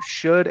also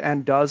should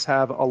and does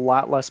have a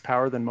lot less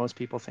power than most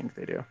people think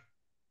they do.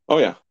 Oh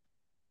yeah.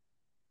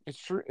 It's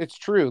true. It's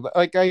true.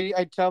 Like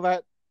I tell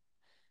that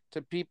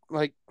to people,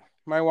 like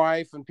my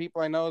wife and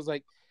people I know, is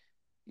like,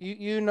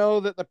 you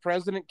know that the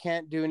president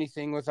can't do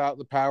anything without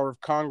the power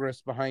of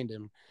Congress behind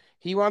him.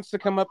 He wants to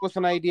come up with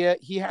an idea.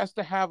 He has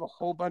to have a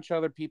whole bunch of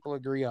other people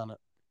agree on it.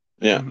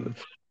 Yeah. Mhm.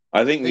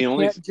 I think They the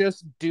only can't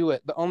just do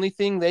it. The only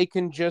thing they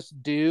can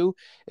just do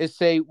is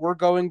say, we're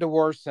going to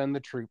war, send the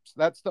troops.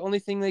 That's the only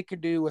thing they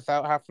could do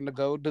without having to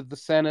go to the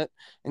Senate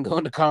and go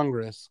into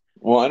Congress.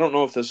 well, I don't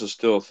know if this is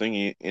still a thing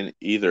in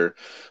either,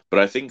 but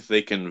I think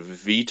they can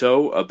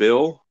veto a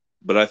bill,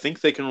 but I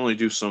think they can only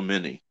do so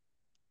many.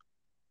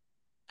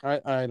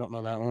 I don't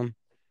know that one.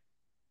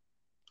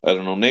 I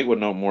don't know. Nate would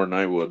know more than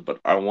I would, but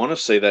I want to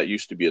say that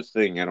used to be a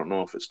thing. I don't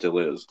know if it still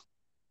is.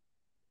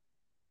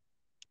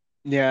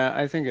 Yeah,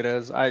 I think it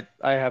is. I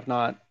have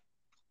not.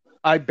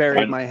 I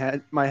buried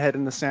I, my head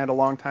in the sand a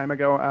long time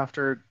ago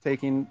after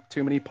taking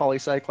too many poli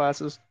sci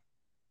classes.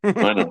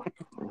 I know.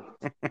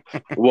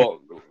 Well,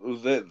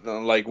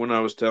 like when I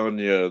was telling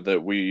you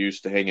that we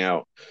used to hang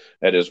out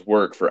at his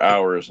work for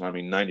hours. I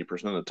mean,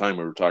 90% of the time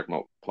we were talking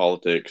about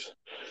politics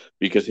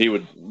because he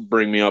would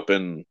bring me up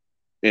in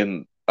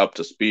up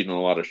to speed on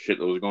a lot of shit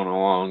that was going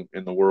on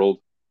in the world.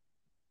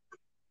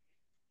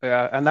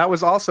 Yeah, and that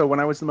was also when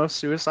I was the most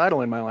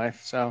suicidal in my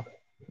life. So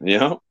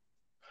Yeah.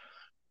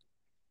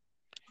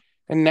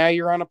 And now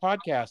you're on a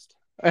podcast.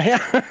 yeah,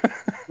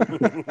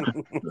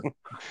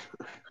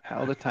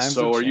 how the times have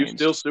So are you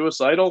still changed.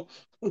 suicidal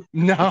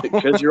No.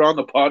 because you're on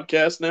the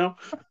podcast now?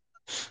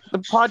 The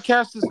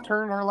podcast has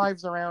turned our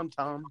lives around,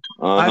 Tom.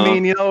 I Uh-huh.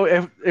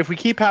 mean, if we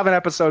keep having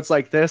episodes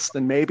like this,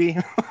 then maybe.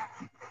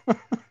 This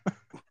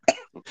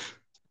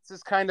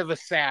is kind of a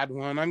sad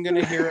one. I'm going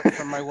to hear it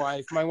from my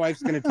wife. My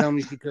wife's going to tell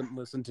me she couldn't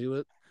listen to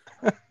it.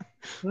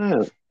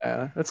 Yeah.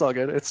 Yeah, it's all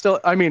good. It's still,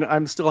 I mean,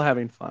 I'm still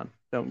having fun.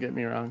 Don't get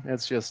me wrong.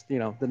 It's just,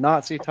 the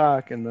Nazi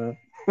talk and the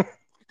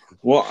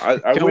Well, I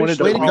going wish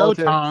into Way that to we, go,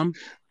 politics. Tom.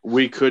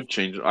 we could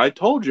change it. I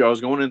told you I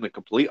was going in the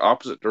complete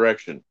opposite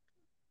direction.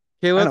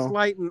 Okay, I let's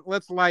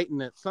know.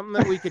 lighten it. Something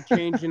that we could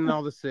change in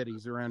all the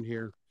cities around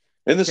here.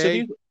 In the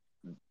Okay? city,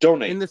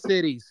 donate. In the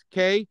cities.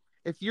 Okay?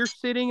 If you're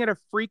sitting at a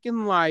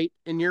freaking light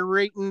and you're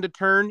waiting to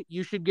turn,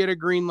 you should get a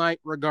green light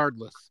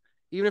regardless.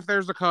 Even if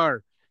there's a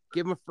car,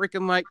 give them a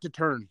freaking light to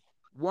turn.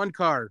 One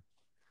car.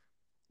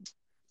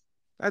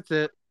 That's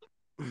it.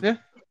 Yeah.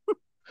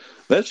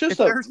 That's just If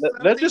there's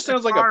that just a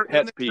sounds like a car in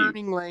pet the peeve.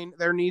 turning lane,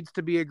 there needs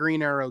to be a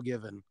green arrow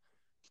given.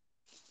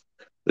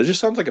 That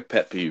just sounds like a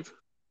pet peeve.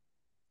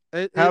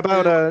 How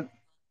about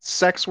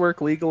sex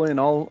work legal in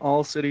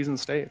all cities and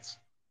states?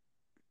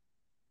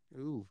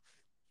 Ooh.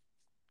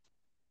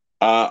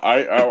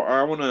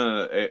 I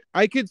wanna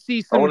I could see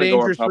I some wanna go on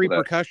dangerous top of that.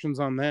 repercussions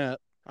on that.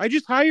 I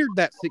just hired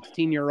that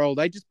 16-year-old.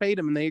 I just paid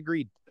him and they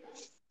agreed.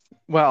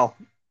 Well,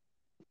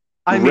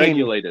 I mean,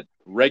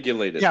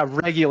 Regulated. yeah,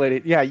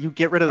 regulated. Yeah, you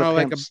get rid of the Oh,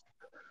 pimps.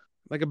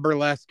 like a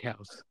burlesque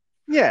house.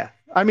 Yeah,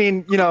 I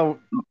mean, The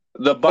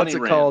what's bunny it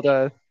ranch. called?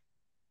 The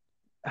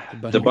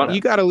bunny-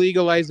 You got to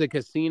legalize a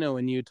casino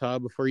in Utah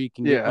before you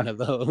can get Yeah. one of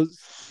those.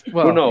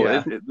 Well, Well, no.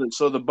 yeah,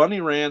 So the bunny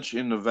ranch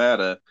in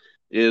Nevada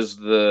is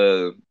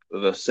the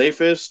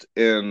safest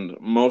and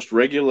most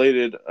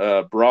regulated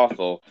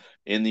brothel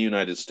in the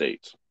United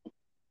States.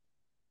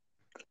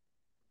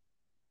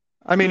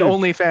 I mean, Hmm.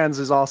 OnlyFans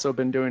has also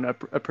been doing a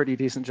pretty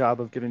decent job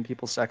of giving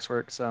people sex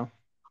work. So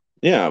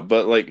Yeah,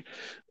 but like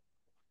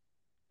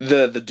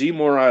the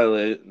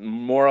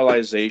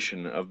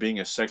demoralization of being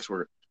a sex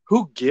worker,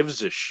 who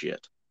gives a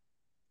shit?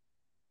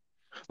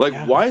 Like,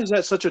 yeah, why is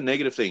that such a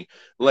negative thing?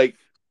 Like,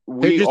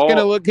 They're we just going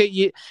to all, look at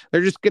you.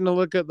 They're just going to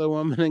look at the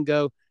woman and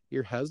go,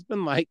 your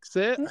husband likes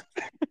it.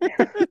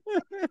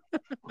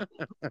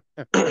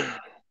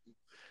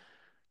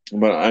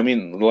 but I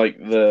mean, like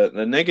the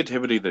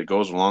negativity that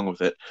goes along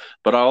with it.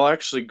 But I'll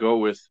actually go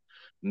with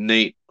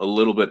Nate a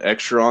little bit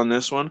extra on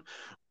this one.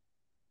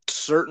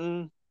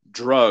 Certain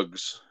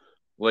drugs,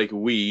 like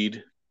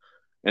weed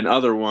and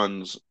other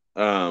ones,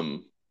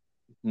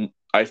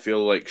 I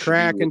feel like should be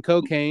Crack and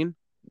cocaine.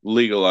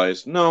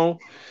 legalized. No,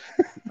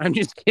 I'm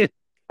just kidding.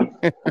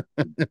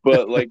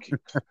 but like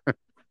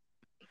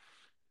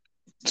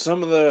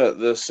some of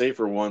the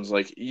safer ones,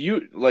 like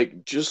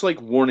just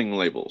like warning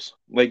labels,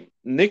 like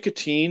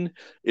nicotine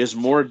is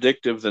more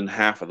addictive than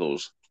half of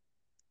those.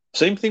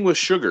 Same thing with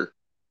sugar,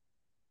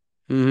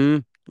 Mm-hmm.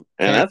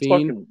 and that's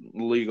Caffeine. fucking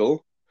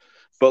legal.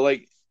 But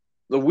like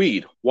the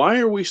weed, why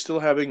are we still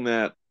having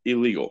that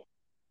illegal?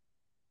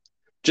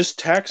 Just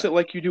tax it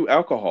like you do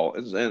alcohol,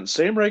 and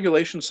same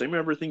regulations, same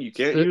everything. You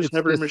can't use It's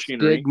heavy the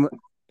machinery. stigma.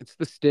 It's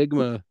the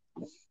stigma.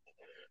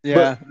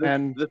 yeah, But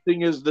and the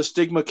thing is, the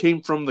stigma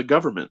came from the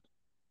government.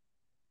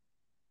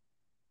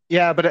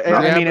 Yeah, but No.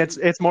 I Yeah, mean, but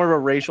it's more of a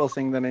racial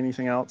thing than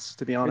anything else,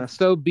 to be it's honest.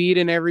 so beat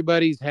in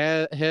everybody's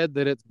head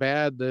that it's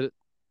bad that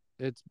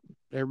it's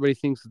everybody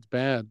thinks it's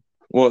bad.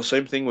 Well,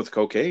 same thing with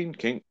cocaine.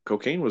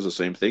 Cocaine was the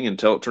same thing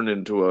until it turned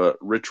into a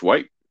rich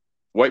white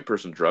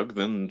person drug.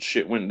 Then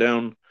shit went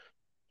down.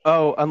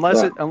 Oh,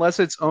 Yeah. unless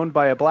it's owned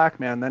by a black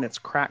man, then it's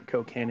crack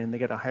cocaine, and they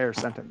get a higher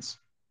sentence.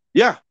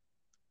 Yeah.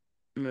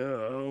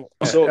 No.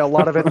 So A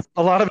lot of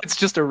it's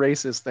just a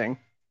racist thing.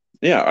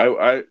 yeah,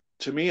 I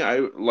to me, I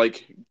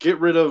like get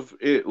rid of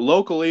it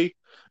locally,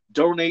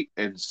 donate,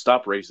 and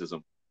stop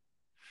racism.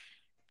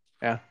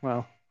 Yeah,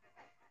 well,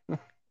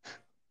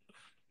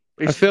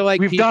 I feel like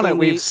we've done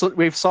people it. need.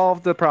 We've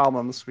solved the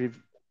problems.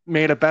 We've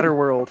made a better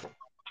world.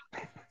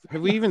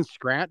 Have we even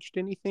scratched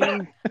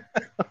anything?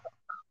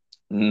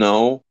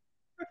 No.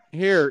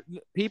 Here,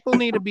 people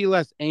need to be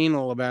less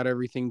anal about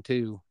everything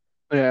too.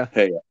 Yeah.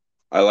 Hey,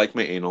 I like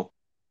my anal.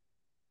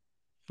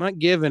 Not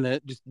giving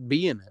it, just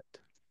being it.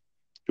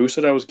 Who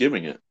said I was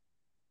giving it?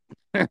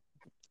 You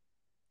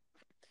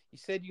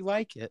said you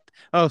like it.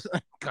 Oh,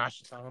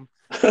 gosh, Tom.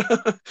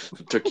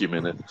 Took you a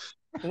minute.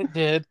 It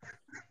did.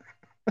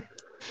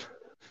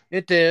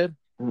 It did.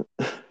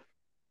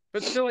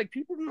 But still, like,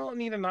 people don't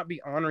need to not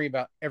be ornery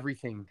about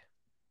everything.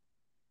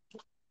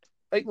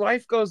 Like,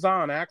 life goes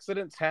on.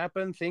 Accidents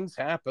happen. Things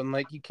happen.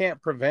 Like, you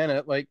can't prevent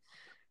it. Like,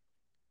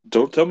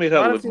 Don't tell me a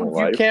how to lot of live my things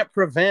you life. can't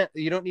prevent.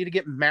 You don't need to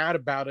get mad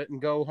about it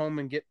and go home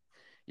and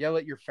yell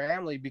at your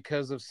family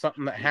because of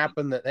something that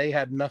happened that they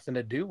had nothing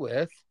to do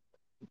with.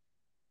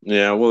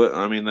 Yeah, well,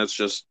 I mean, that's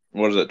just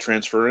what is it?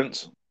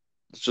 Transference.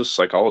 It's just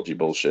psychology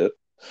bullshit,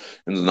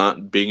 and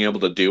not being able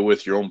to deal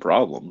with your own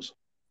problems.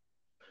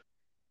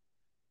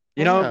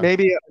 You know, Yeah.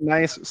 maybe a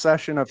nice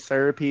session of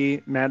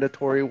therapy,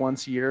 mandatory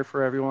once a year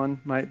for everyone,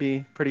 might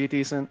be pretty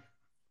decent.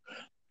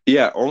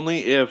 Yeah, only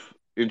if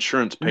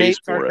insurance pays Nate's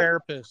our for it.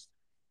 therapist.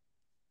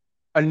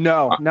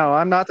 No, I,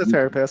 I'm not the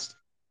therapist.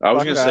 I was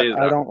Fuck gonna that. say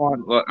I don't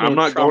want look, I'm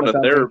no not going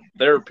trauma to dumping.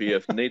 therapy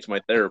if Nate's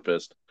my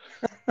therapist.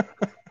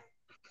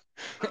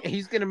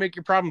 He's going to make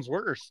your problems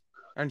worse.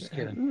 I'm just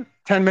kidding.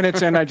 10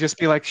 minutes in, I'd just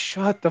be like,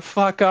 shut the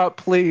fuck up,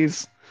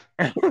 please.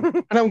 I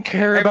don't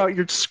care about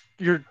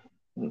your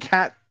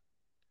cat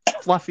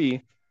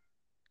Fluffy.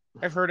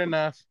 I've heard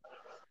enough.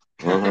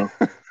 Uh-huh.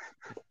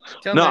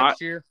 Till No,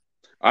 next year.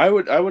 I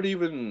would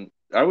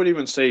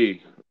even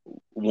say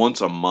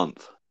once a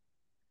month.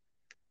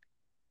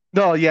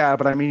 No, yeah,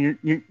 but I mean,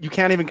 you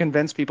can't even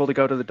convince people to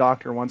go to the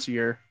doctor once a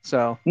year.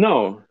 So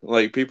No,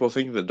 like people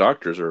think the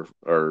doctors are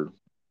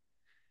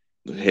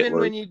Even Hitler.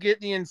 when you get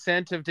the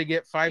incentive to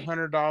get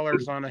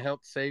 $500 on a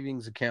health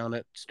savings account,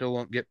 it still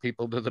won't get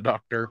people to the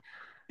doctor.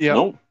 yeah.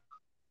 Nope.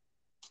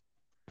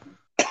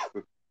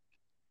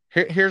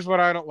 Here's what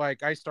I don't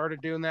like. I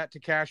started doing that to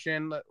cash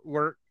in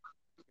work.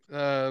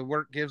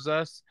 Work gives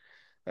us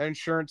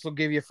insurance will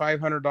give you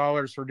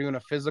 $500 for doing a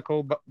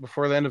physical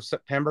before the end of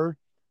September.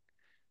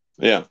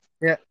 Yeah.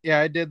 Yeah,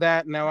 I did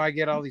that. And now I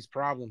get all these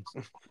problems.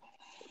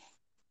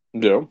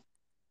 Yeah.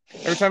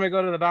 Every time I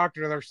go to the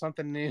doctor, there's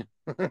something new.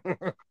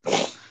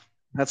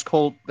 That's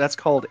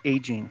called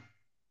aging.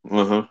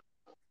 Uh-huh.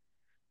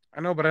 I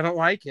know, but I don't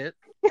like it.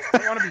 I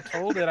don't want to be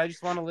told it. I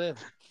just want to live.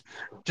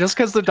 Just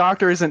because the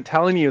doctor isn't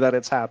telling you that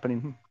it's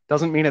happening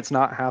doesn't mean it's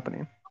not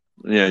happening.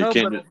 Yeah, you No,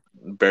 can't but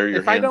just bury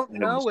your if I hand. don't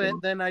know it,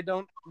 then I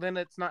don't. Then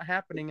it's not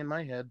happening in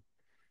my head.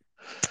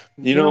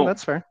 You know,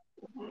 that's fair.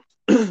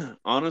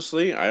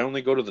 honestly, I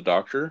only go to the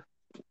doctor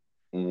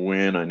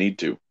when I need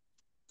to.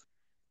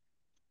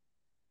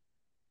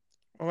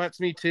 Well, that's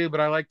me too, but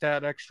I like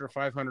that extra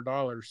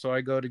 $500, so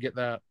I go to get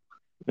that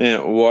Yeah,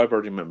 well, I've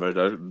already met my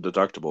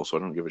deductible, so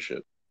I don't give a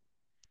shit.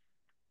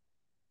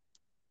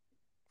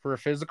 for a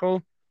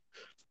physical.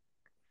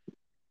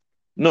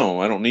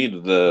 No, I don't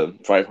need the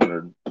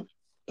 500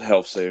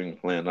 health saving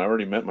plan. I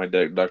already met my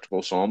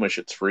deductible, so all my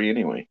shit's free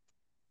anyway.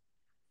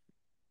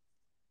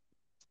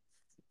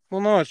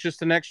 Well, no, it's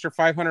just an extra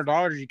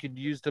 $500 you could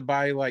use to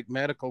buy like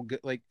medical,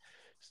 like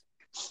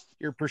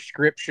your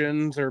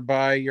prescriptions or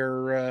buy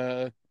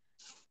your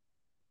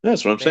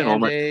That's what I'm saying. All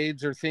my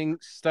Band-Aids or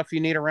stuff you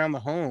need around the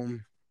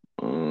home.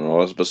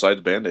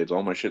 besides Band-Aids,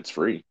 all my shit's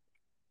free.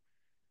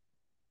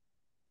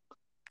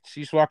 So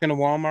you just walk into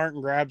Walmart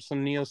and grab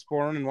some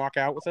Neosporin and walk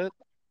out with it.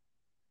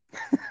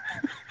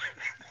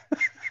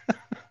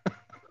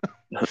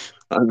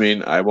 I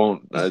mean, I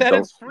won't. You said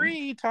it's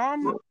free,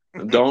 Tom.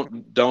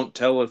 Don't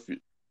tell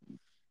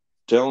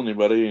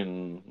anybody,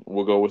 and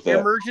we'll go with Your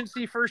that.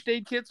 emergency first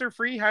aid kits are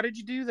free. How did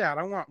you do that?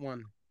 I want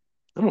one.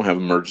 I don't have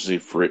emergency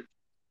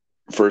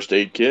first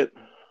aid kit.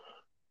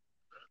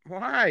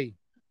 Why?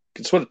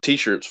 It's what a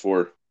t-shirt's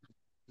for.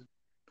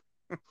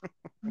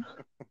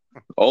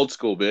 Old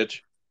school,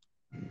 bitch.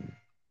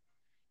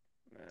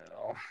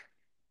 Well,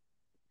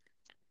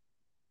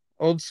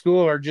 old school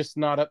or just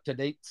not up to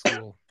date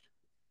school?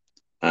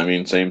 I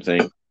mean, same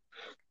thing.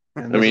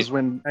 And this is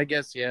when I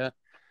guess, yeah.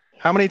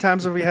 How many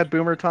times have we had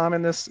Boomer Tom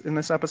in this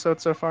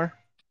episode so far?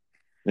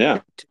 Yeah.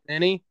 Too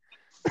many.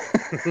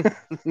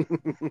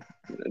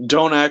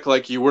 Don't act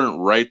like you weren't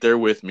right there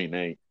with me,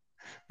 Nate.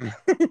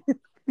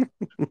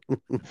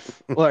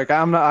 Look,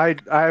 I'm not,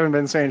 I haven't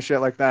been saying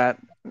shit like that.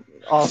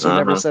 Also,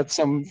 never Uh-huh. said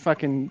some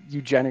fucking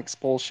eugenics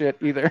bullshit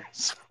either.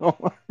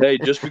 So Hey,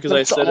 just because I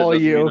that's said it all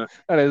doesn't mean you.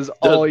 That is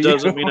all you.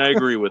 doesn't mean I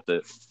agree with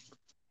it.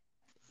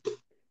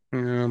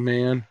 Oh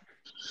man.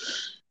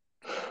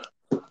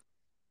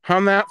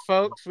 On that,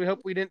 folks, we hope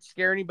we didn't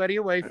scare anybody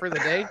away for the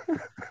day.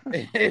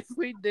 If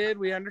we did,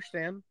 we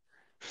understand.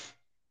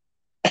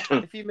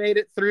 If you made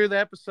it through the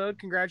episode,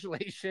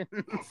 congratulations.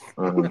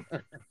 Uh-huh.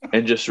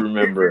 And just Here's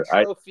remember,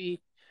 your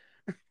trophy.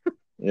 I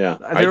There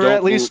were at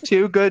don't. least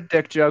 2 good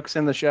dick jokes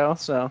in the show,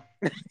 so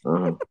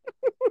Uh-huh.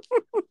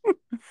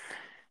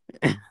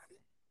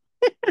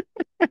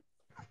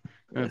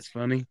 That's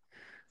funny.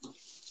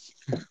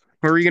 What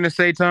were you gonna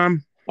say,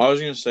 Tom? I was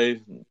gonna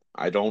say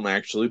I don't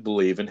actually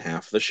believe in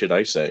half the shit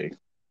I say,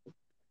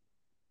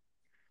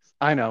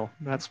 I know.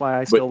 That's why I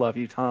but still love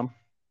you, Tom.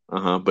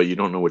 but you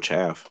don't know which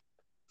half.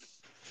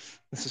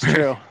 This is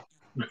true.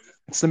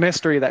 It's the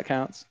mystery that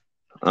counts.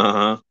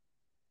 Uh-huh.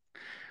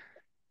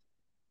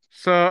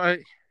 So,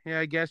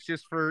 I guess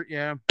just for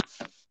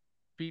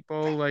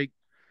people like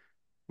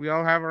we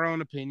all have our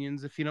own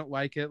opinions. If you don't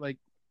like it, like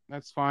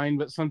that's fine.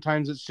 But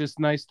sometimes it's just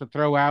nice to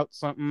throw out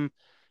something,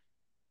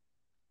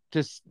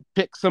 just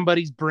pick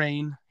somebody's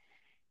brain.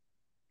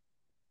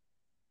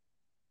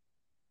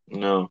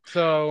 No.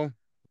 So,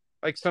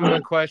 like some of the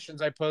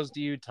questions I posed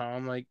to you,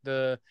 Tom, like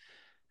the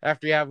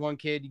after you have one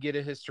kid, you get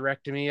a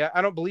hysterectomy.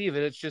 I don't believe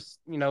it. It's just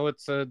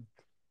it's a I know.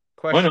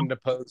 question to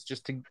pose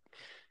just to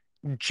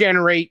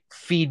generate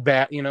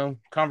feedback, Well,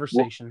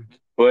 conversation.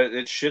 but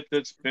it's shit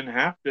that's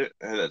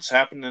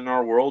happened in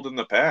our world in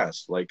the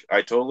past. Like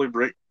I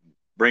totally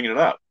bringing it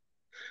up.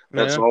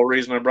 That's the Yeah. whole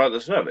reason I brought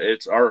this up.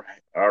 It's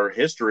our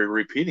history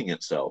repeating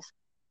itself,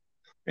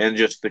 and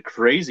just the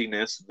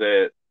craziness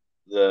that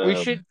We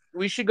the should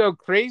we should go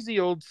crazy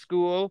old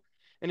school.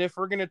 And if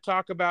we're going to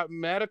talk about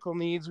medical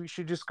needs, we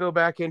should just go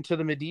back into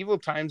the medieval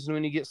times. And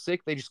when you get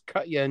sick, they just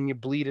cut you and you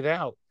bleed it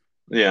out.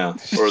 yeah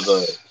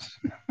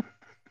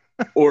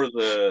or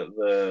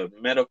the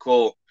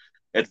medical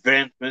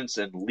advancements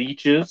and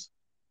leeches.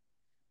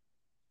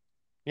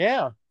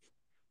 Yeah.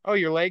 Oh,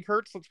 your leg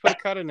hurts? Let's put a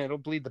cut in it. It'll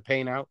bleed the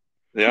pain out.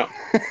 Yeah.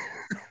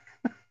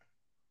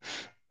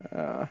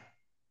 Uh,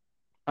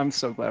 I'm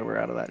so glad we're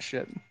out of that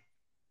shit.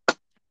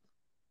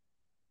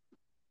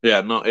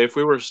 Yeah, no, if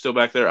we were still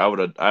back there, I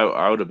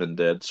would have been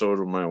dead. So would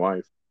my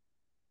wife.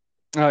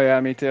 Oh yeah,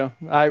 me too.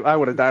 I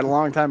would have died a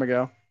long time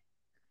ago.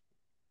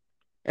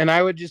 And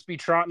I would just be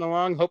trotting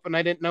along, hoping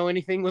I didn't know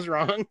anything was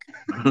wrong.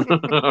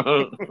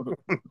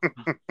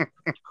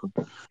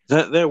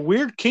 That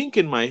weird kink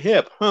in my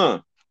hip,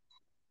 huh?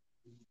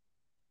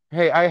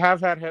 Hey, I have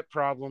had hip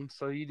problems,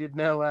 so you did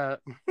know that.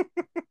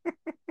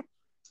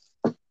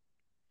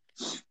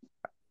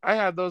 I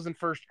had those in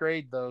first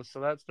grade, though, so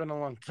that's been a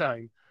long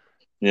time.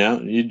 Yeah,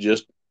 you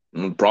just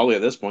probably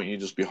at this point you'd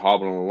just be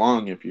hobbling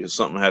along if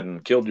something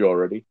hadn't killed you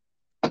already.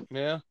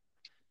 Yeah.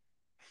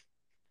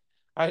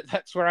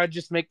 That's where I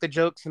just make the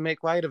jokes and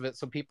make light of it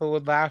so people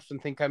would laugh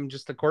and think I'm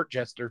just a court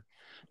jester.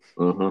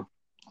 Uh-huh.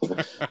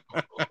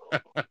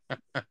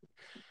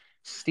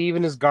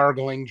 Steven is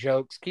gargling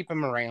jokes. Keep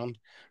him around.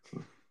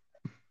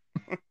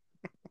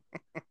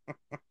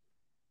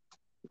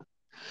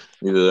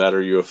 Either that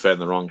or you offend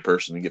the wrong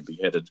person and get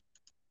beheaded.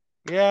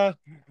 Yeah,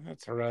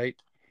 that's all right.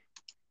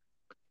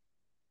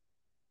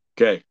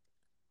 Okay.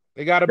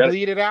 They got to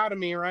bleed it out of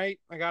me, right?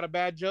 I got a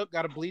bad joke.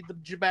 Got to bleed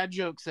the bad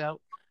jokes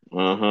out.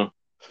 Uh-huh.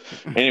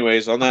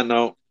 Anyways, on that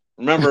note,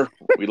 remember,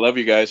 we love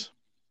you guys.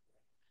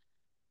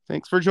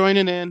 Thanks for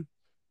joining in.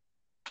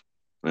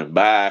 And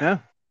bye. Yeah,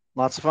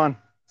 lots of fun.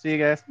 See you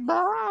guys.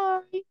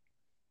 Bye.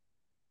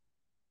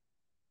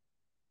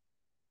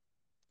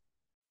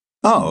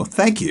 Oh,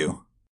 thank you.